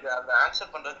 Aravind அந்த ஆன்சர்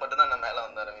பண்றதுக்கு மட்டும் தான் நான் மேல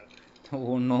வந்தேன் Aravind.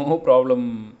 Oh no problem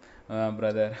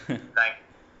brother.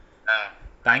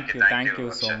 Thank you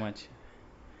so much.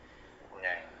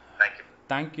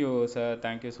 Thank you sir,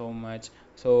 thank you so much.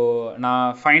 So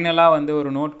நான் ஃபைனலாக வந்து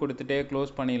ஒரு நோட் கொடுத்துட்டே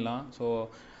க்ளோஸ் பண்ணிடலாம். ஸோ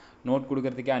நோட்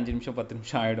கொடுக்கறதுக்கே 5 நிமிஷம் 10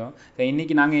 நிமிஷம் ஆகிடும். ஸோ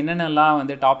இன்றைக்கி நாங்கள் என்னென்னலாம்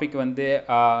வந்து டாபிக் வந்து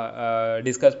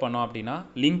டிஸ்கஸ் பண்ணோம் அப்படின்னா,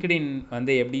 லிங்க்டின்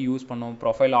வந்து எப்படி யூஸ் பண்ணோம்,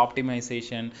 ப்ரொஃபைல்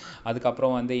ஆப்டிமைசேஷன்,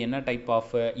 அதுக்கப்புறம் வந்து என்ன டைப்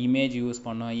ஆஃப் இமேஜ் யூஸ்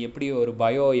பண்ணோம், எப்படி ஒரு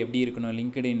பயோ எப்படி இருக்கணும்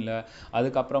லிங்க்டின்ல,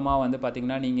 அதுக்கப்புறமா வந்து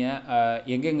பார்த்திங்கன்னா நீங்கள்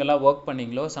எங்கெங்கெல்லாம் ஒர்க்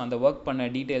பண்ணிங்களோ ஸோ அந்த ஒர்க் பண்ண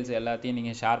டீட்டெயில்ஸ் எல்லாத்தையும்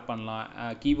நீங்கள் ஷேர் பண்ணலாம்,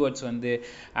 கீவேர்ட்ஸ் வந்து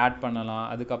ஆட் பண்ணலாம்.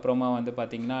 அதுக்கப்புறமா வந்து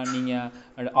பார்த்திங்கன்னா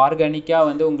நீங்கள் ஆர்கானிக்காக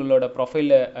வந்து உங்களோட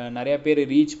ப்ரொஃபைலில் நிறைய பேர்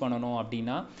ரீச் பண்ணணும்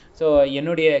அப்படின்னா, ஸோ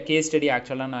என்னுடைய கேஸ் ஸ்டடி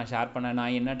ஆக்சுவலாக நான் ஷேர் பண்ணேன்,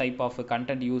 நான் என்ன டைப் ஆஃப்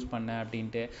கண்டென்ட் யூஸ் பண்ணேன்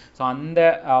அப்படின்ட்டு. ஸோ அந்த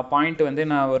பாயிண்ட் வந்து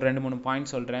நான் ஒரு 2-3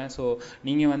 பாயிண்ட் சொல்கிறேன். ஸோ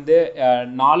நீங்கள் வந்து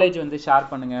நாலேஜ் வந்து ஷேர்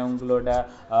பண்ணுங்கள், உங்களோட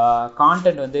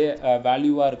கான்டென்ட் வந்து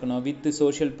வேல்யூவாக இருக்கணும், வித்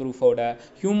சோஷியல் ப்ரூஃபோட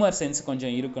ஹியூமர் சென்ஸ்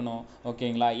கொஞ்சம் இருக்கணும்,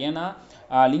 ஓகேங்களா? ஏன்னா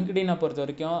லிங்க்டினை பொறுத்த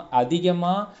வரைக்கும்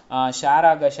அதிகமாக ஷேர்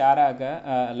ஆக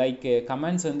லைக்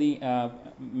கமெண்ட்ஸ் வந்து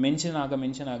மென்ஷன்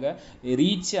ஆக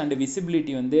ரீச் அண்ட்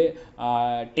விசிபிலிட்டி வந்து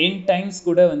 10 times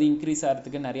கூட வந்து இன்க்ரீஸ்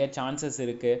ஆகிறதுக்கு நிறைய சான்சஸ்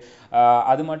இருக்குது.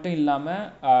 அது மட்டும் இல்லாமல்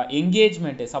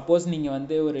என்கேஜ்மெண்ட்டு, சப்போஸ் நீங்கள்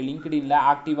வந்து ஒரு லிங்க்டின்ல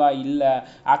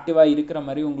ஆக்டிவாக இருக்கிற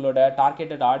மாதிரி உங்களோட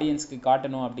டார்கெட்டட் ஆடியன்ஸ்க்கு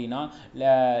காட்டணும் அப்படின்னா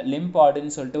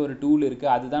லெம்பாடுன்னு சொல்லிட்டு ஒரு டூல்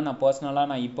இருக்குது. அதுதான் நான்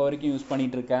பர்சனலாக இப்போ வரைக்கும் யூஸ்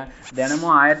பண்ணிகிட்ருக்கேன்.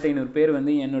 தினமும் 1500 பேர்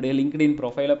வந்து என்னுடைய லிங்க்டின்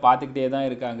ப்ரொஃபைலை பார்த்துக்கிட்டே தான்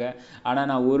இருக்காங்க. ஆனால்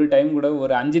நான் ஒரு டைம் கூட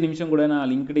ஒரு 5 நிமிஷம் கூட நான்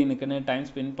லிங்க்டினுக்குன்னு டைம்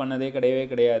ஸ்பெண்ட் பண்ணதே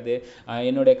கிடையாது.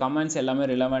 என்னுடைய கமெண்ட்ஸ் எல்லாமே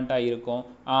ரிலவெண்ட்டாக இருக்கும்.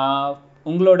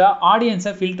 உங்களோட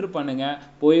ஆடியன்ஸை ஃபில்டர் பண்ணுங்கள்,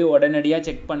 போய் உடனடியாக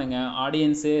செக் பண்ணுங்கள்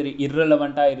ஆடியன்ஸு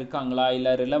இர்ரெலவெண்ட்டாக இருக்காங்களா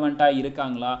இல்லை ரிலவெண்ட்டாக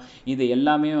இருக்காங்களா, இது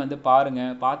எல்லாமே வந்து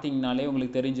பாருங்கள். பார்த்தீங்கனாலே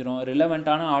உங்களுக்கு தெரிஞ்சிடும்.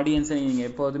 ரிலவெண்ட்டான ஆடியன்ஸை நீங்கள்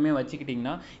எப்போதுமே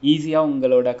வச்சுக்கிட்டிங்கன்னா ஈஸியாக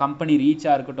உங்களோட கம்பெனி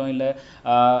ரீச்சாக இருக்கட்டும், இல்லை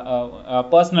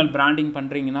பர்சனல் பிராண்டிங்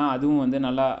பண்ணுறீங்கன்னா அதுவும் வந்து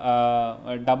நல்லா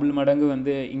டபுள் மடங்கு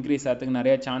வந்து இன்க்ரீஸ் ஆகிறதுக்கு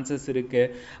நிறைய சான்சஸ் இருக்குது.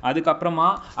 அதுக்கப்புறமா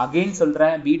அகெயின்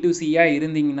சொல்கிறேன், B2Cயாக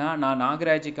இருந்தீங்கன்னா நான்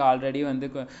நாகராஜுக்கு ஆல்ரெடி வந்து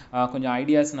கொஞ்சம்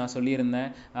ஐடியாஸ் நான் சொல்லியிருந்தேன்.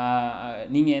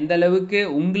 நீங்கள் எந்த அளவுக்கு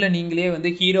உங்களை நீங்களே வந்து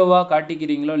ஹீரோவாக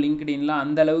காட்டிக்கிறீங்களோ லிங்க்டின்ல,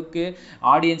 அந்த அளவுக்கு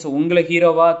ஆடியன்ஸ் உங்களை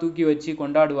ஹீரோவாக தூக்கி வச்சு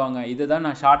கொண்டாடுவாங்க. இதுதான்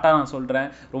நான் ஷார்ட்டாக நான்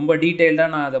சொல்கிறேன், ரொம்ப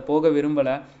டீட்டெயில்டாக நான் அதை போக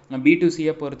விரும்பலை.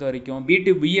 B2Cயை பொறுத்த வரைக்கும்,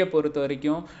 B2Bயை பொறுத்த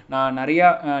வரைக்கும் நான் நிறையா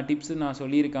டிப்ஸு நான்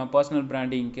சொல்லியிருக்கேன். பர்சனல்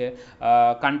பிராண்டிங்க்கு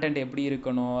கண்டென்ட் எப்படி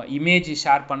இருக்கணும், இமேஜ்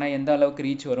ஷேர் பண்ணால் எந்த அளவுக்கு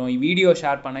ரீச் வரும், வீடியோ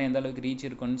ஷேர் பண்ணால் எந்த அளவுக்கு ரீச்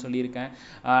இருக்குன்னு சொல்லியிருக்கேன்.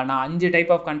 நான் 5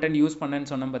 டைப் ஆஃப் கண்டென்ட் யூஸ்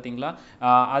பண்ணேன்னு சொன்னேன் பார்த்தீங்களா.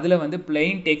 அதில் வந்து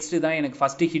பிளெயின் டெக்ஸ்ட் தான் எனக்கு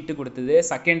ஃபஸ்ட்டு ஹிட்டு கொடுத்தது.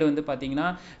 செகண்ட் வந்து பார்த்தீங்கன்னா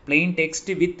பிளெயின்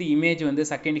டெக்ஸ்ட் வித் இமேஜ் வந்து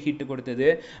செகண்ட் ஹிட்டு கொடுத்தது.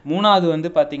 மூணாவது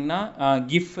வந்து பார்த்தீங்கன்னா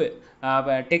கிஃப்,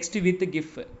 text with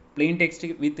கிஃப் plain text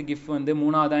with GIF வந்து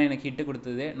மூணாவதாக எனக்கு ஹிட்டு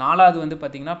கொடுத்தது. நாலாவது வந்து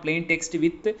பார்த்தீங்கன்னா plain text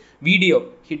with video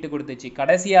hit கொடுத்துச்சு.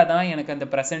 கடைசியாக தான் எனக்கு அந்த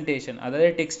ப்ரெசன்டேஷன், அதாவது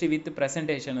டெக்ஸ்ட் வித்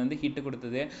ப்ரெசன்டேஷன் வந்து ஹிட்டு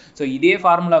கொடுத்தது. ஸோ இதே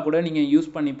ஃபார்முலா கூட நீங்கள்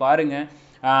யூஸ் பண்ணி பாருங்கள்.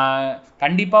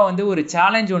 கண்டிப்பாக வந்து ஒரு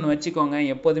சேலஞ்ச் ஒன்று வச்சுக்கோங்க.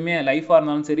 எப்போதுமே லைஃபாக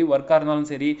இருந்தாலும் சரி, ஒர்க்காக இருந்தாலும்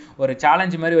சரி, ஒரு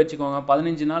சேலஞ்ச் மாதிரி வச்சுக்கோங்க.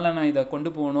 15 நாளில் நான் இதை கொண்டு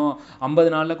போகணும், 50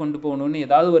 நாளில் கொண்டு போகணும்னு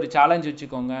ஏதாவது ஒரு சேலஞ்ச்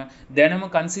வச்சுக்கோங்க.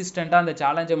 தினமும் கன்சிஸ்டண்ட்டாக அந்த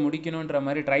சேலஞ்சை முடிக்கணுன்ற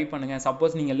மாதிரி ட்ரை பண்ணுங்கள்.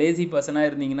 சப்போஸ் நீங்கள் லேசி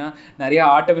பர்சனாக இருந்தீங்கன்னா நிறைய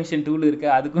ஆட்டோமேஷன் டூல்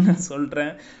இருக்குது, அதுக்கும் நான்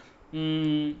சொல்கிறேன்.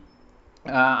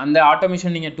 அந்த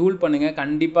ஆட்டோமேஷன் நீங்கள்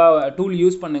டூல்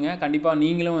யூஸ் பண்ணுங்கள். கண்டிப்பாக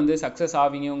நீங்களும் வந்து சக்ஸஸ்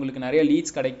ஆவீங்க. உங்களுக்கு நிறைய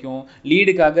லீட்ஸ் கிடைக்கும்.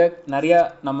 லீடுக்காக நிறையா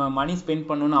நம்ம மணி ஸ்பெண்ட்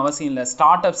பண்ணணும்னு அவசியம் இல்லை.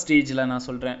 ஸ்டார்ட் அப் ஸ்டேஜில் நான்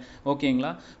சொல்கிறேன்,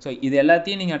 ஓகேங்களா? ஸோ இது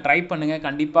எல்லாத்தையும் நீங்கள் ட்ரை பண்ணுங்கள்,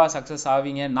 கண்டிப்பாக சக்ஸஸ்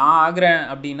ஆவீங்க. நான் ஆகிறேன்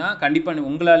அப்படின்னா கண்டிப்பாக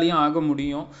உங்களாலையும் ஆக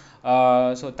முடியும்.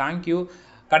 So thank you.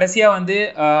 கடைசியாக வந்து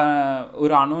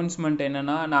ஒரு அனௌன்ஸ்மெண்ட்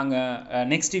என்னென்னா, நாங்கள்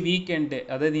நெக்ஸ்ட் வீக்கெண்டு,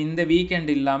 அதாவது இந்த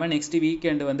வீக்கெண்டு இல்லாமல் நெக்ஸ்ட்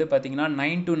வீக்கெண்டு வந்து பார்த்திங்கன்னா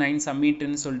 9 to 9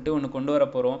 சம்மிட்டுன்னு சொல்லிட்டு ஒன்று கொண்டு வர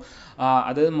போகிறோம்.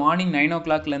 அதாவது மார்னிங் 9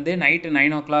 o'clock நைட்டு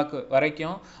 9 o'clock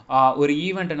வரைக்கும் ஒரு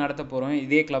ஈவெண்ட் நடத்த போகிறோம்.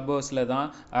 இதே கிளப் ஹவுஸில் தான்.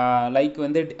 லைக்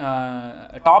வந்து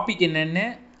டாபிக் என்னென்னு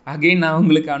அகெயின் நான்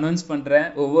உங்களுக்கு அனௌன்ஸ் பண்ணுறேன்.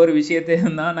 ஒவ்வொரு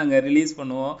விஷயத்தையும் தான் நாங்கள் ரிலீஸ்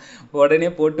பண்ணுவோம், உடனே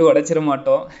போட்டு உடச்சிட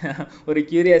மாட்டோம். ஒரு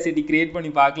கியூரியாசிட்டி க்ரியேட் பண்ணி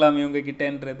பார்க்கலாமே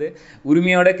உங்ககிட்டன்றது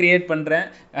உரிமையோடு க்ரியேட் பண்ணுறேன்.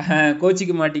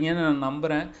 கோச்சிக்க மாட்டீங்கன்னு நான்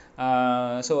நம்புகிறேன்.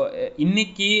 ஸோ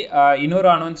இன்னைக்கு இன்னொரு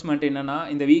அனௌன்ஸ்மெண்ட் என்னென்னா,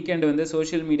 இந்த வீக்கெண்டு வந்து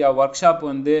சோஷியல் மீடியா ஒர்க் ஷாப்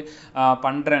வந்து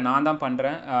நான் தான்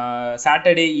பண்ணுறேன்.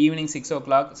 Saturday evening 6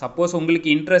 o'clock. சப்போஸ் உங்களுக்கு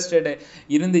இன்ட்ரெஸ்டட்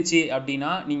இருந்துச்சு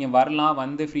அப்படின்னா நீங்கள் வரலாம்,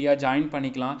 வந்து ஃப்ரீயாக ஜாயின்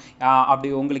பண்ணிக்கலாம்.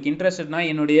 அப்படி உங்களுக்கு இன்ட்ரெஸ்டட்னா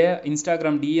என்னுடைய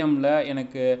இன்ஸ்டாகிராம் டிஎம்மில்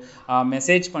எனக்கு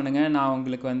மெசேஜ் பண்ணுங்கள். நான்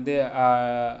உங்களுக்கு வந்து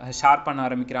ஷேர் பண்ண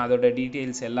ஆரம்பிக்கிறேன் அதோட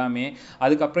டீட்டெயில்ஸ் எல்லாமே.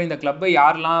 அதுக்கப்புறம் இந்த கிளப்பை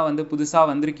யாரெல்லாம் வந்து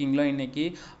புதுசாக வந்திருக்கீங்களோ இன்றைக்கி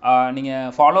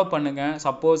நீங்கள் ஃபாலோ பண்ணுங்கள்.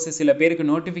 சப்போஸ் சில பேருக்கு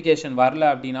நோட்டிஃபிகேஷன் வரல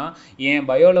அப்படின்னா என்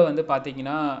பயோவில் வந்து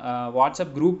பார்த்தீங்கன்னா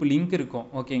வாட்ஸ்அப் குரூப் லிங்க் இருக்கும்,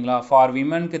 ஓகேங்களா? ஃபார்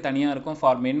விமனுக்கு தனியாக இருக்கும்,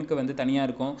 ஃபார் மென்னுக்கு வந்து தனியாக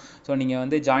இருக்கும். ஸோ நீங்கள்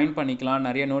வந்து ஜாயின் பண்ணிக்கலாம்,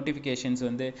 நிறைய நோட்டிஃபிகேஷன்ஸ்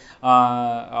வந்து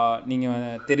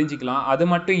நீங்கள் தெரிஞ்சுக்கலாம். அது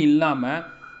மட்டும் இல்லாமல்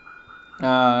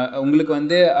உங்களுக்கு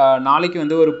வந்து நாளைக்கு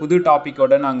வந்து ஒரு புது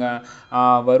டாப்பிக்கோடு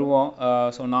நாங்கள் வருவோம்.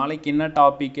 ஸோ நாளைக்கு என்ன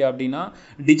டாபிக் அப்படின்னா,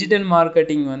 டிஜிட்டல்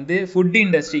மார்க்கெட்டிங் வந்து ஃபுட்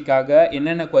இண்டஸ்ட்ரிக்காக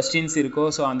என்னென்ன கொஸ்டின்ஸ் இருக்கோ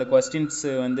ஸோ அந்த கொஸ்டின்ஸ்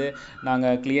வந்து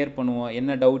நாங்கள் கிளியர் பண்ணுவோம்.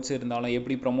 என்ன டவுட்ஸ் இருந்தாலும்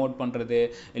எப்படி ப்ரமோட் பண்ணுறது,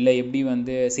 இல்லை எப்படி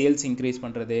வந்து சேல்ஸ் இன்க்ரீஸ்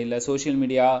பண்ணுறது, இல்லை சோஷியல்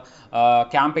மீடியா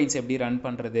கேம்பெயின்ஸ் எப்படி ரன்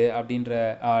பண்ணுறது அப்படின்ற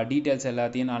டீட்டெயில்ஸ்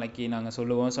எல்லாத்தையும் நாளைக்கு நாங்கள்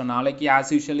சொல்லுவோம். ஸோ நாளைக்கு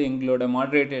ஆஸ் யூஷுவல் எங்களோட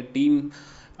மாடரேட்டர் டீம்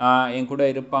என் கூட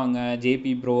இருப்பாங்க.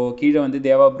 ஜேபி ப்ரோ, கீழே வந்து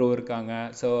தேவா ப்ரோ இருக்காங்க.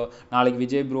 ஸோ நாளைக்கு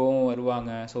விஜய் ப்ரோவும்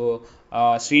வருவாங்க. ஸோ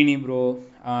ஸ்ரீனி ப்ரோ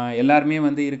எல்லாருமே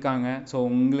வந்து இருக்காங்க. ஸோ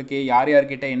உங்களுக்கு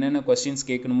யார்கிட்ட என்னென்ன கொஸ்டின்ஸ்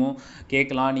கேட்கணுமோ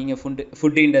கேட்கலாம். நீங்கள்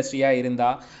ஃபுட் இண்டஸ்ட்ரியாக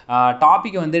இருந்தால்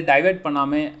டாப்பிக்கை வந்து டைவர்ட்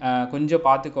பண்ணாமல் கொஞ்சம்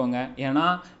பார்த்துக்கோங்க. ஏன்னா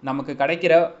நமக்கு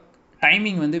கிடைக்கிற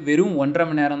டைமிங் வந்து வெறும் 1.5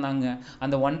 மணி நேரம் தாங்க.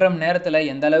 அந்த 1.5 மணி நேரத்தில்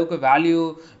எந்த அளவுக்கு வேல்யூ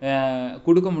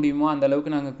கொடுக்க முடியுமோ அந்த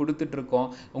அளவுக்கு நாங்கள் கொடுத்துட்ருக்கோம்.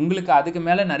 உங்களுக்கு அதுக்கு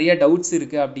மேலே நிறைய டவுட்ஸ்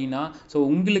இருக்குது அப்படின்னா ஸோ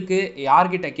உங்களுக்கு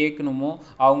யார்கிட்ட கேட்கணுமோ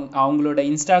அவங்களோட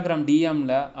இன்ஸ்டாகிராம்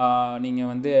டிஎம்மில் நீங்கள்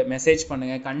வந்து மெசேஜ்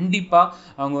பண்ணுங்கள். கண்டிப்பாக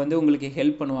அவங்க வந்து உங்களுக்கு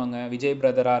ஹெல்ப் பண்ணுவாங்க. விஜய்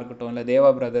பிரதராக இருக்கட்டும், இல்லை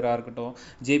தேவா பிரதராக இருக்கட்டும்,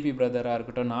 ஜேபி பிரதராக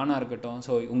இருக்கட்டும், நானாக இருக்கட்டும்.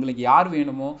 ஸோ உங்களுக்கு யார்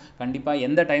வேணுமோ கண்டிப்பாக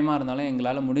எந்த டைமாக இருந்தாலும்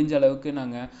எங்களால் முடிஞ்ச அளவுக்கு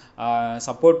நாங்கள்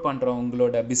சப்போர்ட் பண்ணுறோம்.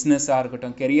 உங்களோட பிஸ்னஸ்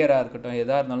இருக்கட்டும், கெரியராக இருக்கட்டும்,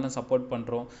 எதாக இருந்தாலும் சப்போர்ட்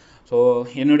பண்ணுறோம். ஸோ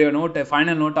என்னுடைய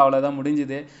ஃபைனல் நோட் அவ்வளோதான்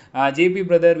முடிஞ்சுது. ஜேபி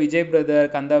பிரதர், விஜய் பிரதர்,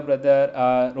 கந்தா பிரதர்,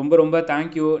 ரொம்ப ரொம்ப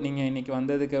தேங்க்யூ நீங்கள் இன்றைக்கி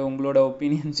வந்ததுக்கு, உங்களோட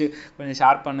ஒப்பீனியன்ஸு கொஞ்சம்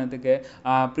ஷேர் பண்ணதுக்கு.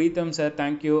 Pritam sir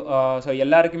thank you. ஸோ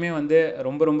எல்லாருக்குமே வந்து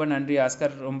ரொம்ப ரொம்ப நன்றி.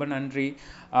 அஸ்கர் ரொம்ப நன்றி.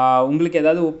 உங்களுக்கு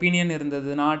ஏதாவது ஒப்பீனியன்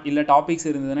இருந்ததுன்னா இல்லை டாபிக்ஸ்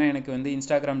இருந்ததுன்னா எனக்கு வந்து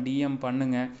இன்ஸ்டாகிராம் டிஎம்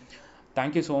பண்ணுங்கள்.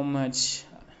 Thank you so much.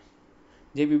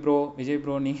 JP bro, Vijay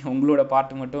bro, உங்களோட பார்ட்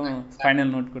மட்டும்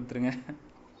ஃபைனல் நோட் கொடுத்துருங்க.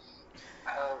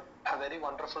 Very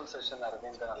wonderful session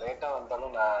Aravind. நான் லேட்டாக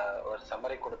வந்தாலும் நான் ஒரு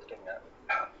summary கொடுத்துட்டேங்க.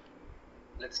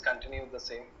 Let's continue the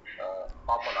same.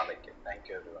 பார்ப்போம் நாளைக்கு.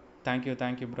 Thank you everyone.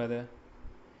 Thank you brother.